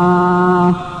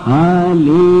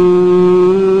अली